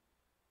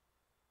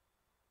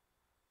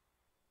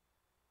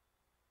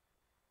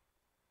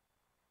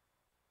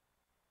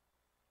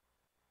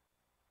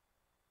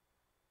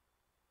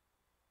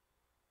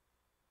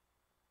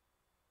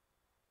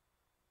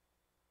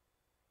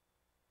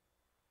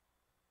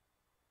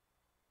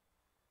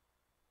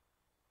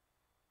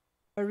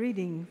 A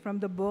reading from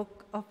the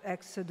book of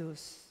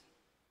Exodus.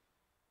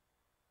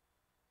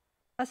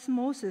 As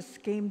Moses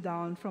came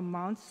down from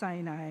Mount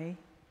Sinai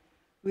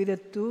with the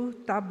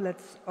 2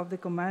 tablets of the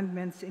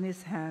commandments in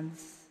his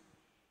hands,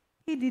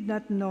 he did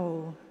not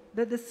know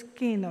that the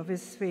skin of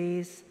his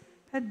face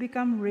had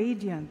become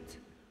radiant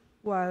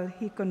while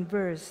he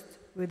conversed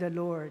with the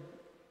Lord.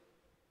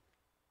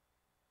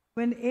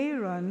 When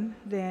Aaron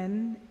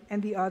then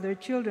and the other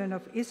children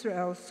of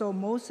Israel saw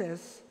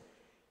Moses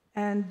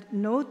and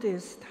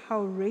noticed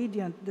how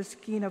radiant the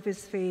skin of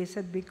his face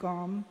had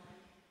become,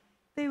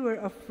 they were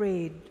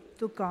afraid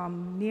to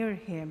come near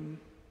him.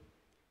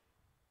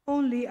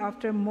 Only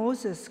after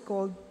Moses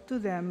called to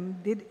them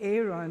did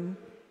Aaron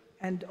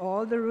and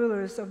all the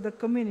rulers of the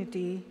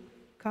community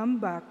come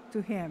back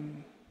to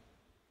him.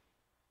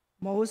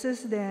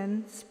 Moses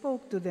then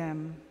spoke to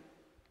them.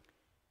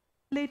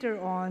 Later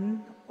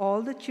on,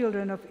 all the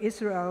children of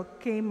Israel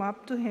came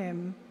up to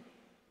him,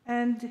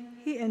 and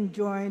he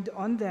enjoined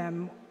on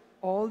them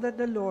all that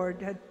the Lord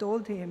had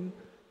told him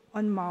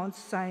on Mount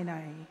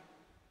Sinai.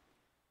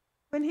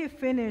 When he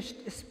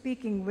finished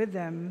speaking with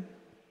them,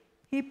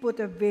 he put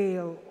a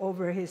veil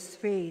over his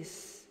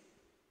face.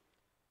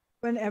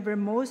 Whenever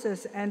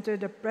Moses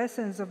entered the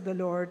presence of the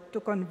Lord to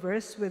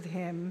converse with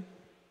him,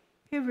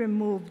 he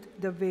removed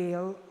the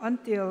veil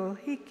until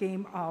he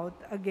came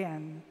out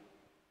again.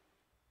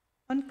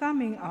 On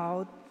coming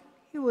out,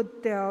 he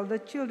would tell the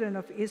children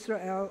of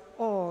Israel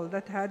all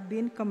that had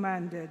been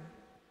commanded.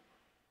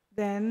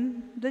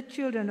 Then the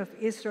children of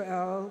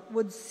Israel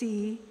would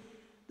see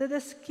that the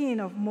skin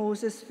of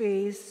Moses'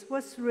 face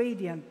was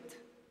radiant.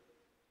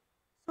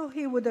 So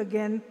he would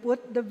again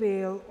put the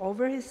veil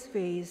over his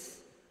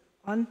face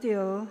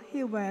until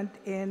he went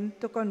in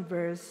to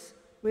converse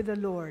with the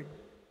Lord.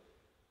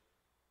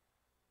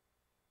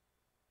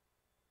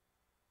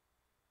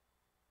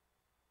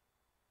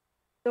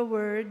 The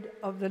word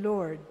of the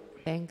Lord.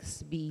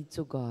 Thanks be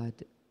to God.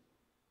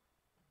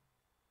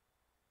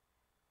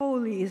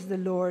 Holy is the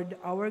Lord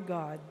our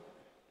God.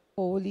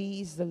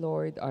 Holy is the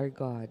Lord our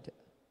God.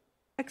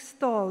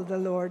 Extol the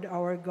Lord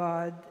our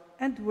God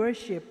and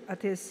worship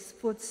at his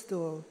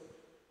footstool.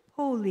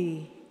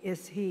 Holy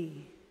is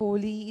he.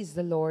 Holy is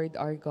the Lord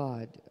our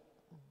God.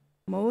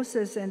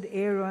 Moses and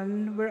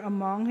Aaron were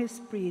among his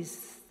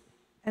priests,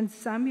 and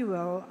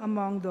Samuel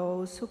among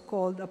those who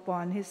called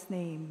upon his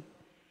name.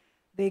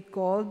 They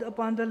called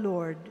upon the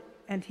Lord,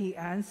 and he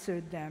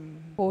answered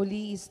them.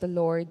 Holy is the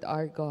Lord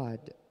our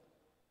God.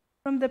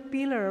 From the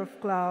pillar of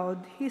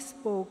cloud he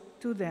spoke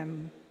to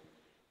them.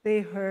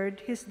 They heard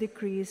his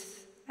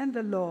decrees and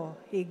the law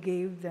he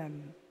gave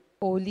them.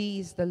 Holy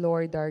is the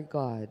Lord our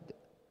God.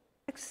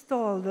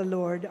 Extol the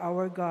Lord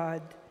our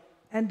God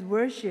and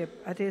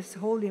worship at his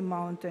holy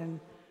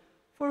mountain,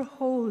 for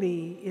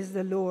holy is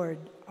the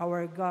Lord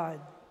our God.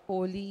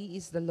 Holy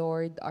is the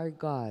Lord our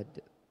God.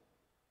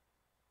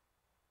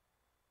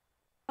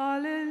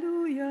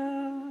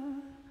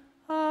 Alleluia.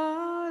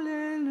 Alleluia.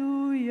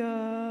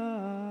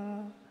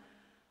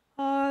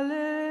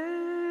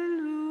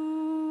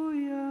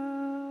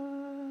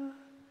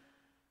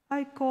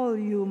 call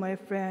you my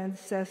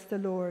friends, says the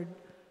Lord,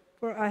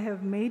 for I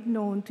have made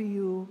known to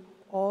you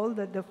all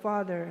that the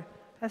Father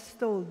has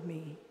told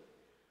me.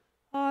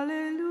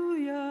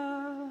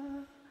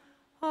 Alleluia,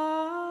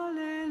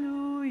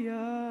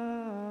 alleluia,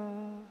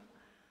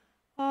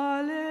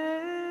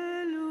 alleluia.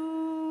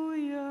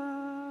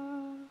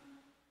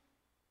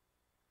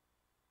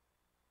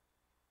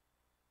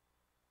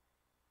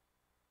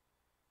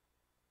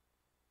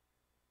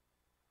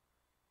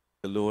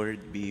 The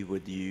Lord be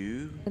with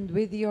you. And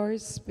with your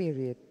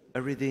spirit.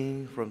 A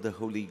reading from the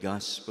Holy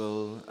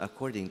Gospel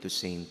according to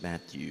Saint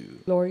Matthew.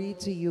 Glory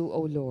to you,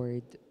 O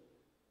Lord.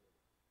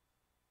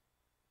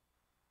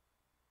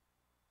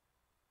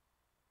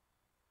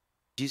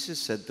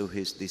 Jesus said to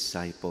his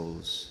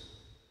disciples,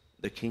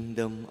 "The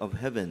kingdom of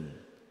heaven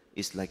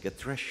is like a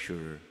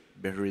treasure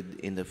buried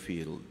in a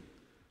field,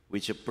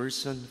 which a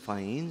person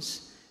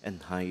finds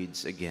and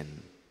hides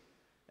again,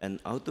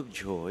 and out of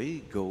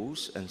joy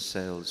goes and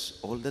sells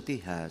all that he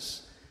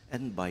has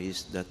and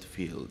buys that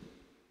field.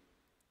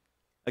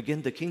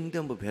 Again, the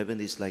kingdom of heaven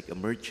is like a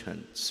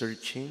merchant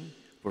searching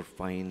for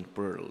fine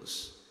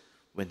pearls.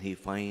 When he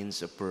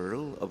finds a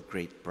pearl of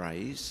great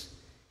price,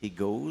 he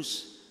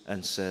goes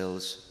and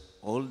sells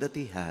all that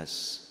he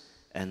has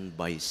and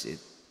buys it."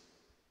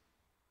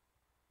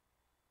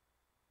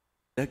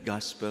 The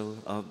Gospel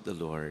of the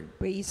Lord.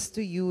 Praise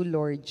to you,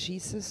 Lord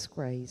Jesus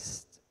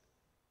Christ.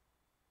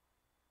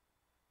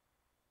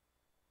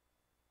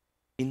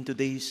 In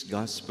today's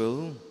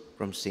Gospel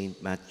from St.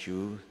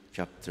 Matthew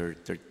chapter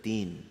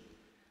 13,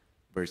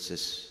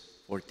 verses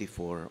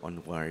 44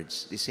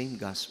 onwards, the same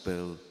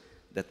Gospel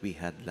that we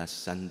had last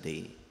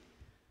Sunday,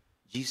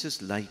 Jesus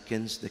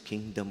likens the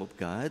kingdom of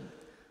God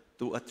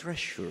to a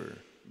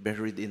treasure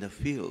buried in a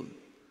field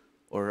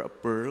or a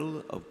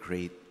pearl of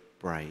great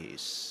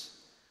price.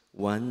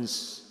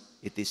 Once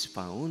it is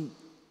found,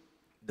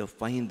 the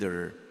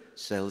finder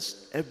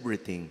sells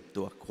everything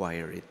to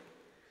acquire it,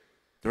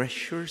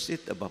 treasures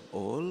it above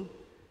all,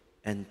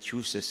 and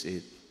chooses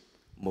it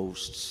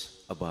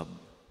most above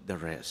the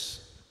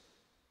rest.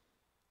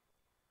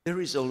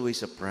 There is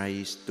always a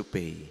price to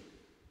pay.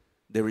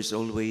 There is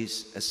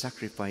always a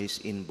sacrifice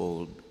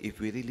involved if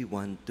we really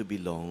want to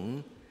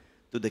belong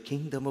to the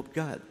kingdom of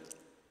God.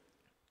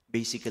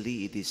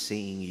 Basically, it is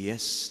saying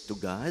yes to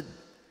God,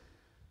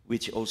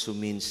 which also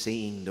means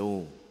saying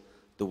no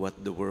to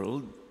what the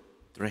world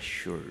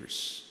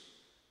treasures.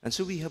 And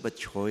so we have a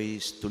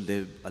choice to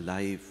live a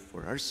life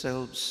for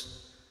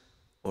ourselves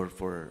or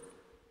for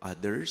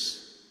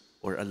others,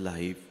 or a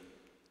life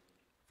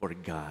for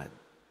God.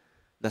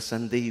 Last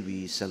Sunday,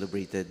 we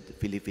celebrated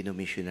Filipino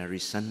Missionary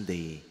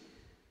Sunday.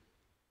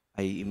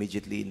 I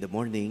immediately in the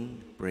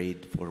morning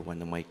prayed for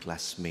one of my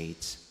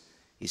classmates.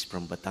 He's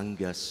from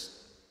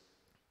Batangas.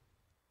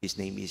 His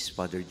name is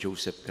Father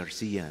Joseph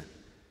Garcia.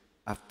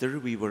 After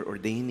we were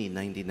ordained in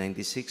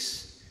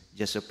 1996,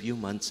 just a few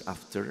months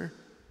after,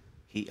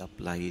 he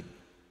applied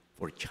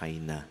for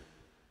China.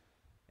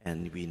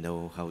 And we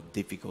know how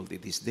difficult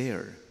it is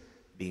there,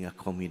 being a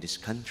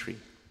communist country.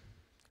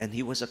 And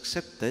he was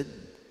accepted,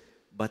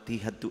 but he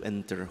had to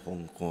enter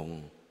Hong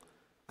Kong.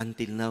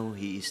 Until now,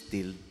 he is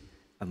still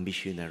a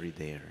missionary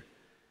there.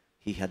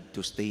 He had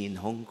to stay in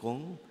Hong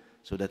Kong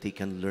so that he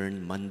can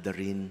learn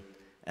Mandarin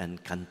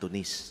and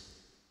Cantonese.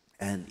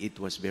 And it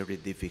was very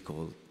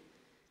difficult.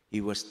 He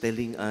was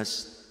telling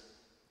us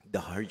the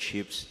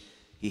hardships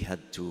he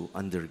had to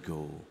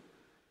undergo.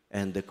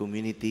 And the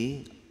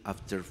community,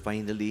 after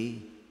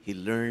finally he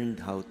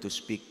learned how to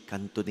speak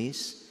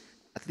Cantonese,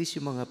 at least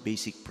yung mga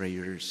basic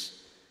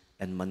prayers,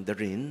 and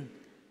Mandarin,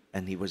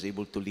 and he was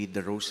able to lead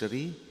the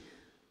rosary,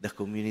 the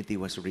community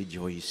was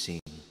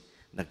rejoicing.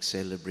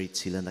 Nag-celebrate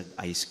sila,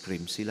 nag-ice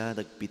cream sila,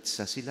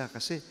 nag-pizza sila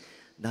kasi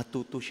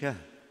natuto siya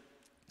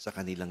sa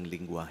kanilang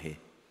lingwahe.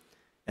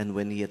 And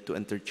when he had to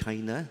enter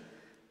China,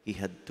 he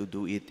had to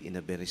do it in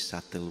a very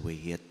subtle way.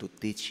 He had to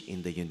teach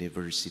in the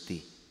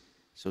university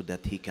so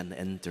that he can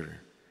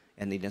enter.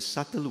 And in a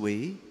subtle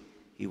way,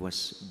 he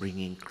was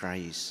bringing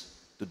Christ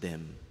to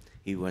them.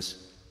 He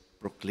was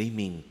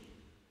proclaiming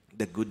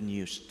the good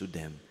news to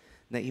them.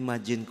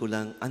 Na-imagine ko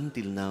lang,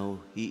 until now,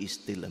 he is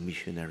still a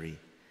missionary.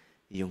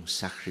 Yung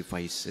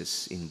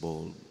sacrifices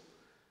involved,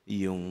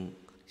 yung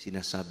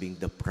sinasabing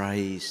the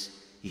price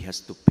he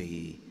has to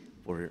pay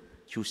for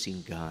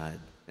choosing God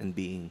and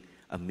being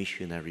a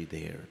missionary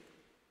there.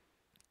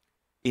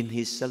 In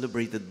his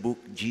celebrated book,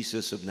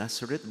 Jesus of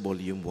Nazareth,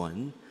 Volume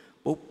 1,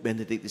 Pope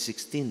Benedict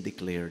XVI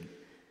declared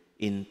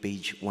in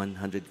page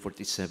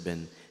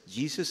 147,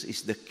 Jesus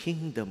is the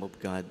kingdom of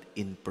God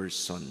in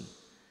person.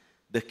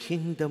 The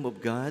kingdom of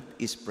God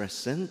is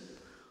present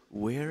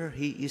where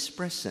he is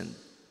present.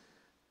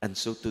 And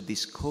so to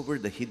discover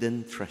the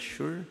hidden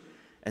treasure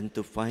and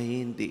to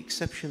find the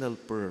exceptional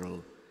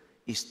pearl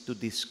is to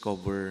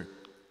discover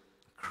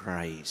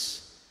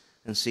Christ.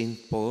 And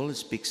St. Paul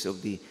speaks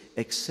of the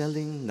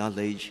excelling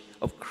knowledge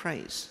of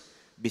Christ,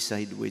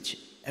 beside which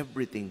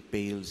everything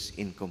pales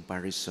in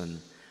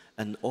comparison,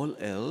 and all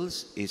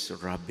else is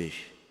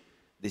rubbish.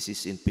 This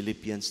is in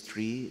Philippians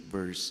 3,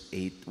 verse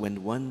 8.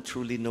 When one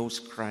truly knows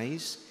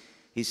Christ,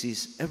 He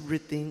sees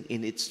everything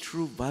in its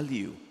true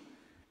value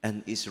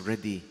and is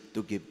ready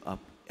to give up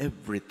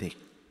everything.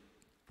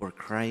 For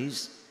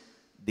Christ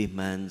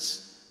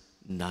demands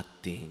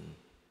nothing.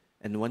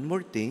 And one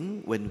more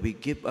thing, when we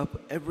give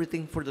up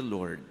everything for the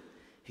Lord,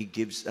 He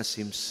gives us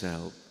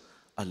Himself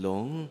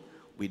along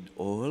with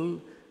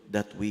all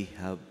that we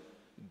have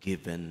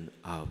given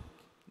up.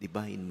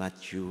 Diba? In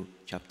Matthew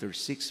chapter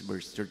 6,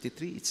 verse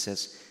 33, it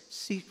says,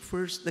 "Seek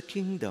first the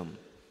kingdom,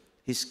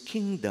 His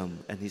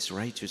kingdom and His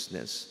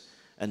righteousness,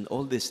 and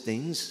all these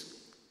things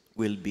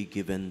will be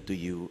given to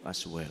you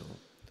as well."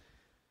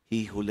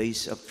 He who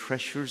lays up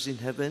treasures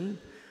in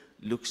heaven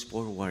looks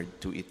forward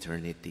to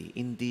eternity.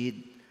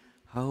 Indeed,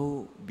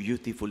 how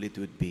beautiful it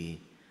would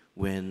be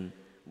when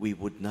we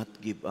would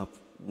not give up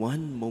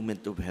one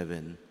moment of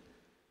heaven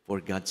for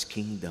God's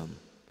kingdom,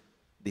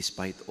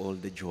 despite all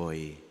the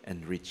joy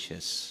and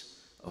riches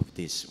of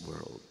this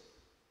world.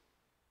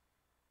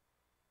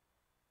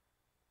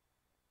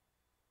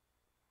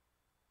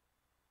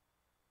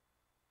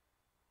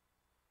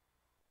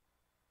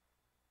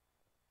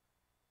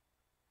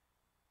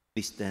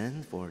 Please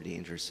stand for the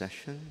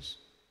intercessions.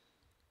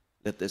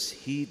 Let us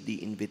heed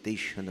the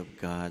invitation of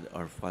God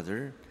our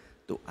Father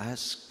to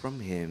ask from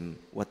Him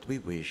what we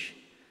wish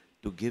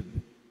to give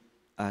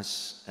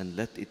us, and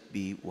let it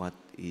be what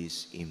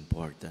is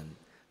important.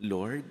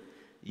 Lord,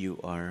 you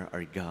are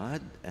our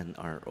God and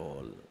our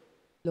all.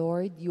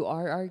 Lord, you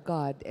are our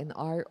God and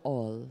our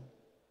all.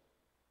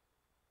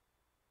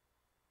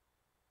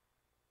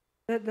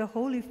 That the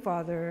Holy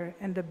Father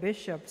and the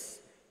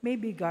bishops may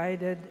be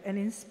guided and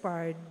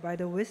inspired by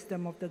the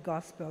wisdom of the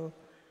gospel,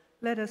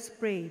 let us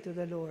pray to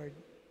the Lord.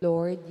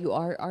 Lord, you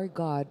are our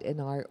God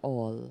and our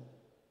all.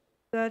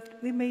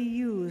 That we may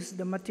use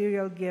the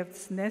material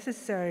gifts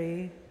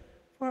necessary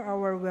for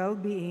our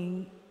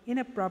well-being in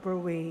a proper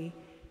way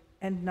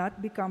and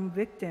not become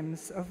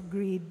victims of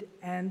greed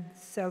and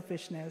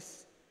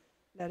selfishness,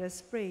 let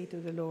us pray to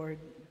the Lord.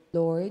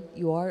 Lord,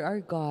 you are our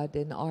God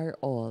and our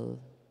all.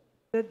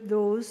 That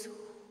those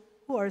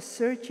who are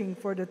searching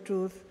for the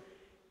truth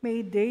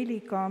may daily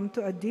come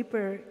to a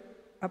deeper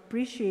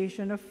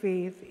appreciation of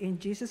faith in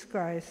Jesus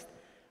Christ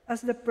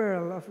as the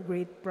pearl of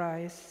great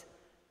price,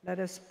 let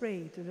us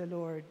pray to the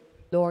Lord.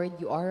 Lord,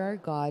 you are our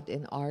God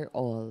and our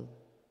all.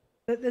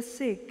 That the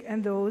sick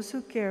and those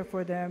who care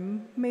for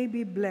them may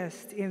be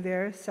blessed in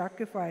their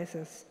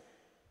sacrifices,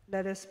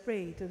 let us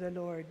pray to the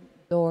Lord.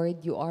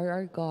 Lord, you are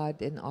our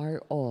God and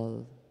our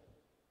all.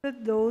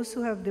 That those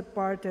who have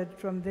departed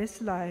from this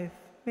life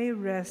may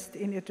rest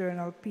in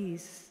eternal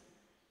peace,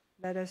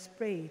 let us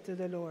pray to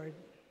the Lord.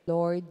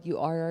 Lord, you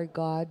are our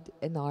God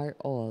and our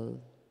all.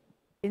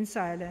 In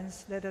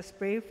silence, let us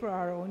pray for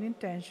our own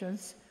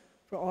intentions,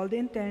 for all the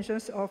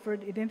intentions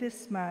offered in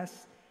this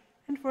Mass,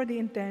 and for the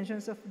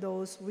intentions of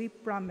those we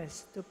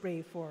promise to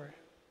pray for.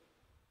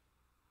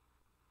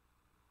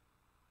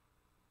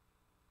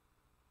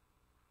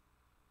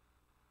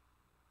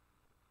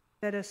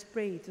 Let us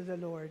pray to the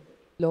Lord.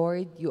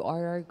 Lord, you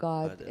are our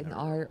God and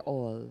our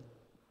all.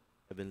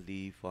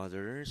 Heavenly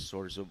Father,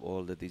 source of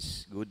all that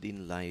is good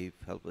in life,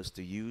 help us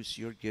to use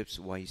your gifts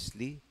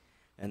wisely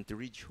and to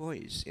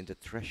rejoice in the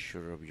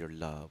treasure of your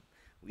love.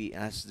 We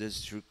ask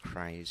this through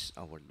Christ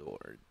our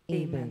Lord.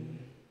 Amen.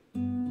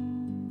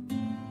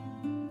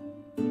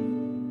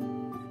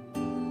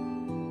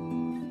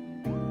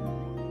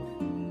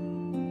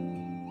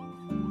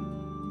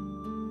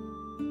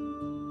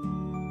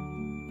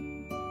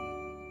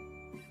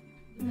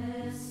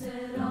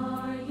 Blessed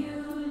are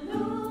you,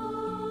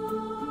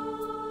 Lord,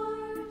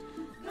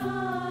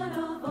 God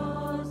of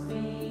all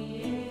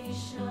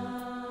creation.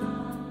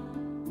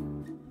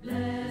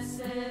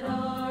 Blessed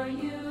are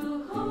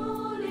you,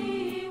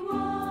 Holy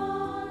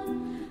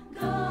One,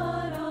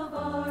 God of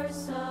our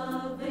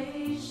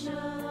salvation.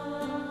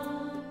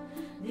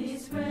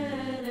 This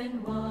bread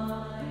and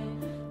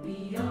wine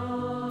we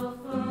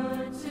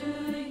offer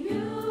to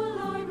you,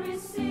 Lord,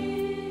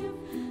 receive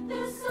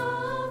this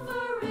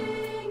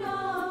offering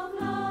of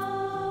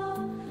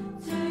love.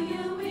 To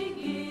you we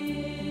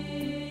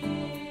give.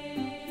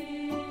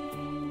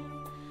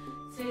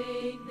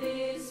 Take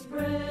this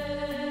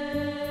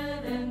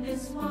bread and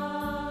this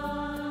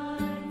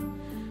wine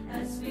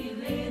as we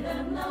lay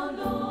them now,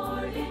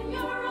 Lord, in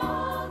your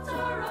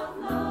altar of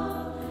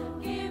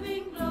love,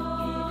 giving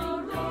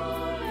glory,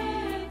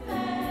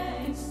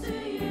 thanks to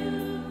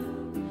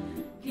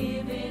you,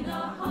 giving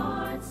our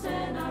hearts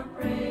and our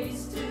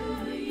praise to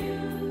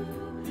you.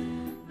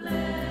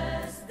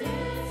 Bless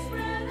this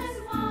bread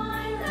and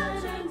wine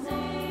that your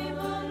name,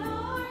 O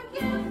Lord,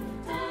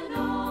 gift and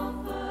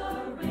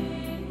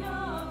offering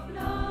of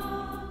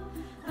love,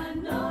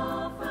 an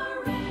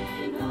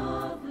offering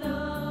of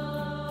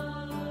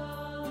love.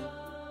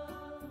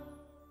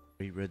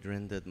 Pray,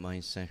 brethren, that my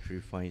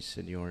sacrifice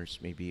and yours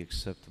may be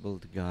acceptable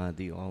to God,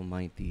 the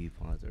Almighty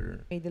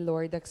Father. May the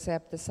Lord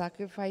accept the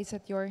sacrifice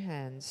at your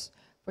hands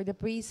for the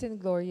praise and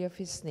glory of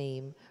his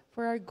name,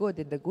 for our good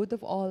and the good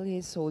of all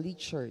his holy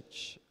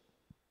church.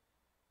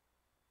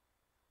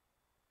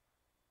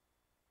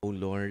 O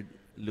Lord,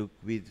 look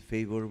with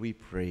favor, we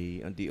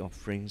pray, on the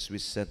offerings we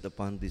set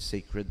upon the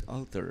sacred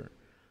altar,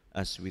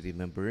 as we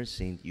remember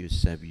Saint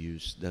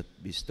Eusebius, that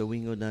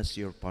bestowing on us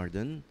your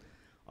pardon,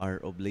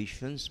 our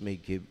oblations may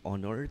give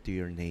honor to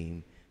your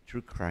name,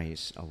 through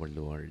Christ our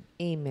Lord.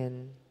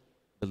 Amen.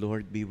 The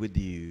Lord be with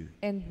you.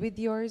 And with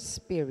your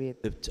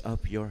spirit, Lift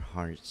up your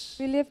hearts.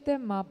 we lift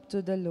them up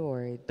to the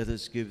Lord. Let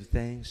us give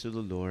thanks to the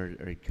Lord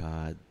our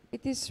God.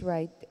 It is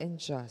right and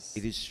just.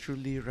 It is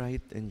truly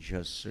right and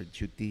just, our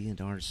duty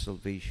and our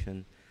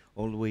salvation,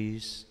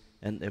 always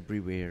and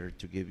everywhere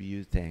to give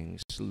you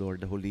thanks,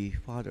 Lord, the Holy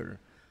Father,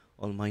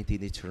 Almighty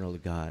and eternal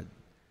God,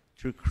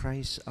 through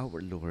Christ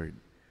our Lord.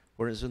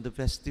 For as on the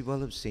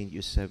festival of Saint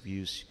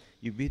Eusebius,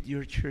 you bid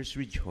your church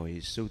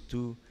rejoice, so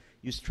too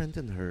you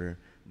strengthen her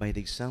by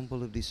the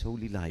example of this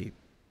holy life.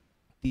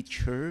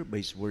 Teach her by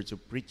his words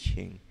of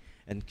preaching,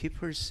 and keep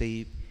her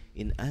safe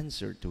in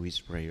answer to his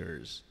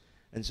prayers.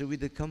 And so with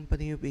the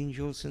company of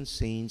angels and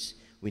saints,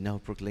 we now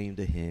proclaim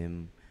the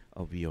hymn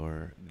of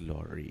your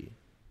glory.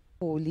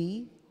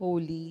 Holy,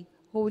 holy,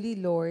 holy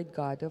Lord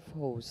God of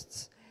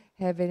hosts,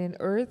 heaven and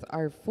earth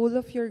are full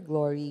of your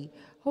glory.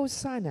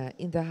 Hosanna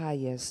in the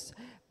highest.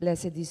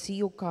 Blessed is he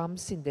who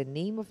comes in the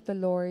name of the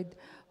Lord.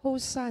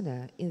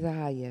 Hosanna in the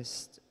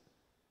highest.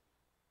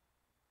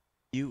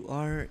 You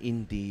are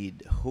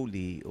indeed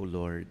holy, O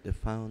Lord, the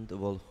fount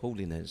of all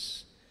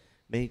holiness.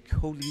 Make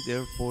holy,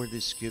 therefore,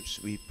 these gifts,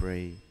 we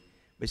pray,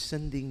 by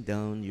sending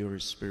down your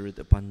Spirit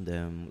upon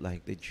them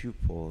like the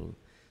dewfall,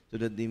 so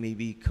that they may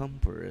become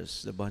for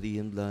us the body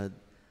and blood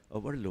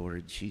of our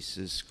Lord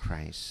Jesus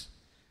Christ.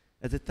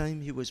 At the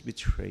time he was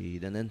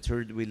betrayed and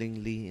entered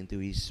willingly into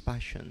his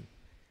passion,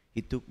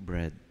 he took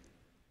bread,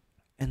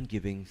 and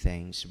giving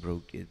thanks,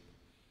 broke it,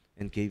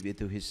 and gave it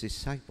to his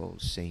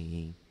disciples,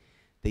 saying,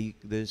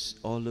 Take this,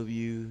 all of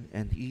you,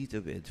 and eat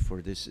of it,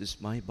 for this is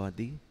my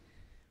body,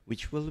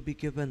 which will be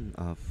given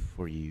up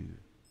for you.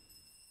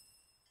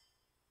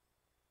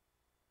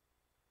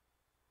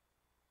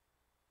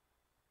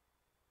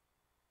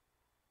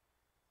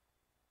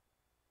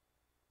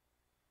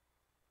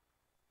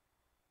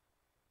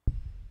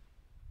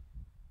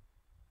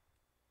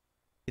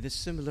 In a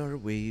similar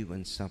way,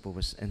 when supper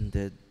was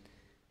ended,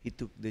 he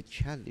took the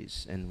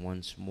chalice, and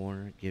once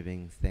more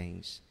giving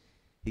thanks,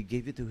 he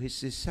gave it to his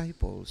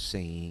disciples,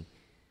 saying,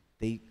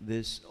 Take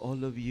this,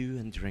 all of you,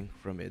 and drink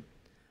from it.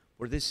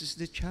 For this is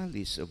the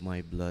chalice of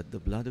my blood, the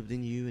blood of the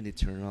new and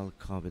eternal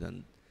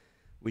covenant,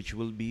 which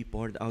will be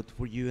poured out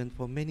for you and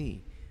for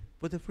many,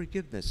 for the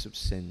forgiveness of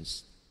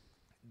sins.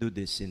 Do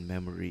this in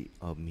memory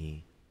of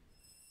me.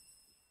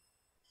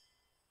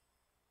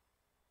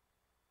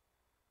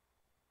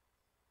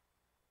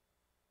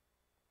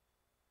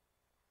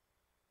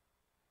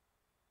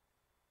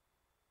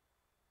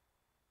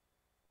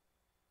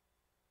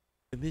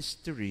 The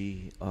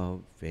mystery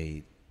of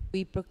faith.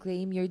 We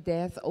proclaim your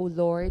death, O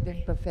Lord,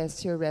 and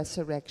profess your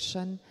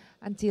resurrection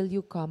until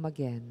you come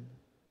again.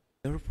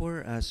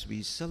 Therefore, as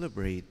we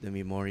celebrate the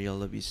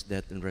memorial of his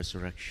death and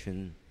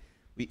resurrection,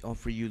 we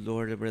offer you,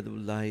 Lord, the bread of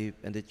life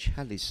and the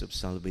chalice of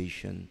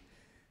salvation,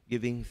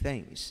 giving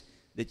thanks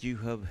that you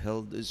have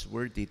held us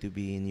worthy to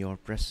be in your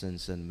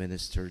presence and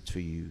minister to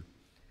you.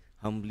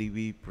 Humbly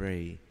we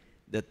pray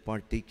that,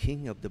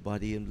 partaking of the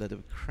body and blood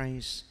of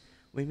Christ,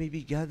 we may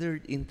be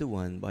gathered into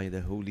one by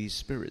the Holy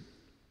Spirit.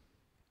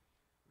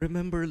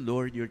 Remember,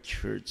 Lord, your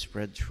church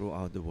spread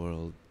throughout the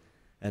world,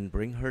 and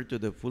bring her to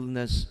the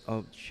fullness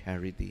of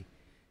charity,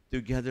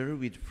 together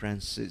with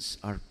Francis,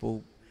 our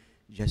Pope,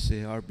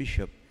 Jesse, our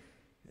Bishop,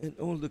 and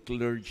all the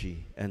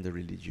clergy and the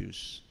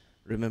religious.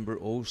 Remember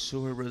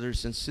also our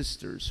brothers and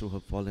sisters who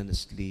have fallen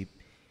asleep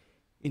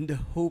in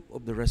the hope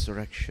of the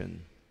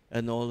resurrection,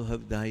 and all who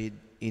have died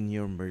in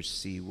your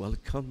mercy.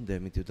 Welcome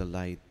them into the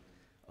light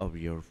of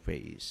your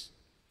face.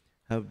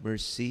 Have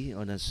mercy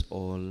on us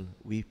all,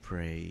 we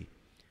pray,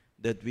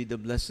 that with the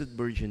Blessed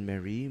Virgin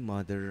Mary,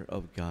 Mother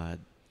of God,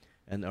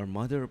 and our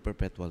Mother of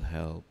Perpetual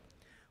Help,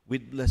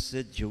 with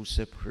Blessed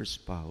Joseph, her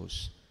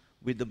spouse,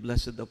 with the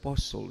blessed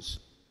apostles,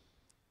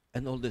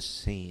 and all the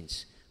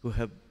saints who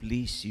have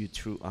pleased you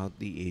throughout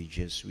the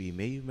ages, we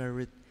may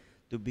merit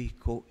to be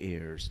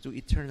co-heirs to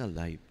eternal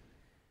life,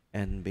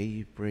 and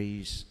may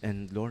praise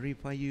and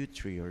glorify you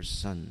through your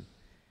Son,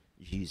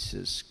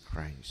 Jesus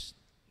Christ.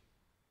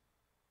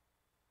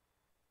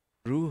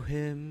 Through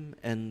him,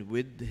 and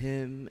with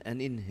him,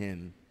 and in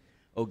him,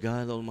 O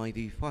God,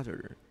 Almighty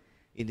Father,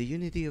 in the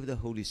unity of the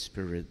Holy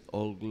Spirit,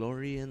 all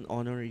glory and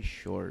honor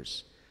is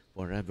yours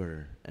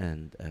forever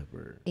and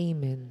ever.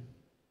 Amen.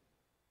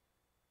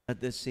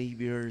 At the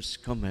Savior's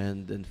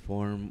command and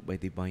formed by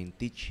divine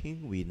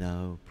teaching, we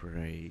now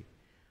pray.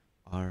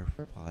 Our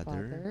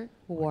Father,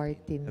 who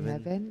art in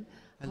heaven,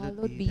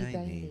 hallowed be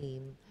thy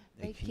name.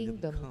 Thy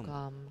kingdom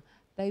come.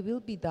 Thy will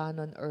be done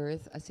on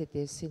earth as it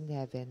is in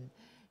heaven.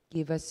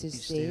 Give us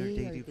this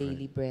day our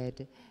daily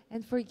bread,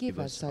 and forgive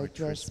us our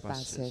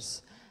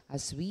trespasses,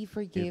 as we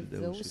forgive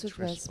those who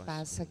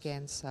trespass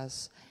against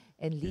us.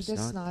 And lead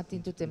us not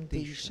into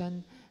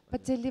temptation,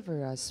 but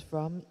deliver us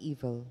from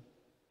evil.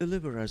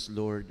 Deliver us,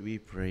 Lord,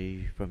 we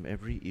pray, from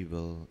every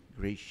evil.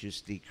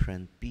 Graciously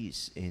grant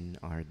peace in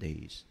our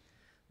days,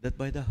 that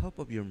by the help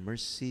of your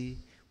mercy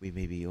we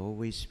may be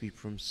always free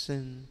from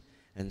sin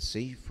and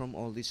safe from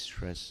all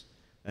distress,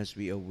 as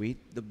we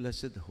await the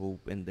blessed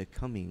hope and the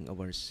coming of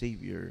our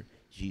Savior,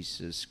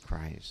 Jesus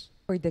Christ.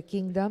 For the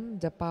kingdom,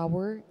 the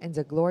power, and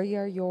the glory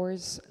are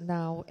yours,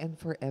 now and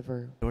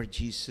forever. Lord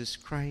Jesus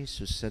Christ,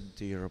 who said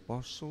to your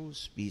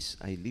apostles, "Peace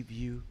I leave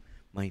you,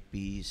 my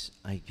peace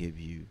I give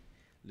you,"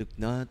 look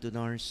not on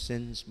our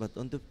sins, but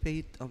on the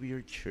faith of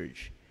your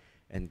church,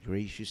 and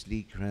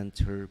graciously grant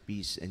her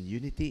peace and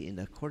unity in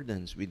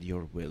accordance with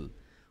your will,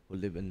 who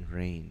live and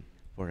reign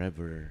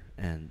forever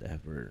and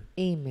ever.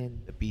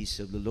 Amen. The peace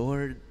of the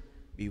Lord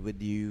be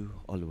with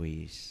you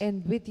always.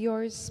 And with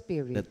your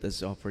spirit. Let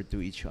us offer to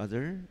each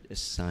other a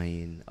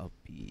sign of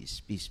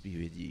peace. Peace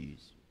be with you.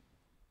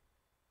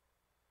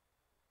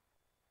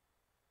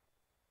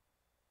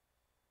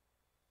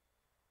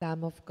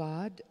 Lamb of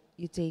God,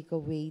 you take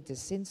away the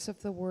sins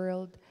of the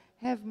world,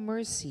 have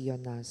mercy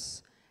on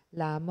us.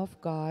 Lamb of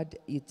God,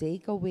 you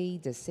take away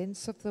the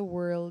sins of the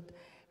world,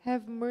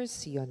 have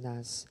mercy on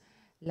us.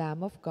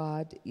 Lamb of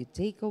God, you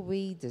take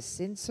away the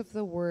sins of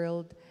the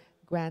world,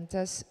 grant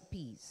us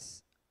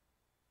peace.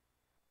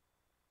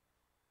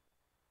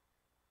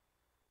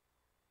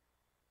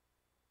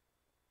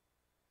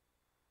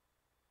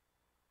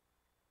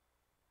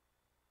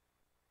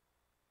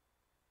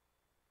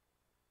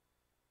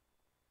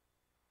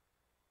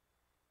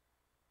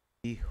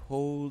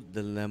 Behold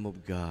the Lamb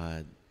of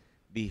God.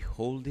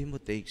 Behold him who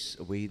takes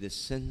away the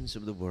sins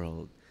of the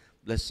world.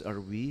 Blessed are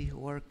we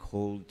who are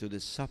called to the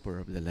supper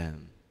of the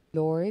Lamb.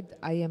 Lord,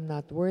 I am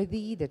not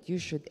worthy that you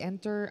should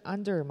enter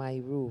under my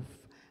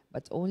roof,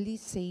 but only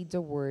say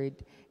the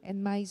word,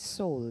 and my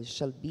soul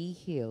shall be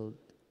healed.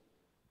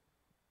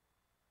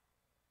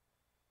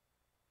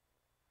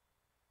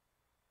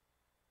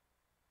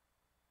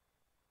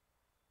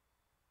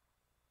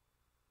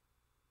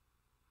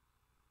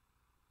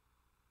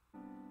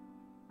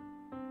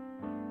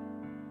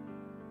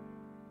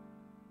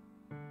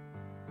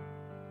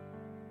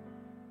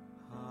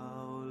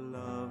 How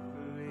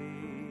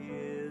lovely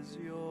is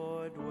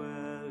your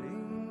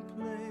dwelling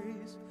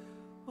place,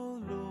 O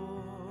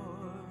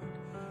Lord,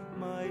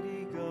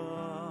 mighty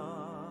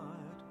God,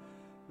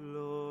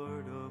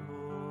 Lord of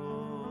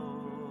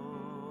all.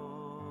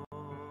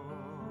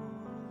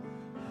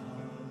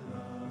 How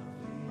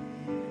lovely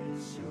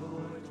is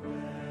your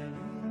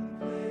dwelling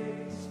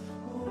place,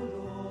 O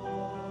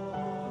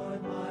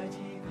Lord,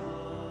 mighty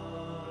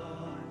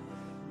God,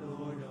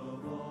 Lord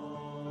of all.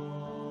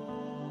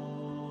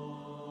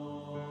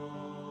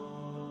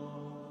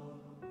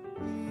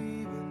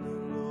 Even the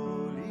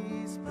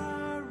lowly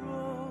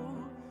sparrow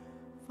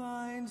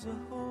finds a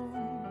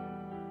home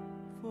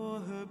for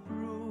her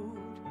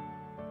brood,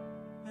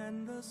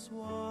 and the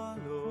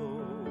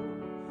swallow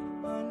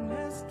a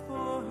nest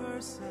for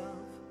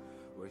herself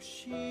where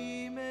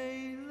she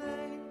may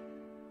lay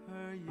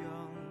her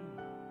young.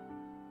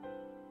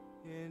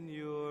 In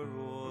your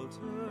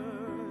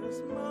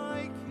altars,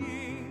 my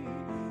King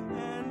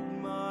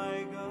and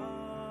my God,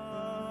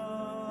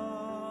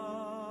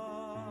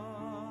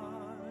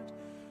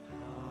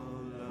 how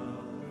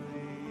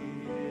lovely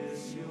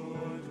is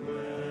your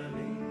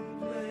dwelling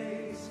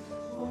place,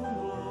 O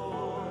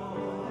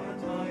Lord,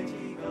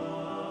 mighty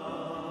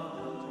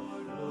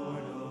God,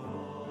 Lord of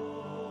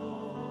all.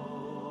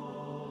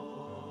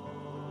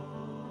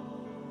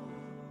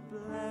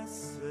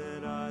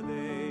 Blessed are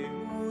they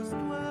whose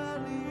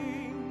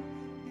dwelling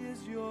is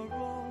your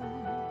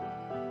own,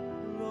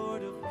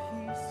 Lord of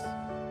peace.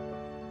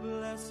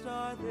 Blessed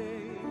are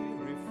they,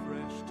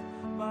 refreshed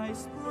by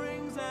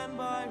springs and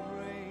by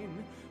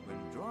rain, when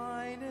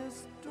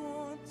dryness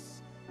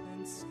daunts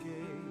and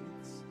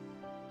scathes.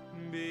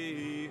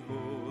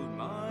 Behold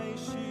my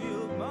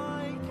shield,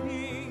 my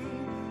King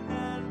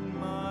and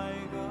my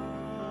God.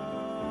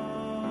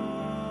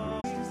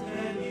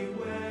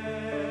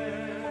 Anywhere,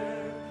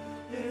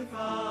 if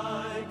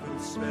I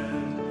could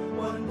spend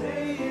one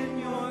day in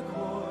your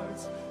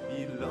courts,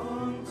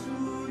 belong to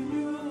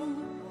you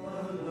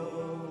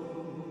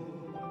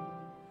alone.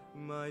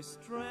 My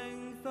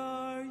strength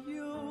are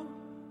you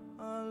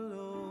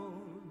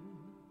alone,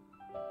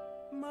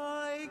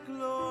 my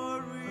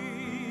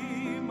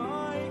glory,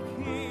 my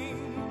King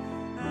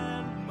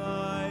and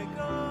my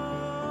God.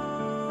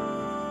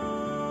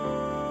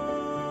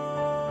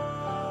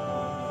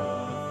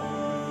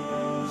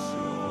 Is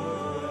your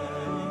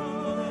dwelling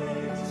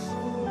place,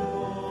 O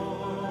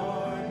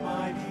Lord,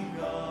 mighty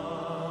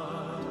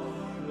God,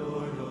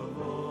 Lord of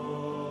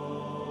all.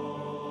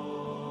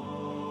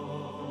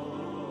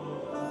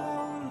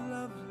 How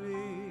lovely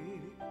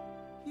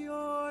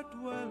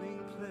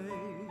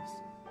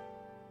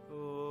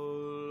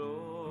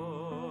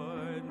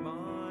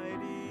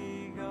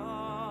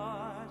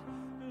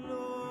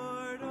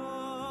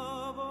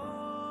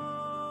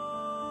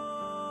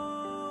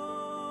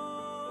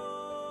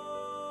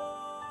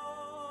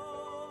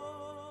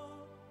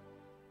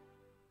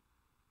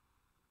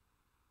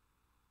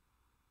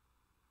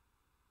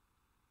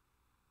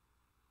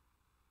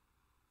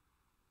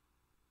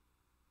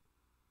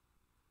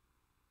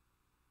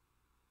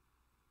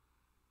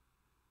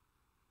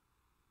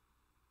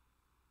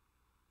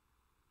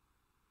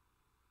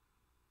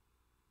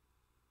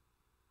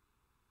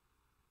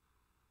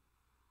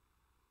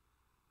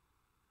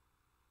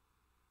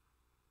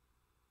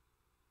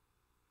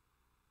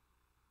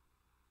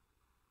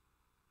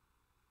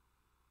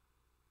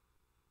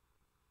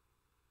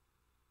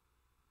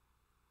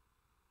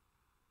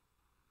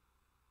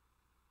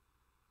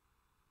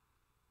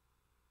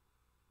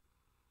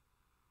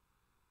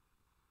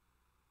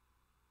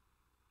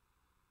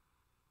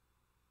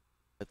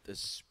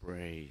us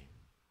pray.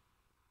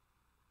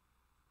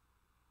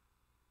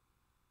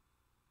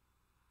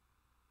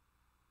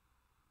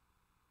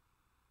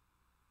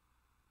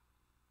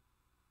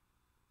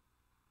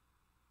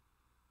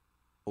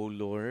 O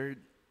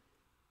Lord,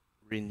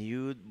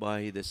 renewed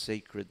by the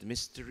sacred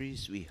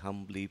mysteries, we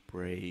humbly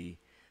pray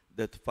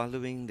that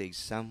following the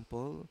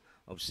example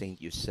of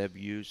Saint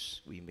Eusebius,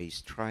 we may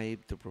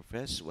strive to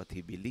profess what he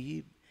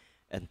believed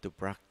and to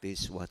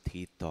practice what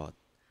he taught.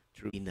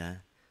 Through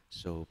Ina,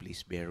 so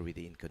please bear with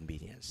the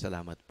inconvenience.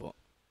 Salamat po.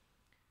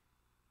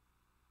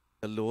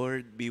 The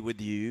Lord be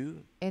with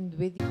you. And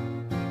with